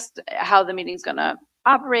discussed how the meeting's going to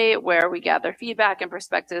operate, where we gather feedback and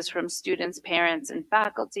perspectives from students, parents, and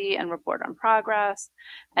faculty, and report on progress.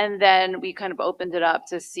 And then we kind of opened it up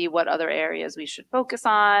to see what other areas we should focus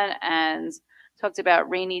on, and talked about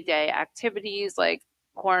rainy day activities like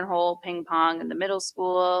cornhole, ping pong in the middle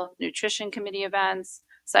school, nutrition committee events,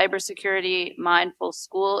 cybersecurity, mindful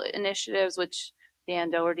school initiatives, which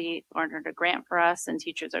Dan Doherty garnered a grant for us, and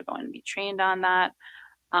teachers are going to be trained on that.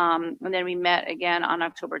 And then we met again on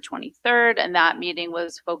October 23rd, and that meeting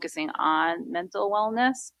was focusing on mental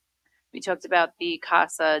wellness. We talked about the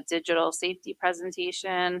CASA digital safety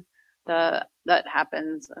presentation that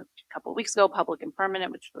happened a couple of weeks ago, public and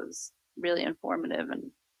permanent, which was really informative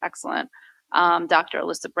and excellent. Dr.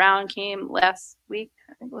 Alyssa Brown came last week,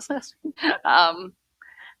 I think it was last week,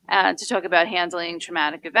 and to talk about handling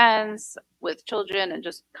traumatic events with children and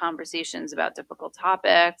just conversations about difficult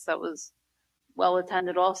topics. That was well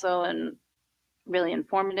attended also and really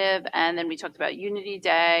informative. And then we talked about Unity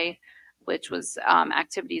Day, which was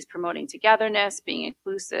activities promoting togetherness, being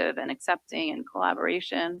inclusive and accepting and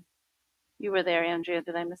collaboration. You were there, Andrea.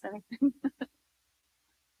 Did I miss anything?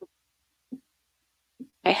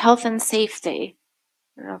 Okay, health and safety.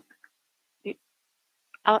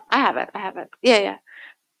 I have it. Yeah.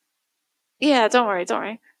 Yeah, don't worry.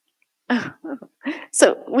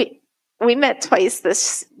 So we met twice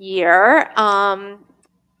this year.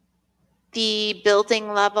 The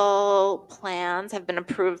building level plans have been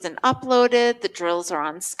approved and uploaded. The drills are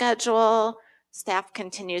on schedule. Staff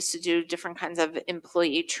continues to do different kinds of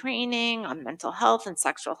employee training on mental health and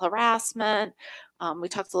sexual harassment. We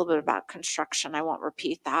talked a little bit about construction. I won't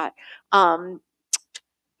repeat that.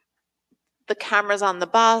 The cameras on the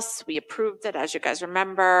bus, we approved it, as you guys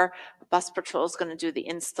remember. The bus patrol is going to do the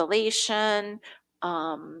installation.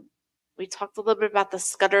 We talked a little bit about the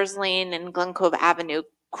Scudder's Lane and Glen Cove Avenue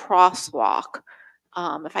crosswalk.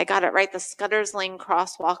 If I got it right, the Scudder's Lane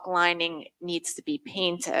crosswalk lining needs to be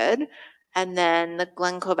painted. And then the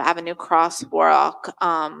Glen Cove Avenue crosswalk,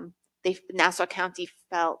 Nassau County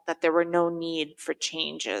felt that there were no need for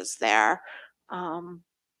changes there.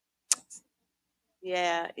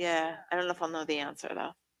 Yeah. I don't know if I'll know the answer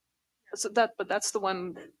though. So but that's the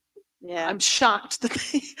one. Yeah. I'm shocked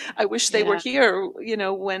that I wish they were here,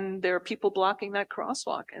 when there are people blocking that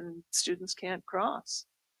crosswalk and students can't cross.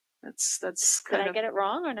 That's Did I get it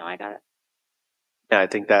wrong or no, I got it? Yeah, I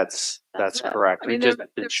think that's it. correct. I mean, We've just there's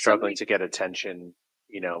been so struggling many- to get attention,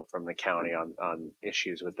 from the county on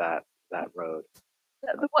issues with that road.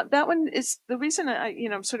 That one is the reason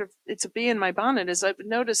I'm sort of, it's a bee in my bonnet, is I've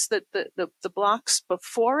noticed that the blocks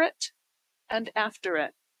before it and after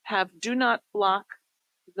it have do not block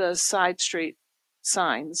the side street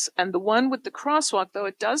signs. And the one with the crosswalk, though,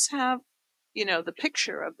 it does have, the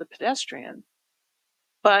picture of the pedestrian,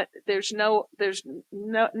 but there's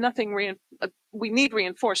nothing, we need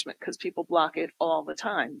reinforcement because people block it all the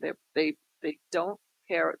time. They don't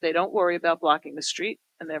care. They don't worry about blocking the street,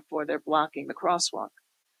 and therefore they're blocking the crosswalk.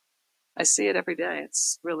 I see it every day.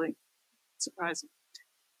 It's really surprising.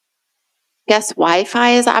 Yes,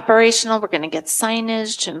 Wi-Fi is operational. We're going to get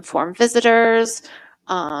signage to inform visitors.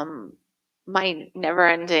 My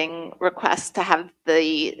never-ending request to have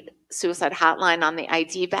the suicide hotline on the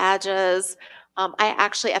ID badges. I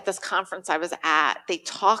actually, at this conference I was at, they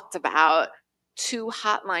talked about 2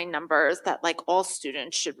 hotline numbers that like all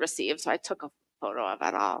students should receive. So I took a photo of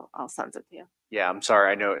it. I'll send it to you. Yeah, I'm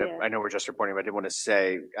sorry. Yeah. I know we're just reporting, but I did want to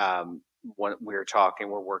say, when we were talking,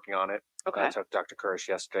 we're working on it. Okay. I talked to Dr. Kirsch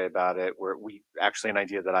yesterday about it, where we, actually an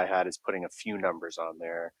idea that I had is putting a few numbers on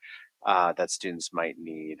there that students might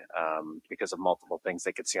need because of multiple things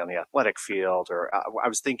they could see on the athletic field, or I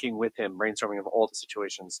was thinking with him, brainstorming of all the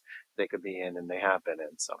situations they could be in and they have been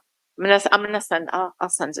in, so. I'm gonna send, I'll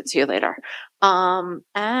send it to you later. And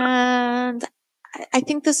I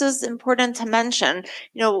think this is important to mention,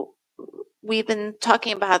 you know, we've been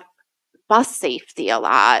talking about bus safety a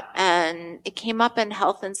lot, and it came up in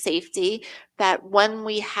health and safety that when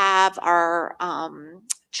we have our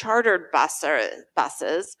chartered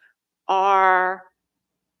buses, our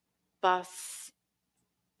bus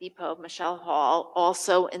depot, Michelle Hall,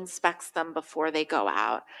 also inspects them before they go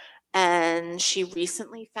out. And she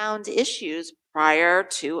recently found issues prior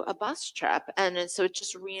to a bus trip. So it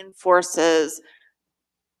just reinforces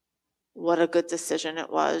what a good decision it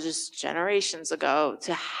was just generations ago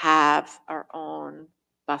to have our own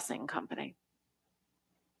busing company.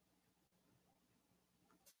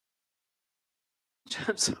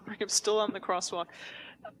 I'm sorry, I'm still on the crosswalk.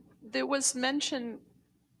 There was mention,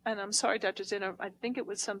 and I'm sorry, Dr. Zinner, I think it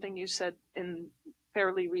was something you said in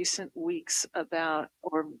fairly recent weeks about,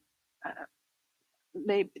 or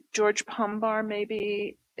maybe George Pumbar,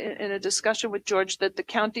 maybe in a discussion with George, that the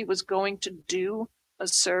county was going to do a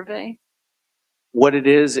survey. What it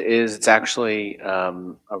is it's actually a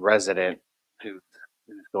resident who's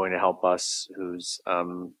going to help us, who's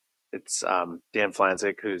it's Dan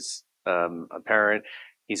Flanzik, who's a parent.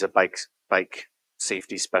 He's a bike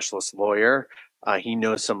safety specialist lawyer. He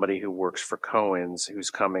knows somebody who works for Cohen's who's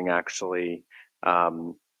coming actually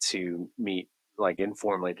to meet like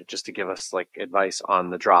informally to give us like advice on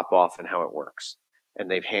the drop off and how it works. And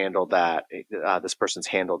they've handled that. This person's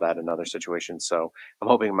handled that in other situations. So I'm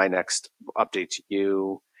hoping my next update to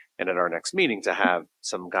you and at our next meeting to have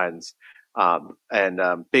some guidance.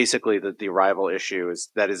 Basically the arrival issue is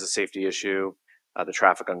a safety issue. The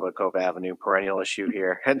traffic on Glen Cove Avenue, perennial issue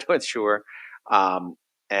here at North Shore.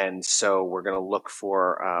 And so we're going to look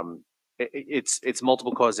for, it's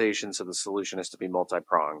multiple causation. So the solution is to be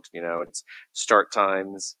multi-pronged. You know, it's start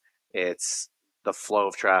times, it's the flow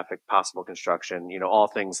of traffic, possible construction, you know, all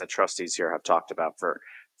things that trustees here have talked about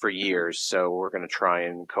for years. So we're going to try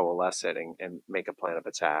and coalesce it and make a plan of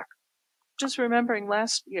attack. Just remembering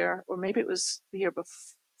last year, or maybe it was the year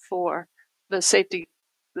before, the safety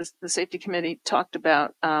committee talked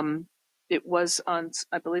about, it was on,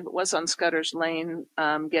 I believe it was on Scudder's Lane,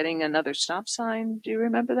 getting another stop sign. Do you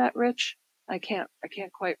remember that, Rich? I can't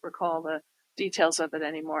quite recall the details of it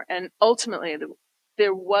anymore. And ultimately,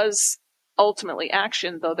 there was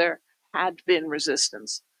action, though there had been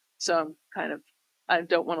resistance. So I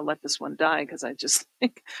don't want to let this one die, because I just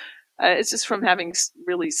think it's just from having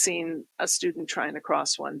really seen a student trying to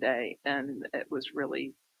cross one day, and it was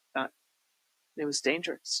really it was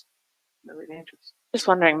dangerous, really dangerous. Just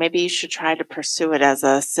wondering, maybe you should try to pursue it as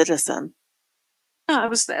a citizen. I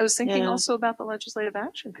was thinking Yeah. also about the legislative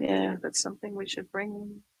action committee. Yeah. That's something we should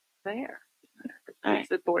bring there. All right. If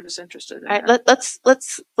the board is interested in All right, that.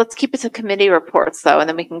 let's keep it to committee reports though, and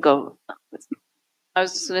then we can go. I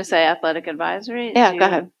was just going to say athletic advisory. Yeah, go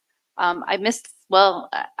ahead. I missed, well,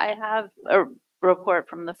 I have a report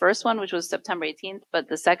from the first one, which was September 18th, but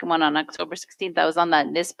the second one on October 16th, I was on that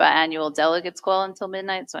NISBA annual delegates call until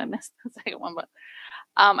midnight, so I missed the second one, but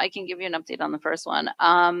I can give you an update on the first one.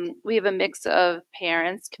 We have a mix of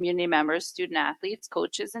parents, community members, student athletes,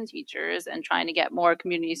 coaches, and teachers, and trying to get more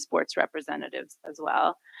community sports representatives as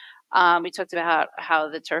well. We talked about how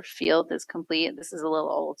the turf field is complete. This is a little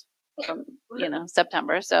old from,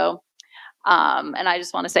 September. So, and I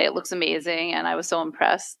just want to say it looks amazing. And I was so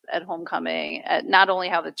impressed at homecoming at not only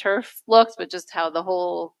how the turf looked, but just how the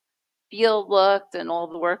whole field looked and all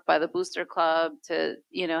the work by the Booster Club to,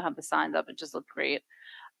 have the signs up. It just looked great.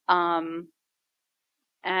 And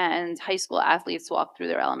high school athletes walked through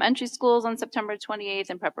their elementary schools on September 28th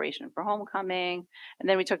in preparation for homecoming. And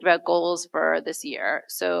then we talked about goals for this year.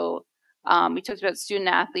 So we talked about student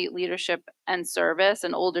athlete leadership and service,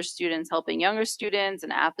 and older students helping younger students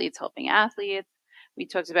and athletes helping athletes. We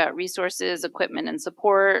talked about resources, equipment, and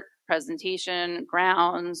support, presentation,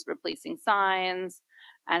 grounds, replacing signs,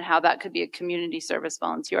 and how that could be a community service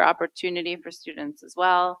volunteer opportunity for students as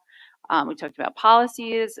well. We talked about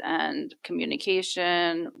policies and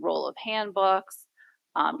communication, role of handbooks,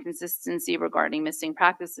 consistency regarding missing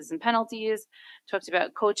practices and penalties. Talked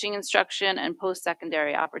about coaching instruction and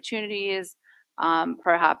post-secondary opportunities,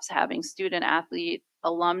 perhaps having student athlete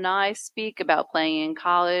alumni speak about playing in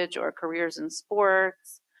college or careers in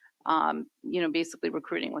sports, basically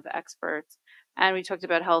recruiting with experts. And we talked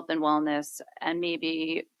about health and wellness and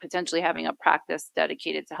maybe potentially having a practice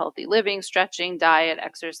dedicated to healthy living, stretching, diet,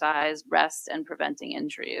 exercise, rest, and preventing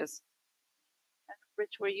injuries.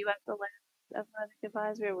 Rich, were you at the last athletic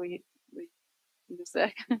advisory or were you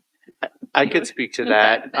sick? I could speak to Okay,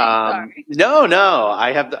 that. thanks, sorry. No,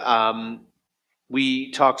 I have,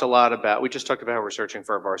 we talked a lot about, we just talked about how we're searching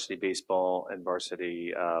for a varsity baseball and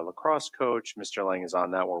varsity lacrosse coach. Mr. Lang is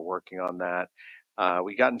on that. We're working on that.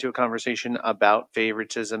 We got into a conversation about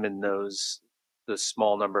favoritism in the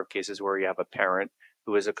small number of cases where you have a parent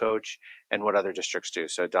who is a coach and what other districts do.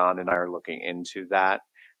 So Don and I are looking into that.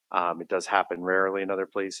 It does happen rarely in other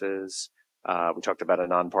places. We talked about a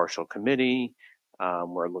non-partial committee.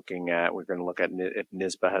 We're going to look at if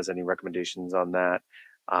NISBA has any recommendations on that.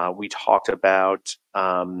 We talked about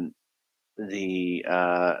the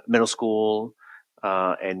middle school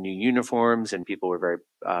and new uniforms, and people were very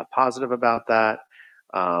positive about that.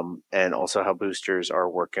 And also how boosters are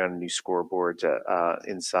working on new scoreboards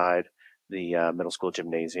inside the middle school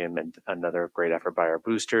gymnasium, and another great effort by our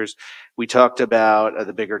boosters. We talked about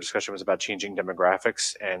the bigger discussion was about changing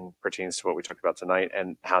demographics and pertains to what we talked about tonight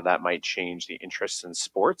and how that might change the interests in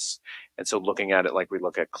sports. And so looking at it like we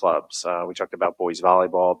look at clubs, we talked about boys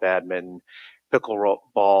volleyball, badminton,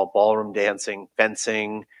 pickleball, ballroom dancing,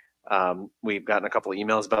 fencing. We've gotten a couple of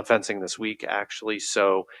emails about fencing this week, actually.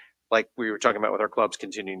 So like we were talking about with our clubs,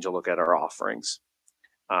 continuing to look at our offerings.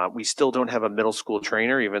 We still don't have a middle school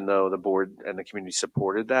trainer, even though the board and the community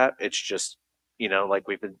supported that. It's just, like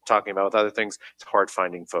we've been talking about with other things, it's hard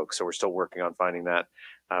finding folks. So we're still working on finding that.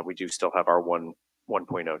 We do still have our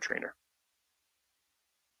 1.0 trainer.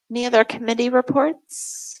 Any other committee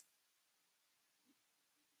reports?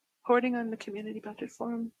 Reporting on the community budget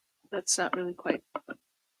forum, that's not really quite.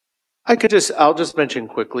 I'll just mention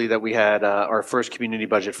quickly that we had our first community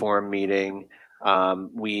budget forum meeting.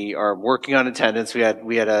 We are working on attendance. We had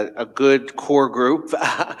a good core group,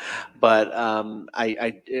 but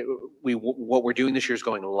what we're doing this year is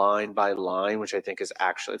going line by line, which I think is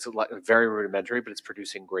actually very rudimentary, but it's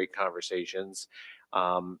producing great conversations.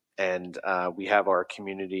 And we have our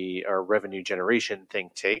revenue generation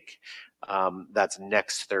think tank. That's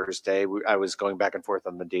next Thursday. I was going back and forth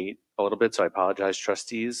on the date a little bit, so I apologize,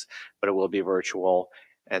 trustees, but it will be virtual.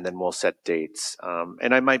 And then we'll set dates.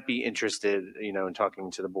 And I might be interested, in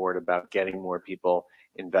talking to the board about getting more people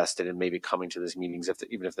invested in maybe coming to these meetings,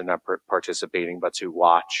 even if they're not participating, but to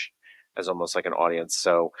watch as almost like an audience.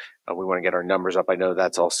 So we want to get our numbers up. I know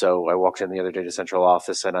that's also, I walked in the other day to central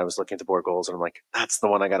office and I was looking at the board goals and I'm like, that's the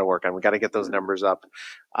one I got to work on. We got to get those numbers up,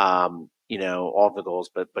 all the goals,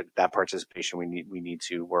 but that participation we need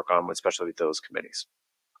to work on, especially with those committees.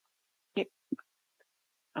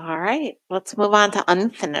 All right, let's move on to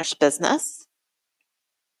unfinished business.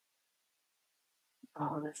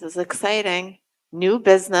 Oh, this is exciting. New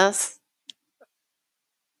business.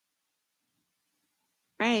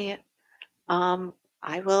 Right.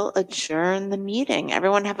 I will adjourn the meeting.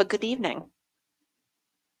 Everyone have a good evening.